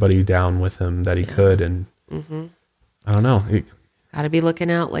dragged everybody down with him that he could. And I don't know. Got to be looking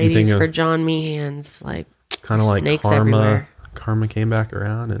out, ladies, for John Meehan's kind of like snakes everywhere. Karma came back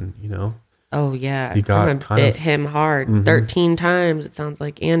around, and oh yeah, he got bit him hard 13 times. It sounds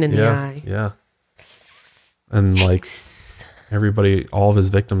like, and in the eye. Yeah. And everybody, all of his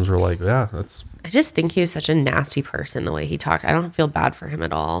victims were like, yeah, that's. I just think he was such a nasty person the way he talked. I don't feel bad for him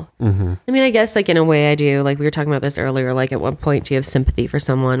at all. I mean, I guess in a way I do. We were talking about this earlier. At what point do you have sympathy for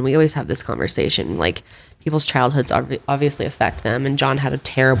someone? We always have this conversation. People's childhoods obviously affect them. And John had a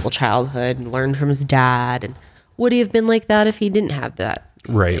terrible childhood and learned from his dad. And would he have been like that if he didn't have that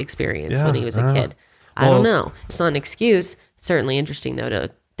experience when he was a kid? I don't know. It's not an excuse. It's certainly interesting though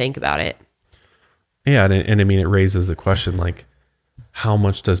to think about it. Yeah, and I mean, it raises the question how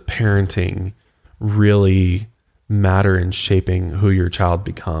much does parenting really matter in shaping who your child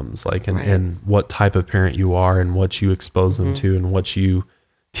becomes, and what type of parent you are, and what you expose them to, and what you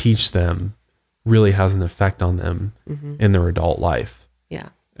teach them really has an effect on them in their adult life. Yeah.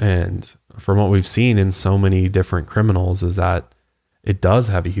 And from what we've seen in so many different criminals is that it does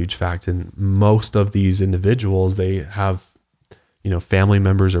have a huge fact. And most of these individuals, they have, family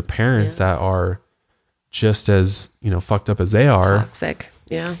members or parents that are just as, fucked up as they are. Toxic.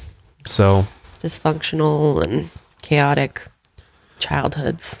 Yeah. So dysfunctional and chaotic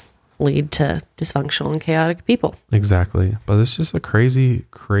childhoods lead to dysfunctional and chaotic people. Exactly. But it's just a crazy,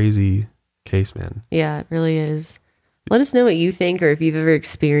 crazy case, man. Yeah, it really is. Let us know what you think, or if you've ever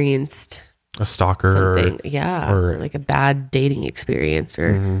experienced a stalker or a bad dating experience,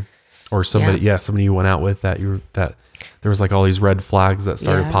 or somebody, somebody you went out with that there was all these red flags that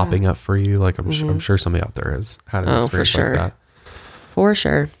started popping up for you. I'm sure somebody out there has had an experience like that. For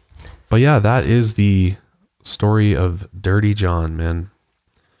sure. But yeah, that is the story of Dirty John, man.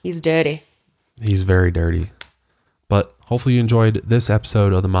 He's dirty. He's very dirty. But hopefully you enjoyed this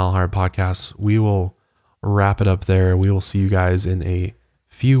episode of the Mile Higher Podcast. We will wrap it up there. We will see you guys in a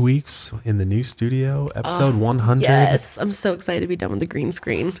few weeks in the new studio, episode 100. Yes, I'm so excited to be done with the green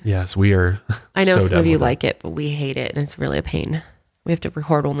screen. Yes, we are. I know some of you like it, but we hate it, and it's really a pain. We have to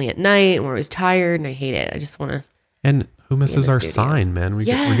record only at night, and we're always tired, and I hate it. I just want to. And who misses our sign, man? We're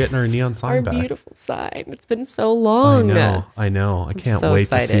getting our neon sign back. Our beautiful sign. It's been so long. I know. I can't wait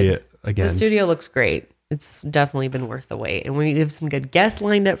to see it again. The studio looks great. It's definitely been worth the wait. And we have some good guests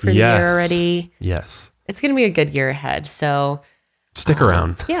lined up for the year already. Yes. It's going to be a good year ahead. So stick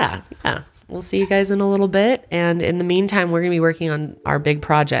around. Yeah. We'll see you guys in a little bit. And in the meantime, we're going to be working on our big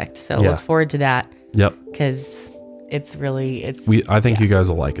project. So look forward to that. Yep. Because it's really, I think you guys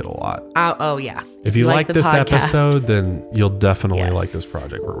will like it a lot. Oh yeah. If you like this episode, then you'll definitely like this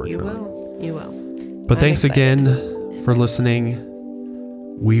project we're working on. You will. But thanks again for listening.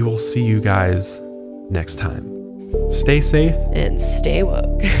 We will see you guys next time. Stay safe and stay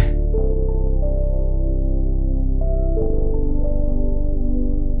woke.